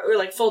 40-hour, or,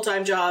 like,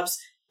 full-time jobs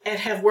and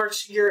have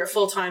worked your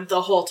full-time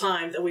the whole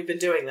time that we've been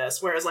doing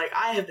this, whereas, like,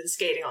 I have been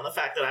skating on the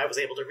fact that I was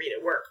able to read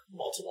at work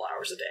multiple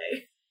hours a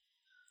day.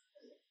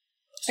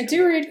 I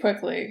do read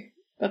quickly,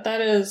 but that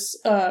is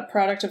a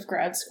product of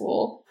grad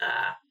school,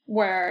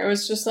 where it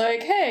was just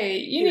like, hey,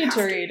 you need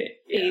to read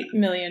 8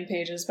 million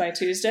pages by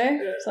Tuesday.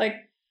 Yeah. It's like,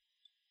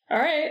 all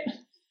right,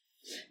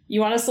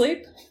 you want to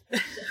sleep?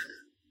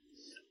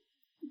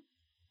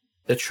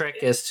 The trick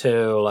is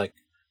to, like,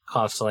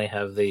 constantly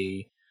have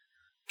the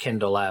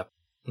Kindle app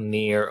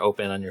near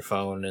open on your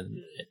phone, and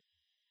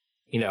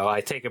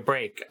I take a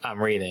break,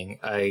 I'm reading.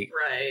 I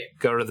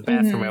go to the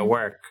bathroom at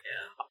work.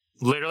 Yeah.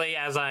 Literally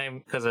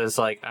because it's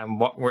like I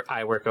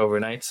work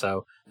overnight,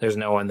 so there's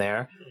no one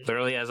there.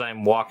 Literally as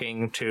I'm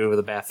walking to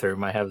the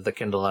bathroom, I have the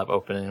Kindle app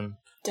open and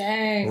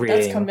dang, reading.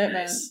 That's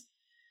commitment.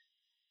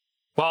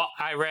 Well,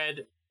 I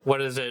read,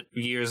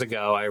 years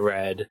ago I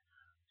read,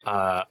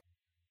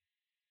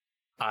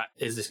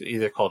 is this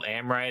either called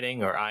Am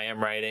Writing or I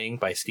Am Writing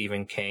by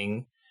Stephen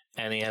King,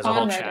 and he has a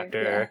whole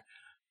chapter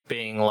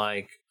being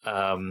like,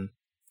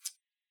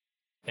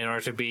 in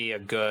order to be a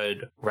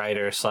good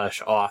writer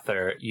 /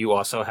 author, you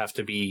also have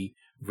to be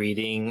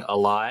reading a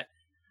lot.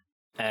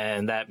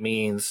 And that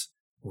means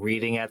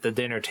reading at the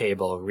dinner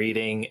table,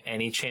 reading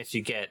any chance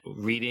you get,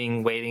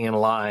 reading, waiting in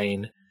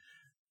line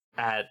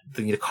at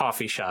the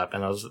coffee shop.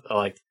 And I was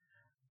like,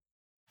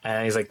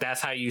 and he's like,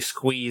 that's how you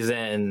squeeze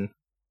in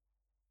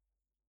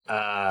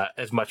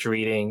as much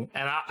reading.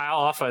 And I'll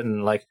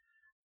often, like,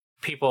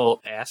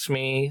 people ask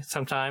me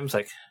sometimes,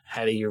 like,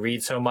 how do you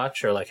read so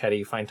much? Or, like, how do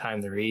you find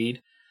time to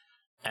read?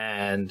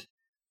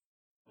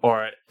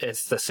 Or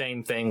it's the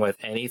same thing with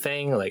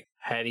anything. Like,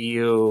 how do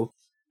you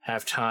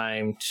have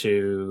time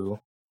to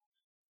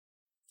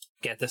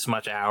get this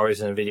much hours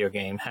in a video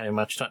game? How do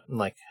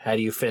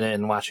you fit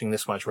in watching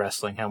this much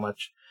wrestling? How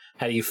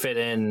do you fit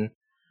in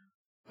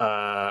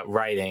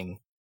writing?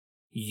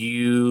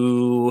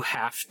 You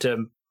have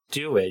to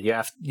do it.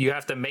 You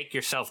have to make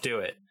yourself do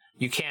it.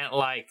 You can't,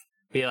 like,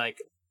 be like,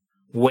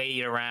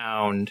 wait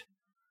around.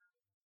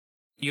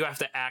 You have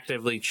to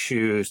actively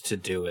choose to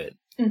do it.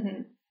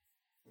 Mm-hmm.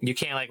 You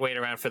can't, like, wait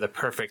around for the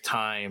perfect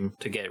time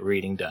to get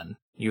reading done.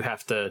 You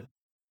have to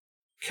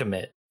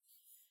commit.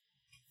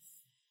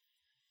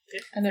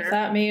 And if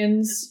that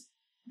means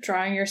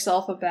drawing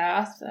yourself a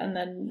bath and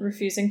then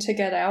refusing to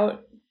get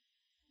out,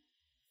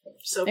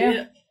 so be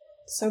it.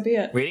 So be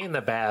it. Reading in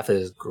the bath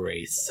is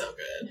great. It's so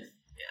good.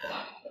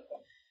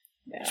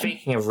 Yeah.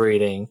 Speaking of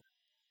reading,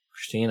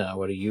 Christina,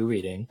 what are you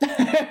reading?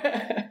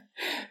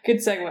 Good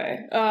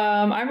segue.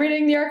 I'm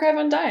reading The Archive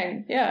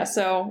Undying. Yeah,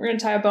 so we're going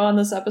to tie a bow on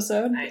this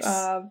episode. Nice.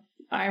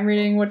 I'm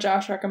reading what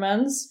Josh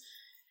recommends.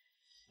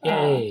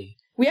 Yay.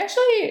 We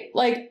actually,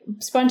 like,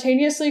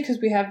 spontaneously, because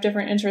we have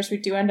different interests, we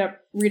do end up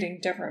reading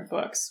different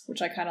books,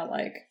 which I kind of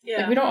like. Yeah.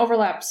 Like, we don't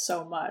overlap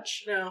so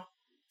much. No.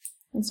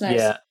 It's nice.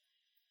 Yeah.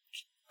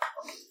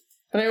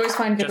 But I always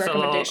find good Just a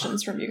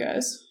recommendations from you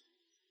guys.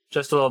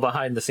 Just a little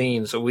behind the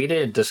scenes. We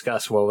didn't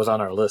discuss what was on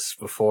our list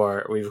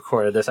before we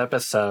recorded this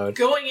episode.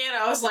 Going in,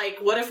 I was like,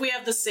 what if we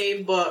have the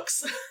same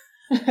books?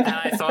 And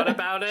I thought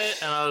about it,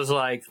 and I was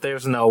like,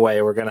 there's no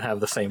way we're going to have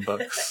the same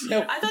books.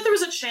 Nope. I thought there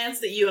was a chance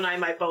that you and I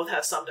might both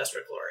have some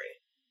Desperate Glory.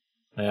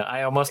 Yeah,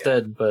 I almost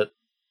did, but...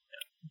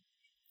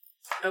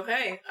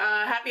 Okay.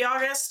 Happy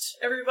August,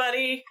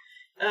 everybody.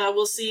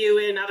 We'll see you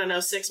in,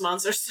 6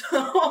 months or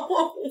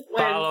so.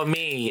 Follow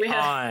me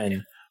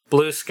on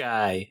Blue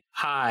Sky,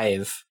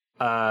 Hive,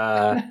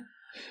 Tumblr,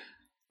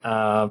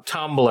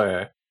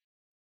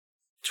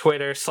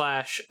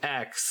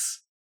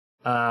 Twitter/X,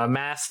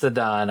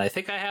 Mastodon. I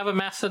think I have a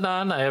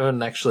Mastodon. I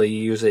haven't actually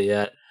used it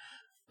yet.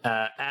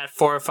 At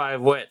 4 or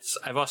 5 Wits.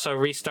 I've also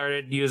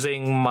restarted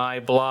using my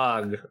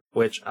blog,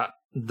 which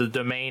the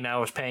domain I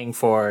was paying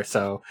for.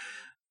 So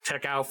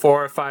check out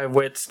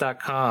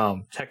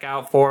 4or5wits.com. Check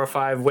out 4 or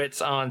 5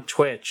 Wits on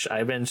Twitch.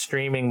 I've been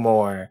streaming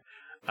more.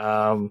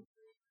 I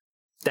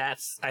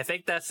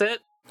think that's it.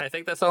 I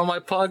think that's all my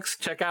plugs.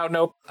 Check out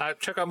my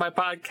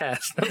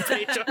podcast. No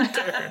Page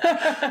Unturned.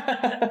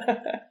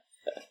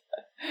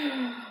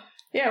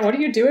 Yeah, what are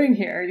you doing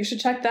here? You should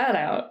check that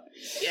out.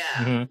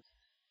 Yeah.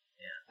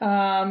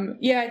 Mm-hmm.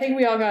 Yeah, I think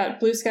we all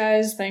got Blue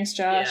Skies. Thanks,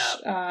 Josh.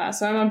 Yeah.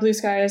 So I'm on Blue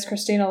Skies,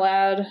 Christina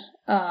Ladd.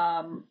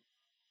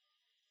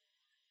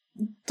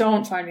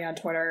 Don't find me on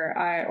Twitter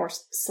or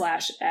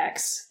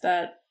 /X.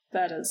 That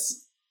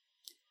is,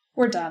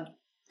 we're done.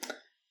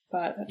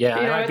 But yeah,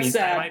 you know,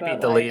 I might be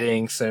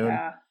deleting soon.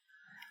 Yeah,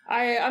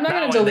 I'm not Not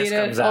going to when delete this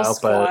it. comes I'll out,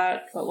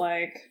 squat, but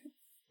like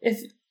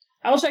if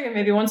I'll check it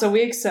maybe once a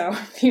week. So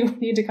if you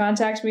need to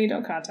contact me,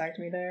 don't contact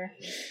me there.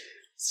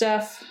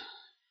 Steph.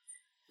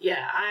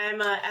 Yeah, I'm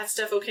at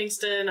Steph O.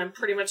 Kingston. I'm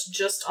pretty much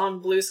just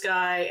on Blue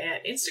Sky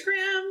and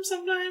Instagram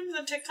sometimes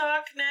and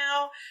TikTok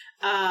now.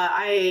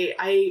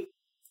 I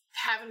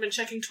haven't been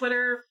checking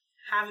Twitter.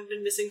 Haven't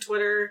been missing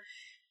Twitter.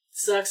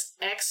 Sucks.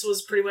 X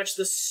was pretty much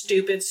the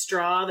stupid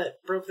straw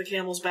that broke the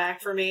camel's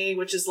back for me,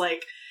 which is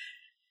like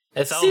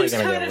It's only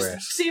going to get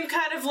worse. Seemed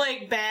kind of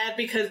like bad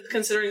because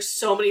considering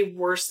so many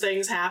worse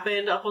things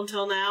happened up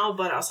until now.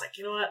 But I was like,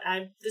 you know what?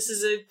 This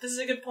is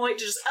a good point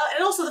to just,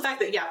 and also the fact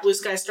that Blue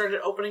Sky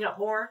started opening up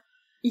more.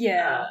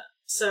 Yeah.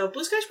 So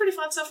Blue Sky's pretty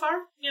fun so far.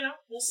 You know,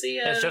 we'll see.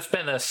 It's just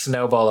been a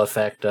snowball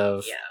effect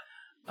of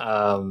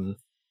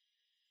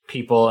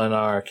people in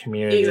our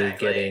community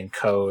getting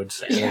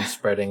codes and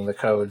spreading the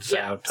codes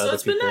out to other people. So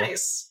it's been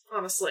nice,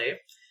 honestly.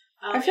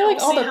 I feel like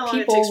all the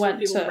people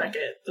went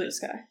to Blue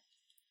Sky.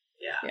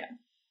 Yeah.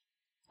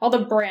 All the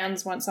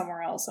brands went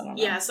somewhere else. I don't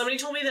know. Yeah, somebody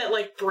told me that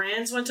like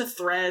brands went to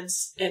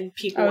Threads and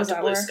people went to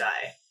Blue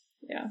Sky.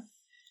 Yeah.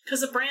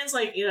 Because the brands,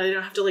 like, you know, they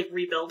don't have to like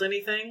rebuild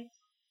anything.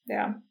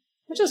 Yeah.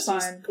 Which is fine.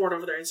 Just port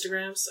over their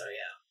Instagram, so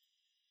yeah.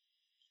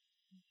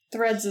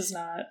 Threads is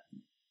not.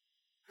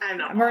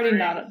 I'm barely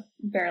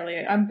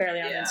on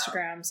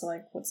Instagram, so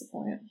like, what's the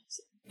point?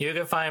 You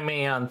can find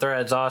me on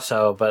Threads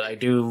also, but I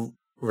do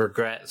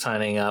regret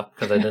signing up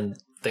because I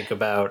didn't think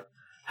about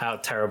how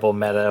terrible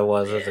Meta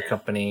was as a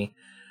company.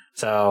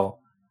 So,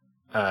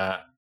 I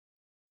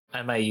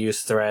might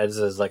use Threads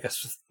as like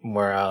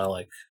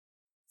like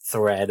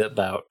thread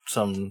about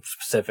some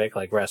specific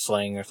like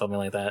wrestling or something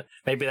like that.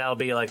 Maybe that'll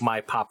be like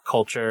my pop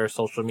culture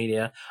social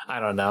media. I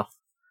don't know.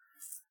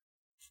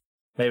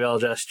 Maybe I'll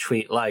just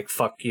tweet like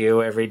 "fuck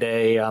you" every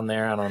day on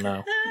there. I don't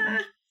know.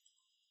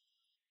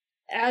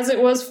 As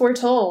it was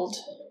foretold.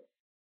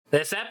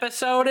 This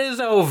episode is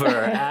over,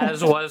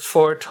 as was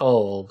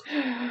foretold.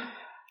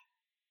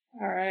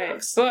 All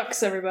right,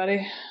 books,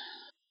 everybody.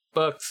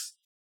 Books.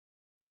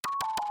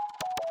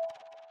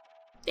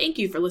 Thank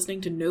you for listening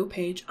to No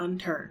Page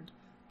Unturned,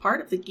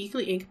 part of the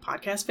Geekly Inc.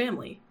 podcast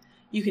family.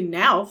 You can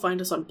now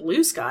find us on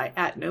Blue Sky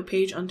at No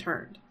Page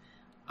Unturned.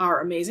 Our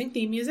amazing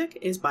theme music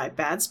is by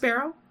Bad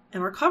Sparrow,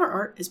 and our cover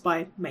art is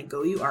by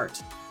Mangoyu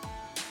Art.